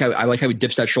again, I like how he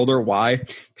dips that shoulder. Why?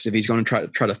 Because if he's going to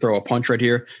try to throw a punch right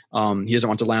here, he doesn't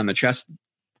want to land on the chest.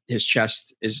 His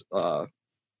chest is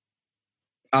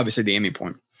obviously the aiming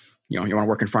point. You know, you want to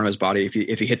work in front of his body.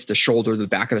 If he hits the shoulder, the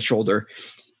back of the shoulder,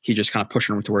 he just kind of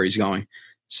pushing him to where he's going.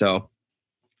 So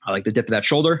I like the dip of that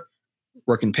shoulder,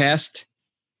 working past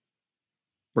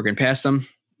him.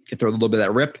 Can throw a little bit of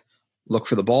that rip, look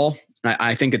for the ball. And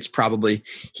I think it's probably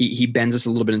he bends us a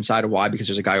little bit inside. Why? Because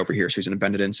there's a guy over here, so he's going to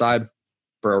bend it inside.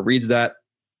 Burrow reads that,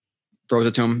 throws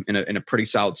it to him in a pretty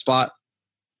solid spot.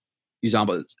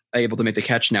 Uzomah is able to make the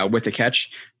catch. Now with the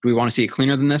catch, do we want to see it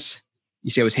cleaner than this?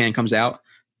 You see how his hand comes out?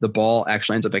 The ball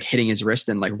actually ends up like hitting his wrist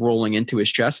and like rolling into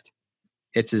his chest.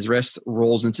 Hits his wrist,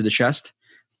 rolls into the chest,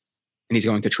 and he's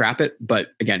going to trap it.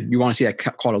 But again, you want to see that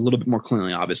caught a little bit more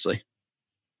cleanly, obviously.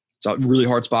 It's a really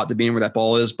hard spot to be in where that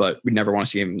ball is, but we never want to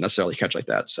see him necessarily catch like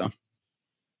that. So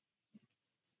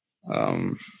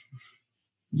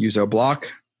Uzo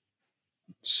block.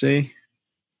 Let's see.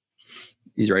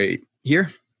 He's right here.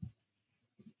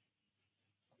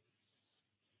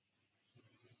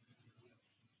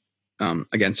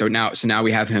 Again, so now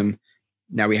we have him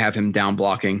down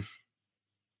blocking.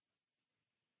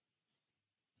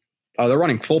 Oh, they're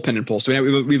running full pin and pull. So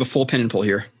we have a full pin and pull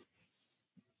here.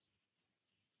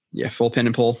 Yeah, full pin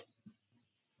and pull.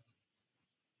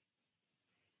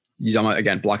 Uzomah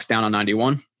again blocks down on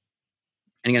 91.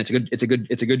 And again, it's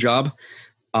a good job.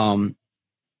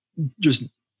 Just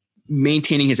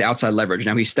maintaining his outside leverage.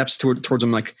 Now he steps towards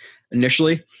him like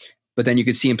initially, but then you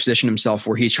could see him position himself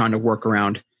where he's trying to work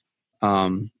around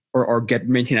or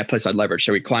maintain that play side leverage.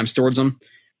 So he climbs towards him.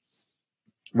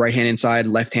 Right hand inside,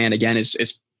 left hand again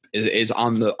is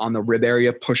on the rib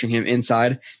area, pushing him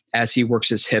inside as he works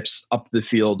his hips up the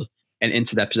field and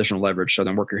into that positional leverage. So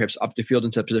then work your hips up the field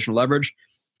into positional leverage,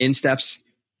 in steps,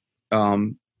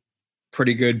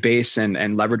 pretty good base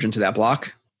and leverage into that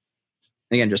block.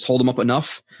 And again, just hold him up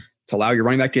enough to allow your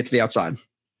running back to get to the outside.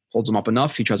 Holds him up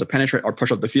enough. He tries to penetrate or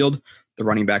push up the field. The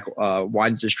running back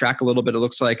widens his track a little bit, it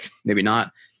looks like. Maybe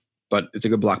not, but it's a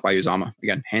good block by Uzomah.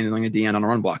 Again, handling a DN on a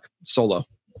run block. Solo.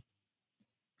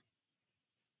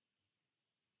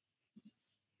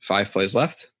 5 plays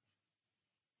left.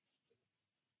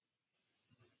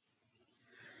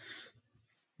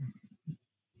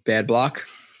 Bad block.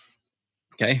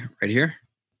 Okay, right here.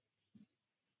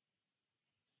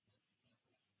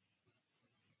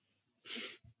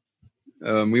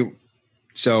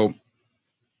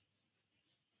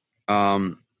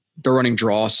 They're running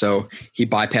draw, so he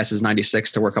bypasses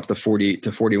 96 to work up to 40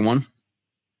 to 41.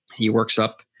 He works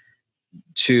up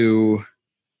to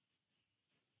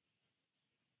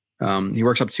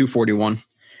 41,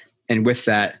 and with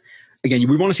that, again,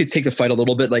 we want to see it take the fight a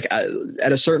little bit. Like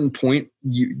at a certain point,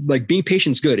 you like being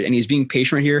patient is good, and he's being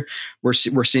patient right here. We're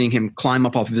seeing him climb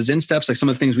up off of his insteps, like some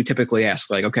of the things we typically ask,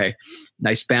 like okay,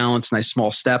 nice balance, nice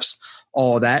small steps,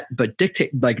 all of that, but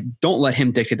don't let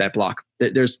him dictate that block.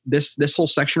 There's this whole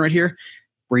section right here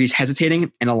where he's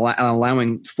hesitating and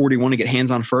allowing 41 to get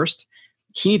hands on first.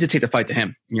 He needs to take the fight to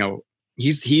him. You know,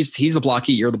 He's the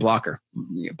blockee. You're the blocker.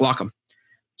 You block him.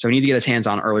 So he needs to get his hands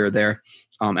on earlier there.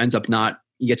 Ends up not.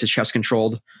 He gets his chest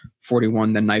controlled.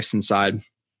 41, then knifes inside.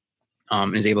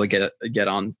 And is able to get in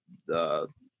on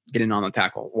the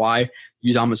tackle. Why?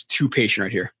 Uzama's too patient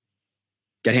right here.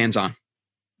 Get hands on.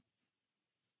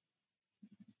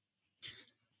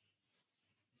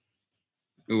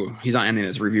 Ooh, he's not ending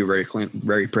his review very clean,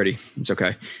 very pretty. It's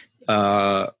okay.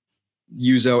 Uzo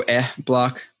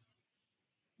block.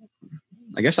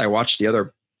 I guess I watched the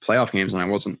other playoff games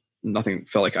and nothing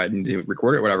felt like I didn't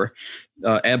record it, whatever.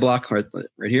 Block right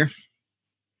here.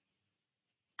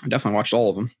 I definitely watched all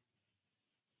of them.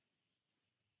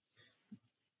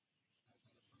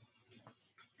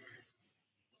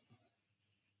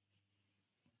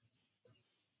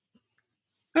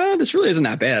 This really isn't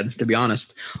that bad, to be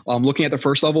honest. Looking at the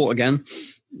first level, again,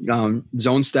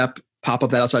 zone step, pop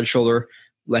up that outside shoulder,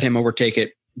 let him overtake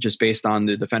it just based on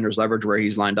the defender's leverage where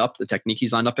he's lined up, the technique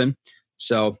he's lined up in.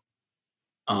 So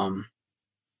does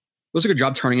a good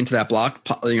job turning into that block,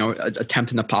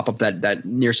 attempting to pop up that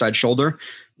near side shoulder.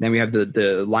 Then we have the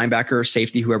linebacker,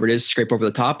 safety, whoever it is, scrape over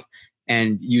the top,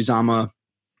 and Uzama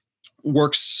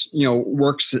works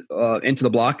into the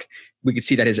block. We could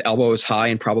see that his elbow is high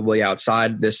and probably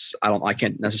outside. I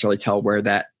can't necessarily tell where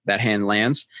that hand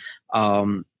lands,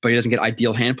 but he doesn't get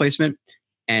ideal hand placement.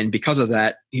 And because of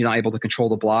that, he's not able to control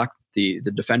the block. The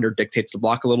defender dictates the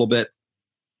block a little bit.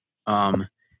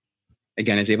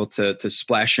 Again, is able to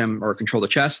splash him or control the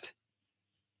chest,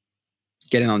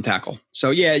 get in on tackle.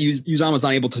 So yeah, Uzama's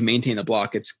not able to maintain the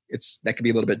block. That could be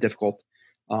a little bit difficult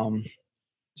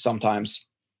sometimes,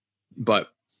 but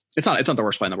it's not the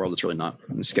worst play in the world. It's really not.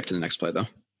 I'm gonna skip to the next play though.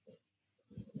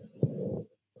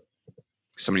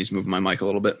 Somebody's moving my mic a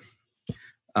little bit.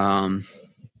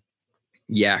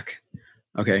 Yak.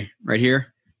 Okay, right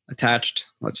here, attached.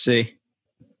 Let's see.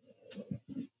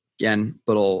 Again,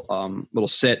 little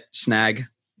sit, snag.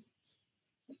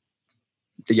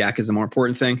 The yak is the more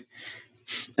important thing.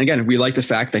 And again, we like the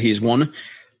fact that he's one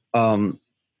that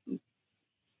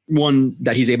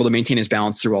he's able to maintain his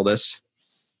balance through all this.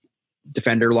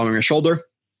 Defender lowering his shoulder.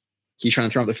 He's trying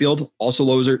to throw up the field. Also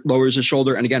lowers his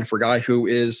shoulder. And again, for a guy who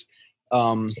is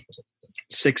 6'6",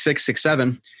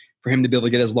 6'7", for him to be able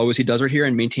to get as low as he does right here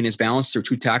and maintain his balance through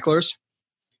two tacklers.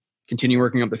 Continue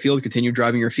working up the field. Continue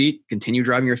driving your feet. Continue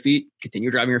driving your feet.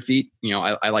 Continue driving your feet.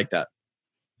 I like that.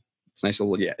 It's nice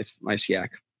it's nice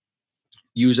yak.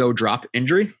 Uzo drop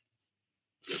injury.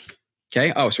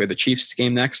 Okay. Oh, so we have the Chiefs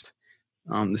game next.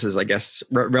 This is, I guess,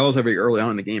 relatively early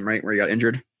on in the game, right, where he got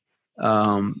injured.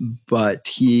 But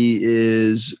he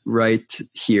is right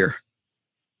here,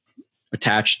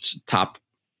 attached top.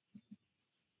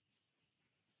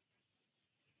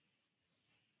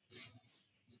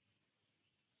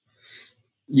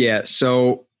 Yeah.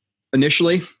 So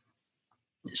initially,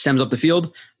 stems up the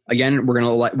field. Again, we're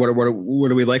gonna like what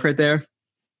do we like right there?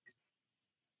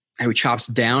 And he chops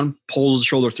down, pulls the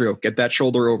shoulder through. Get that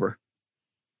shoulder over.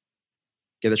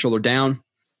 Get the shoulder down.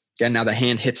 Again, now the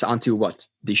hand hits onto what?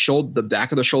 The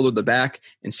back of the shoulder, the back,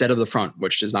 instead of the front,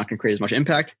 which is not going to create as much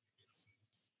impact.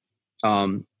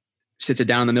 Sits it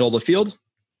down in the middle of the field.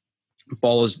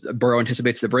 Burrow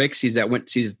anticipates the break, sees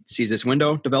this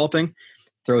window developing,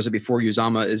 throws it before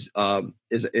Uzama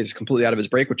is completely out of his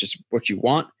break, which is what you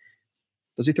want.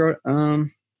 Does he throw it?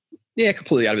 Yeah,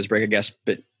 completely out of his break, I guess,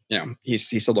 but he's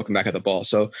still looking back at the ball.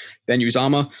 So then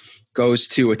Uzama goes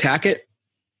to attack it,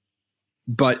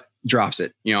 but drops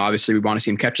it. Obviously we want to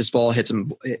see him catch this ball, hits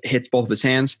both of his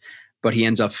hands, but he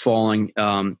ends up falling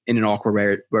in an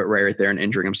awkward way right there and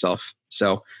injuring himself.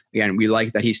 So again, we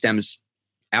like that he stems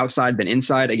outside, then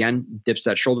inside. Again, dips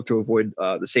that shoulder to avoid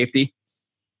the safety.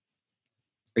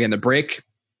 Again, the break,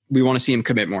 we want to see him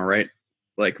commit more, right?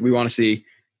 Like we want to see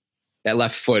that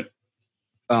left foot,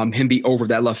 him be over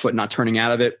that left foot, not turning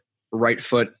out of it. Right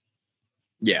foot,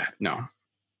 yeah, no.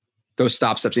 Those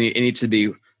stop steps, it needs to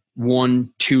be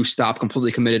 1-2 stop,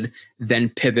 completely committed, then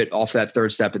pivot off that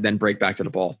third step, and then break back to the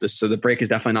ball. So the break is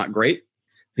definitely not great.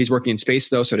 He's working in space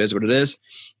though, so it is what it is.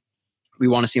 We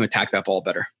want to see him attack that ball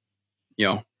better.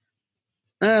 Yeah,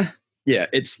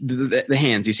 it's the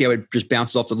hands. You see how it just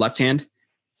bounces off the left hand?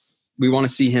 We want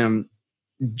to see him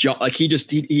jump. Like he just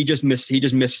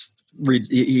misreads.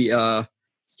 He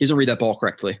doesn't read that ball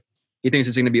correctly. He thinks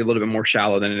it's going to be a little bit more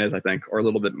shallow than it is, I think, or a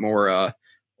little bit more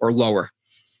or lower.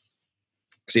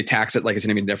 Because he attacks it like it's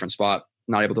going to be in a different spot,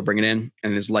 not able to bring it in,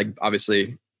 and his leg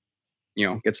obviously,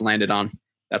 gets landed on.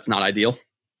 That's not ideal,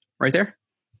 right there,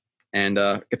 and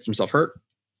gets himself hurt.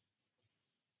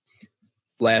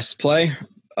 Last play,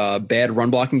 bad run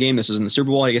blocking game. This is in the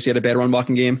Super Bowl. I guess he had a bad run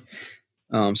blocking game,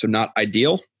 so not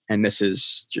ideal. And this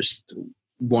is just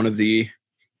one of the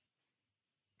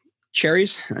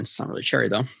cherries. It's not really cherry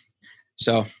though.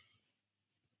 So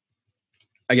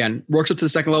again, works up to the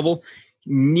second level.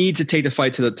 Needs to take the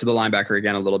fight to the linebacker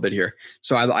again a little bit here.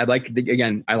 So I like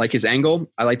I like his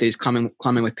angle. I like that he's climbing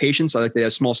with patience. I like that he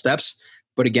has small steps.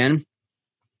 But again,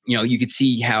 you could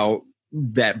see how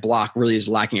that block really is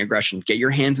lacking aggression. Get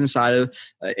your hands inside,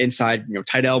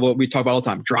 tight elbow. We talk about all the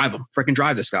time. Drive him, freaking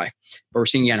drive this guy. But we're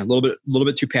seeing again a little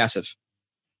bit too passive.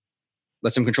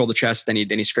 Lets him control the chest. Then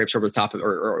he scrapes over the top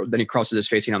or then he crosses his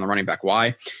facing on the running back.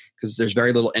 Why? Because there's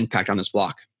very little impact on this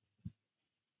block.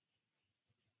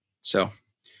 So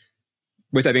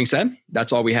with that being said,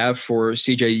 that's all we have for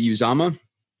CJ Uzomah.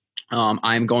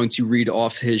 I'm going to read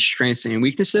off his strengths and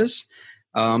weaknesses.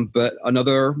 But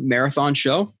another marathon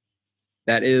show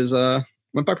that is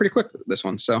went by pretty quick, this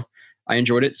one. So I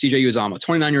enjoyed it. CJ Uzomah,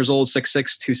 29 years old,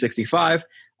 6'6", 265.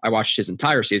 I watched his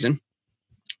entire season.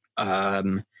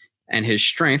 And his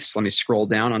strengths, let me scroll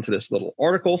down onto this little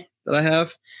article that I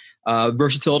have.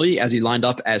 Versatility, as he lined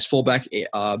up as fullback,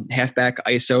 halfback,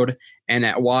 ISO'd, and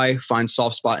at Y, finds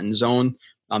soft spot in zone.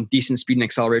 Decent speed and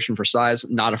acceleration for size,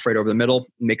 not afraid over the middle,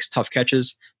 makes tough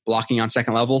catches, blocking on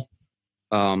second level,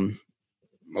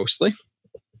 mostly.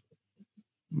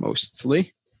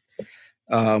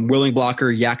 Willing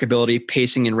blocker, yak ability,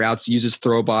 pacing in routes, uses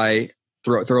throw bys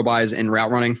in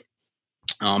route running.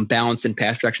 Balance in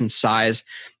pass protection, size,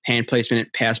 hand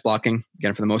placement, pass blocking,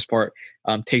 again, for the most part.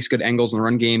 Takes good angles in the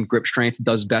run game, grip strength,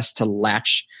 does best to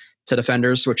latch to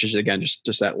defenders, which is, again,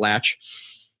 just that latch.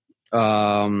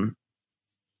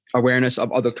 Awareness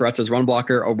of other threats as run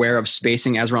blocker, aware of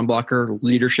spacing as run blocker,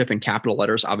 leadership in capital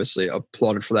letters, obviously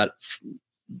applauded for that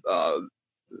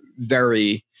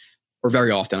very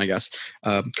often, I guess.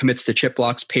 Commits to chip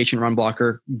blocks, patient run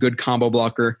blocker, good combo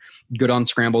blocker, good on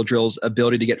scramble drills,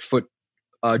 ability to get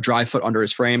dry foot under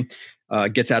his frame,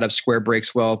 gets out of square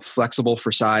breaks well, flexible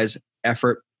for size,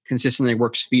 effort, consistently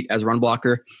works feet as run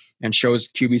blocker, and shows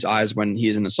QB's eyes when he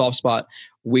is in the soft spot.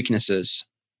 Weaknesses.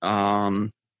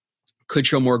 Could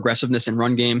show more aggressiveness in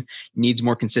run game, needs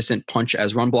more consistent punch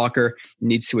as run blocker,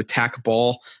 needs to attack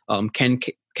ball, can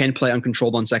play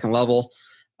uncontrolled on second level,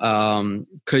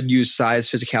 could use size,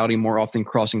 physicality more often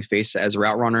crossing face as a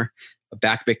route runner,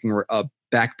 back-breaking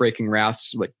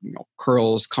routes like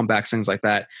curls, comebacks, things like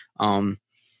that.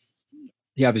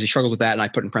 He obviously struggles with that, and I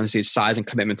put in parentheses size and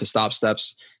commitment to stop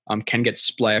steps. Can get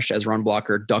splashed as run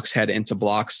blocker, ducks head into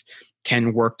blocks,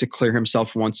 can work to clear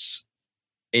himself once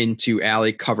into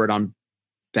alley covered on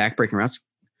back-breaking routes.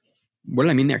 What did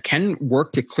I mean there? Can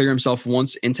work to clear himself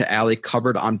once into alley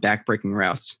covered on back-breaking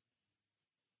routes.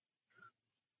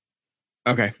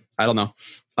 Okay, I don't know.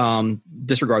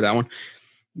 Disregard that one.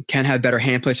 Can have better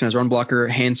hand placement as run blocker,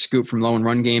 hand scoop from low and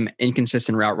run game,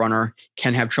 inconsistent route runner,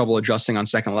 can have trouble adjusting on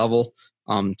second level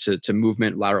to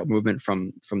movement, lateral movement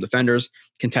from defenders,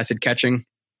 contested catching.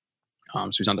 So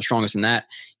he's not the strongest in that.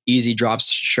 Easy drops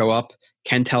show up,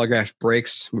 can telegraph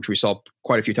breaks, which we saw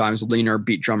quite a few times, leaner,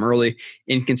 beat drum early,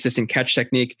 inconsistent catch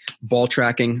technique, ball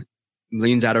tracking,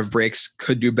 leans out of breaks,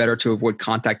 could do better to avoid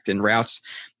contact in routes.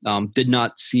 Did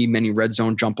not see many red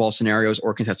zone jump ball scenarios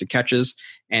or contested catches,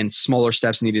 and smaller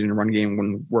steps needed in a run game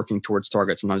when working towards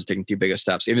targets, sometimes taking too big of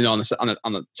steps. Even though on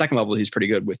the second level, he's pretty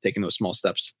good with taking those small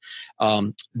steps.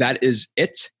 That is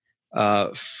it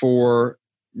for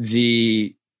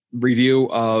the review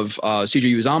of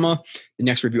CJ Uzomah. The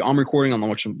next review I'm recording, I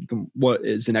don't know what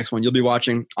is the next one you'll be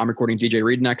watching. I'm recording DJ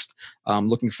Reed next.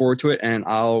 Looking forward to it, and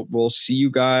we'll see you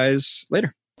guys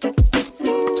later.